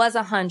wasn't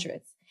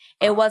hundreds.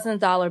 It wasn't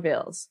dollar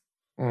bills.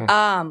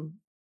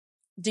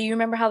 Do you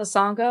remember how the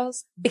song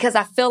goes? Because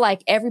I feel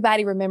like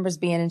everybody remembers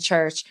being in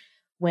church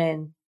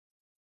when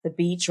the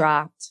beat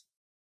dropped,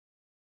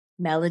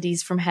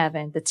 Melodies from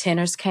Heaven, the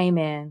tenors came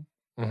in,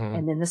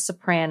 and then the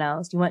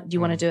sopranos. Do you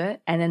want to do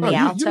it? And then the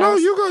altos.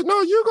 You go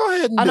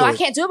ahead and do it. I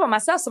can't do it by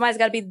myself. Somebody's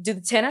got to do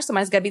the tenor.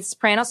 Somebody's got to be the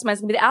soprano.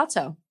 Somebody's going to be the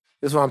alto.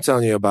 This is what I'm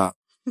telling you about.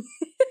 This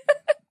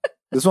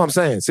is what I'm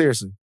saying.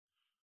 Seriously.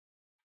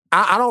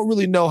 I don't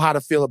really know how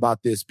to feel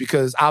about this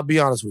because I'll be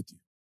honest with you.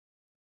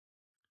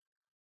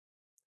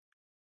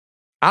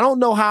 I don't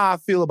know how I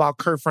feel about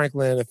Kirk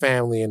Franklin and the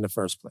family in the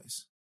first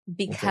place.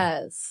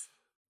 Because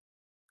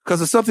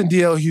of something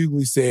D.L.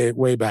 Hughley said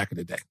way back in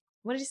the day.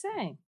 What did he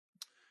say?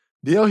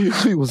 D.L.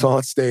 Hughley was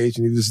on stage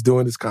and he was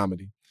doing his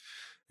comedy.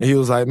 And he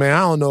was like, man, I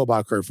don't know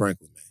about Kirk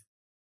Franklin, man.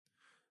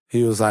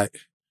 He was like,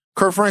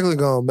 Kirk Franklin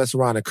gonna mess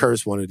around and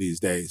curse one of these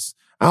days.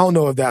 I don't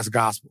know if that's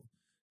gospel.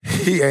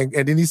 And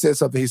then he said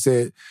something. He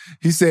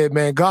said,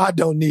 man, God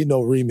don't need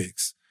no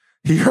remix.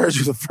 He heard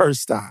you the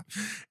first time.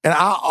 And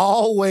I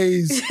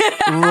always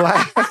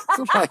laugh.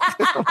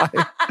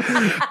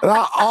 And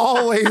I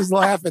always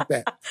laugh at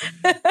that.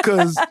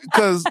 Because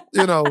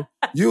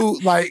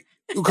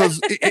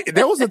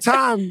there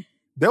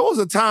was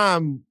a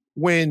time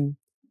when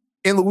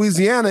in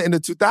Louisiana in the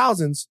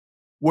 2000s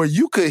where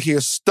you could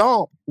hear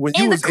Stomp when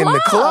you was in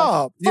the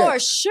club. For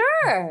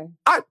sure.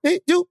 I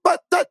need you,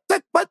 but turn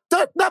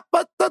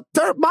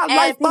my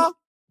life around.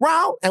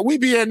 And we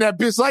be in that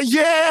bitch like,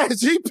 yeah,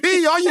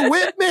 GP, are you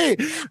with me?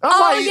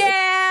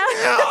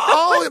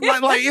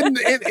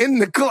 In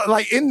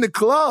the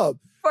club.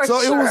 For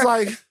so sure. It was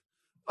like,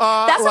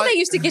 that's how they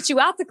used to get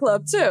you out the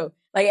club too.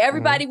 Like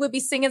everybody would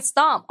be singing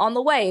Stomp on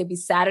the way. It'd be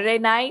Saturday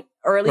night,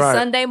 early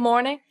Sunday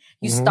morning.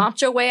 You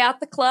stomped your way out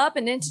the club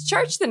and into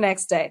church the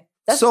next day.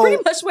 That's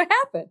pretty much what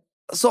happened.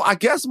 So I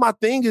guess my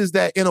thing is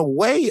that in a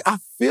way, I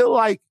feel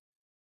like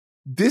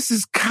this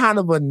is kind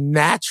of a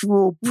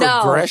natural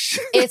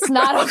progression. No, it's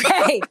not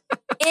okay.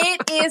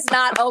 It is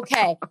not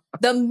okay.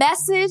 The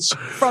message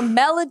from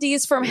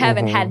Melodies from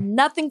Heaven had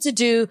nothing to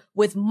do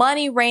with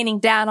money raining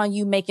down on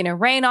you, making it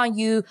rain on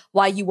you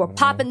while you were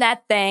popping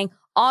that thing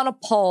on a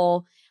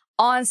pole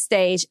on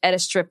stage at a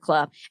strip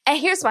club. And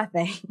here's my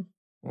thing.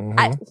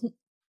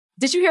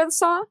 Did you hear the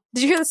song?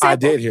 Did you hear the sample? I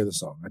did hear the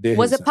song.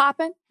 Was it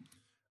popping?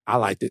 I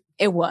liked it.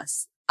 It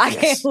was. I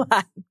can't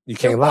lie. You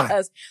can't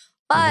lie.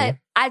 But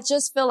I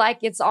just feel like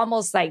it's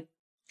almost like,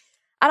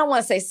 I don't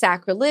want to say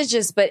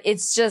sacrilegious, but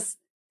it's just,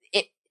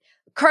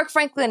 Kirk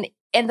Franklin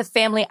and the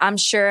family, I'm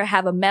sure,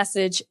 have a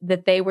message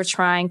that they were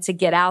trying to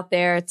get out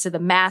there to the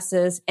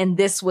masses, and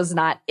this was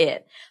not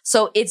it.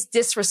 So it's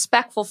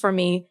disrespectful to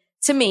me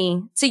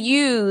to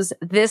use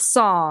this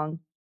song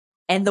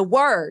and the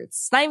words.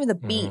 It's not even the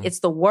beat,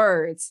 it's the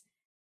words,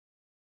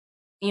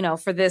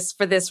 for this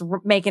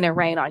making it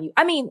rain on you.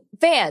 I mean,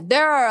 Van,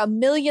 there are a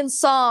million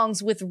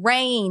songs with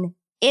rain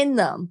in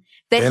them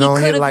that he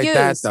could have used.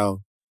 That,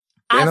 though.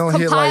 I've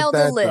compiled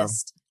a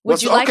list.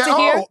 Would you like to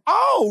hear?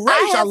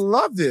 Rach, I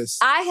love this.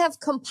 I have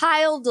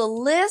compiled a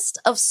list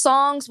of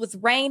songs with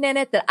rain in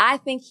it that I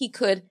think he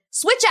could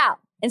switch out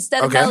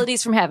instead of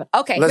Melodies from Heaven.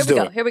 Okay,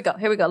 here we go.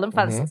 Let me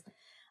find this.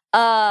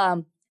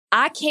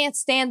 I Can't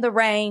Stand the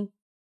Rain,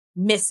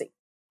 Missy.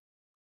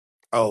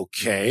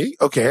 Okay,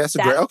 that's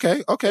a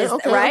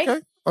great.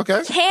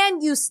 Okay.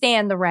 Can You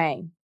Stand the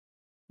Rain?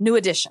 New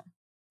Edition.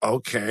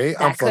 Okay,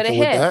 I'm fucking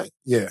with that.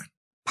 Yeah.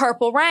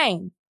 Purple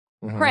Rain,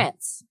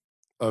 Prince.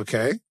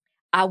 Okay.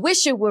 I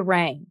Wish It Would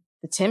Rain,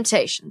 The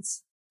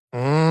Temptations.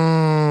 Blame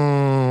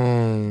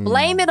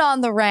It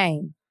on the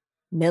Rain,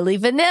 Milli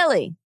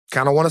Vanilli.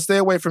 Kind of want to stay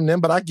away from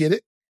them, but I get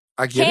it.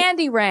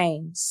 Candy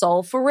Rain,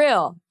 Soul for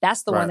Real.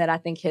 That's the one that I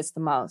think hits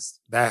the most.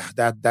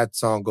 That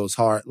song goes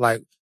hard.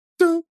 Like,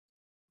 dun,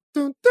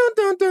 dun, dun,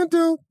 dun, dun,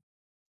 dun.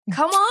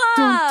 Come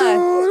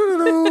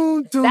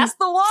on. That's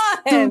the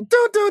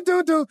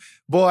one.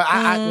 Boy,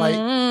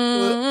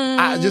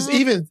 I just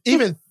even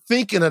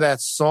thinking of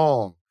that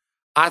song,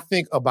 I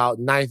think about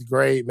ninth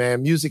grade,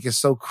 man. Music is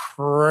so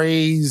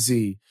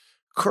crazy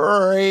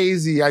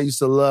crazy. I used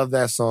to love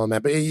that song,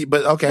 man. But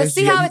okay. But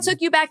see how it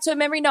took you back to a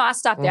memory? No, I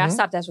stopped there. I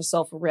stopped after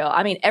Soul for Real.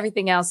 I mean,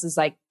 everything else is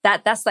like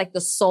that. That's like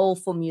the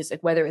soulful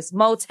music, whether it's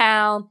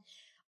Motown,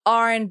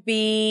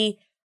 R&B,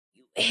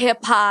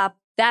 hip hop.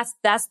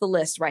 That's the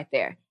list right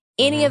there.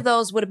 Any of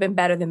those would have been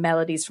better than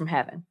Melodies from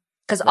Heaven.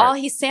 Because all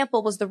he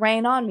sampled was the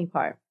Rain on Me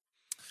part.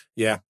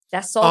 Yeah.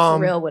 That Soul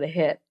for Real would have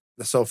hit.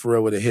 The Soul for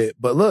Real would have hit.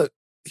 But look,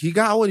 he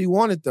got what he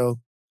wanted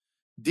though.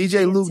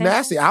 DJ Luke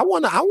Nasty. I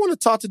want to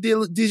talk to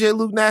DJ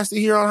Luke Nasty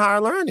here on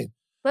Higher Learning.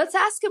 Let's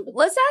ask him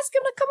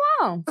to come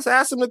on. Let's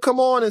ask him to come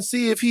on and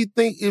see if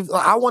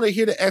I want to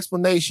hear the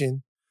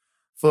explanation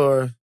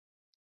for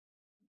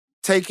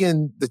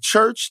taking the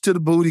church to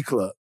the booty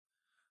club.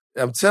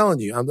 I'm telling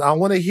you, I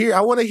want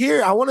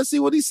to see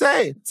what he's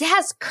saying.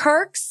 Has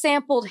Kirk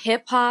sampled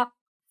hip hop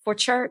for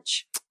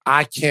church?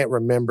 I can't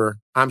remember.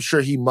 I'm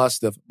sure he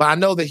must have, but I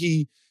know that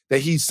he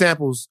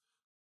samples.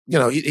 You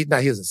know, he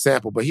doesn't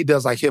sample, but he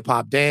does like hip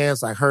hop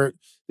dance, like Hurt.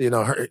 You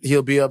know,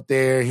 he'll be up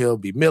there, he'll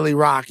be Millie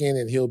rocking,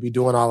 and he'll be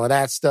doing all of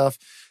that stuff.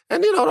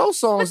 And you know, those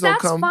songs don't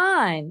come. That's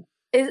fine.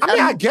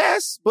 I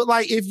guess, but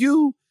like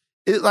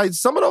like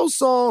some of those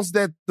songs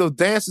that the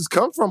dances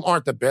come from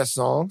aren't the best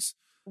songs,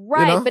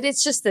 right? You know? But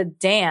it's just a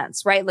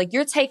dance, right? Like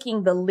you're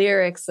taking the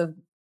lyrics of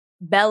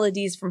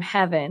Melodies from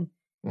Heaven,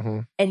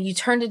 and you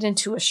turned it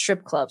into a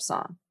strip club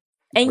song,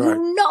 and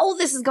you know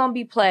this is going to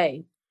be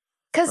played.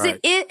 Because it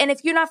is, and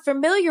if you're not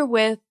familiar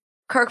with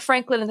Kirk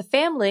Franklin and the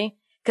Family,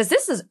 because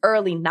this is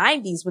early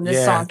 90s when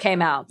this song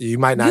came out. You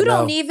might not know. You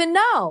don't even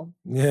know.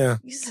 Yeah.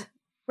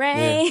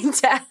 Rain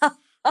down.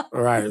 All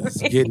right,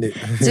 let's getting it.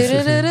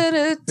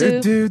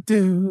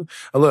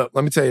 Look,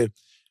 let me tell you.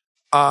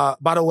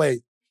 By the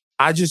way,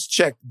 I just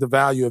checked the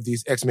value of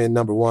these X-Men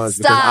number ones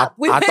because I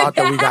thought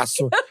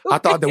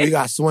that we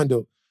got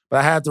swindled. But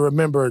I had to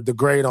remember the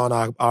grade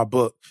on our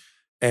book.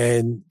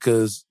 And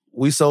because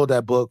we sold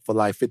that book for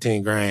like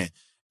 $15,000.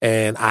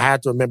 And I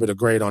had to remember the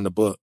grade on the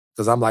book.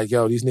 Because I'm like,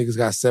 yo, these niggas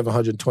got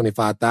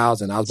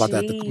 $725,000. I was about to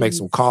have to make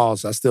some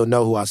calls. I still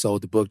know who I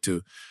sold the book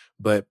to.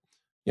 But,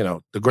 you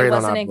know, the grade on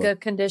our book. It wasn't in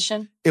good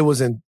condition? It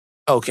was in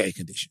okay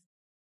condition.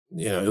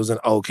 You know, it was in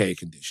okay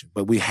condition.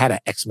 But we had an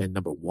X-Men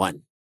number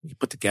 1 we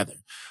put together.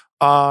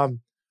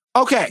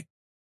 Okay.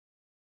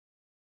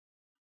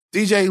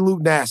 DJ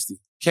Luke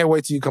Nasty. Can't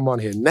wait till you come on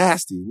here.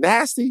 Nasty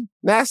ass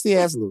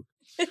Luke.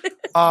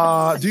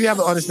 Do you have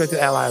an unexpected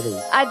ally of the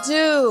week? I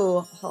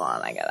do. Hold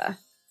on, I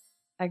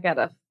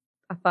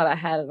thought I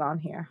had it on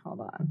here. Hold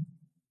on.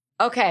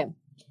 Okay.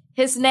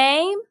 His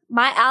name,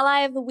 my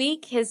ally of the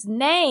week, he is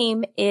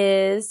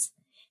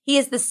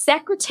the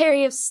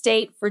Secretary of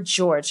State for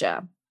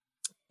Georgia.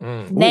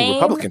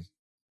 Republican.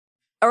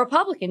 A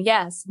Republican,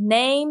 yes.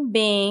 Name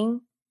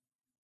being,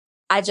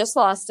 I just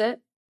lost it.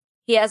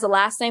 He has a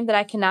last name that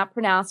I cannot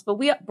pronounce, but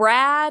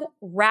Brad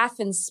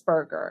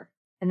Raffensperger.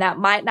 And that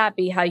might not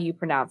be how you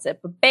pronounce it.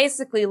 But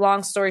basically,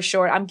 long story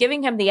short, I'm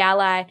giving him the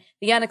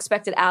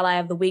unexpected ally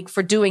of the week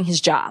for doing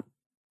his job,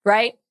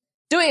 right?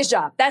 Doing his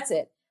job. That's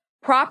it.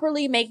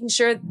 Properly making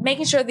sure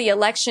the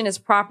election is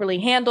properly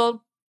handled,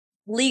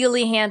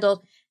 legally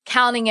handled,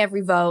 counting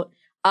every vote,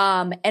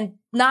 and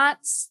not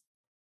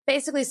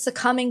basically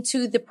succumbing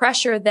to the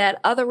pressure that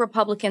other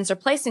Republicans are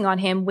placing on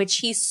him, which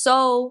he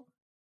so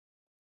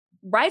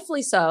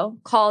rightfully so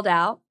called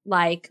out,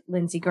 like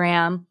Lindsey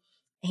Graham.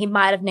 He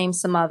might have named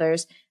some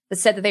others that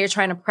said that they were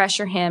trying to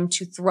pressure him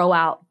to throw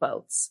out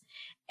votes.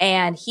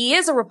 And he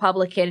is a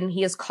Republican, and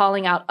he is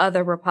calling out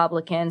other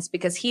Republicans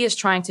because he is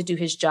trying to do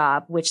his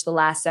job, which the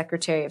last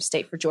Secretary of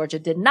State for Georgia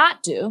did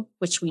not do,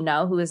 which we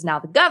know, who is now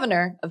the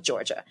governor of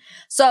Georgia.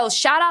 So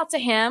shout out to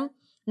him,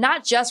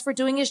 not just for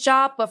doing his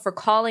job, but for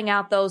calling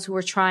out those who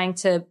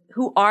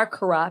are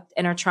corrupt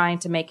and are trying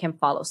to make him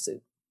follow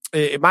suit.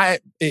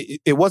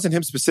 It wasn't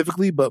him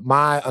specifically, but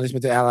my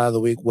unexpected ally of the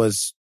week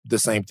was the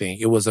same thing.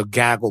 It was a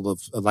gaggle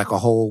of like a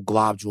whole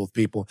globule of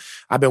people.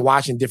 I've been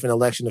watching different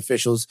election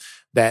officials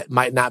that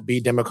might not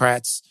be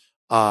Democrats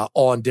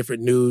on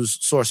different news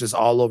sources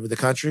all over the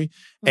country.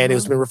 And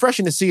it's been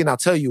refreshing to see, and I'll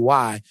tell you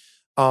why.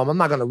 I'm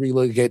not going to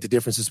relitigate the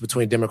differences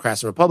between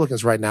Democrats and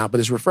Republicans right now,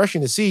 but it's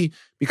refreshing to see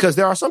because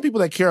there are some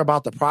people that care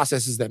about the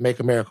processes that make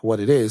America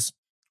what it is,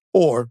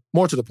 or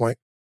more to the point,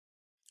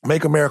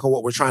 make America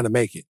what we're trying to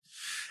make it.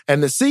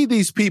 And to see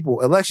these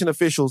people, election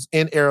officials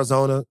in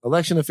Arizona,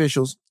 election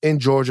officials in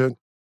Georgia,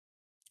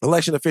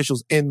 election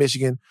officials in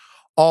Michigan,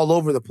 all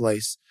over the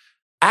place,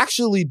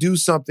 actually do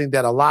something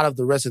that a lot of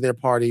the rest of their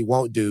party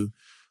won't do,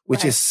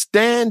 which is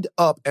stand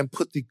up and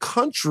put the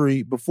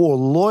country before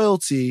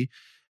loyalty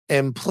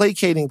and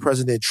placating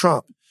President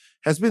Trump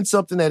has been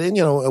something that in,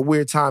 a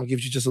weird time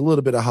gives you just a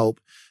little bit of hope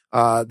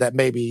that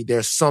maybe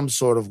there's some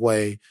sort of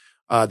way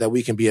that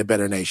we can be a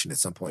better nation at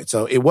some point.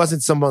 So it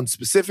wasn't someone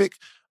specific,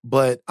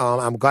 but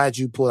I'm glad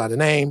you pulled out a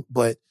name.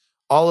 But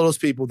all of those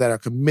people that are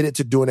committed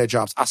to doing their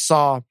jobs. I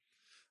saw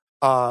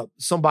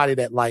somebody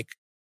that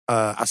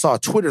I saw a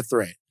Twitter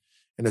thread.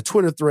 And the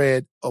Twitter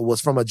thread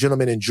was from a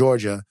gentleman in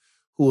Georgia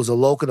who was a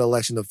local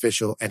election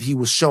official. And he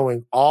was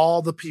showing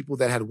all the people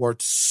that had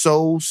worked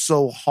so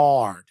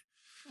hard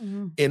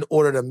in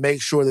order to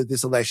make sure that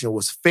this election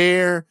was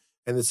fair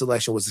and this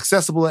election was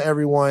accessible to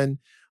everyone.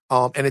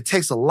 And it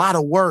takes a lot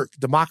of work.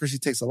 Democracy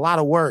takes a lot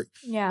of work.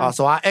 Yeah.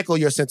 So I echo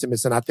your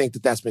sentiments, and I think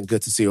that that's been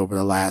good to see over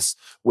the last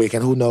week.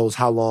 And who knows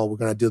how long we're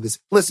going to do this.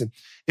 Listen,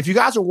 if you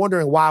guys are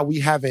wondering why we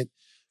haven't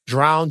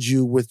drowned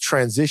you with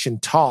transition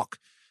talk,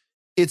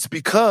 it's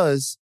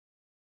because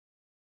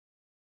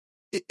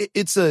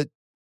it's a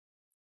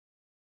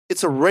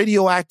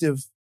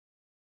radioactive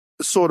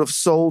sort of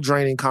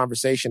soul-draining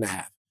conversation to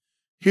have.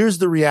 Here's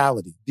the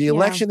reality. The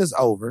election is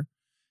over.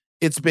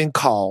 It's been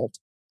called.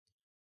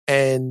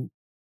 And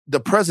the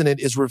president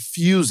is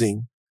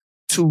refusing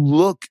to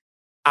look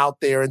out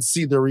there and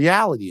see the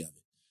reality of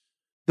it.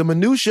 The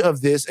minutia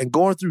of this and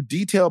going through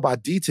detail by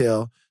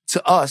detail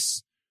to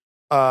us,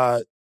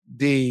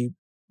 the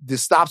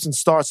stops and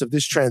starts of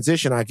this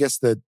transition, I guess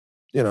the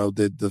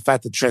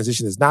fact that the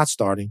transition is not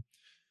starting.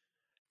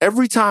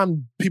 Every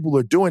time people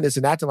are doing this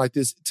and acting like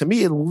this, to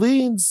me, it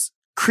leans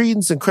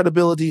credence and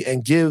credibility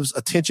and gives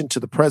attention to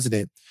the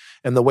president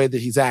and the way that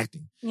he's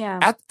acting.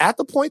 Yeah. At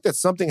the point that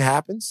something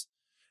happens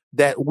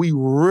that we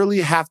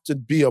really have to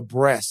be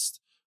abreast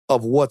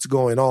of what's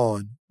going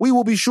on, we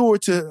will be sure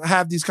to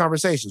have these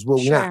conversations, will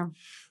we not?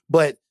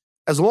 But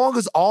as long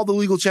as all the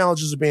legal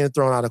challenges are being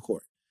thrown out of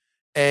court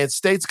and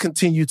states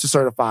continue to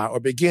certify or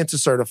begin to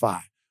certify,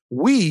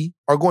 we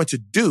are going to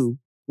do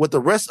what the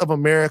rest of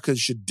America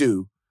should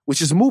do, which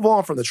is move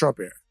on from the Trump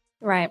era.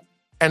 Right.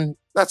 And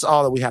that's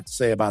all that we have to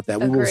say about that.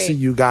 Agreed. We will see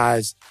you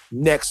guys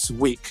next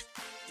week.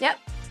 Yep.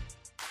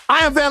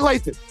 I am Van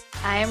Lathan.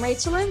 I am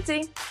Rachel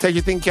Lindsay. Take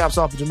your thinking caps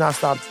off and do not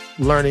stop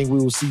learning. We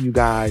will see you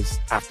guys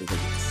after the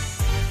week.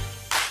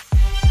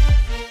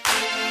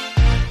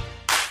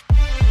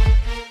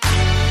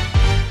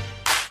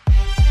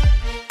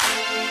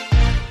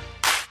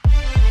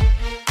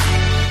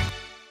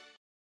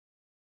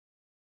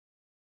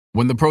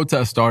 When the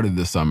protest started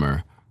this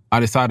summer, I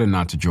decided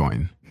not to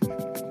join.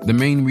 The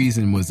main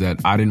reason was that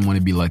I didn't want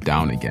to be let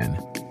down again.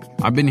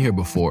 I've been here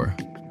before.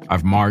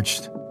 I've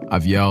marched,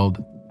 I've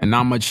yelled, and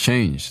not much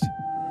changed.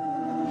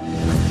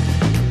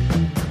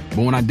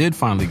 But when I did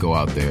finally go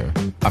out there,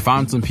 I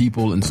found some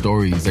people and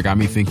stories that got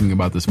me thinking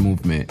about this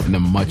movement in a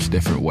much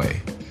different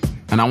way.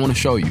 And I want to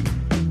show you.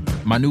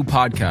 My new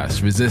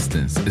podcast,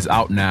 Resistance, is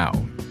out now.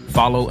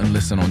 Follow and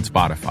listen on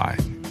Spotify.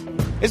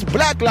 It's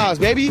Black Lives,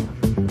 baby.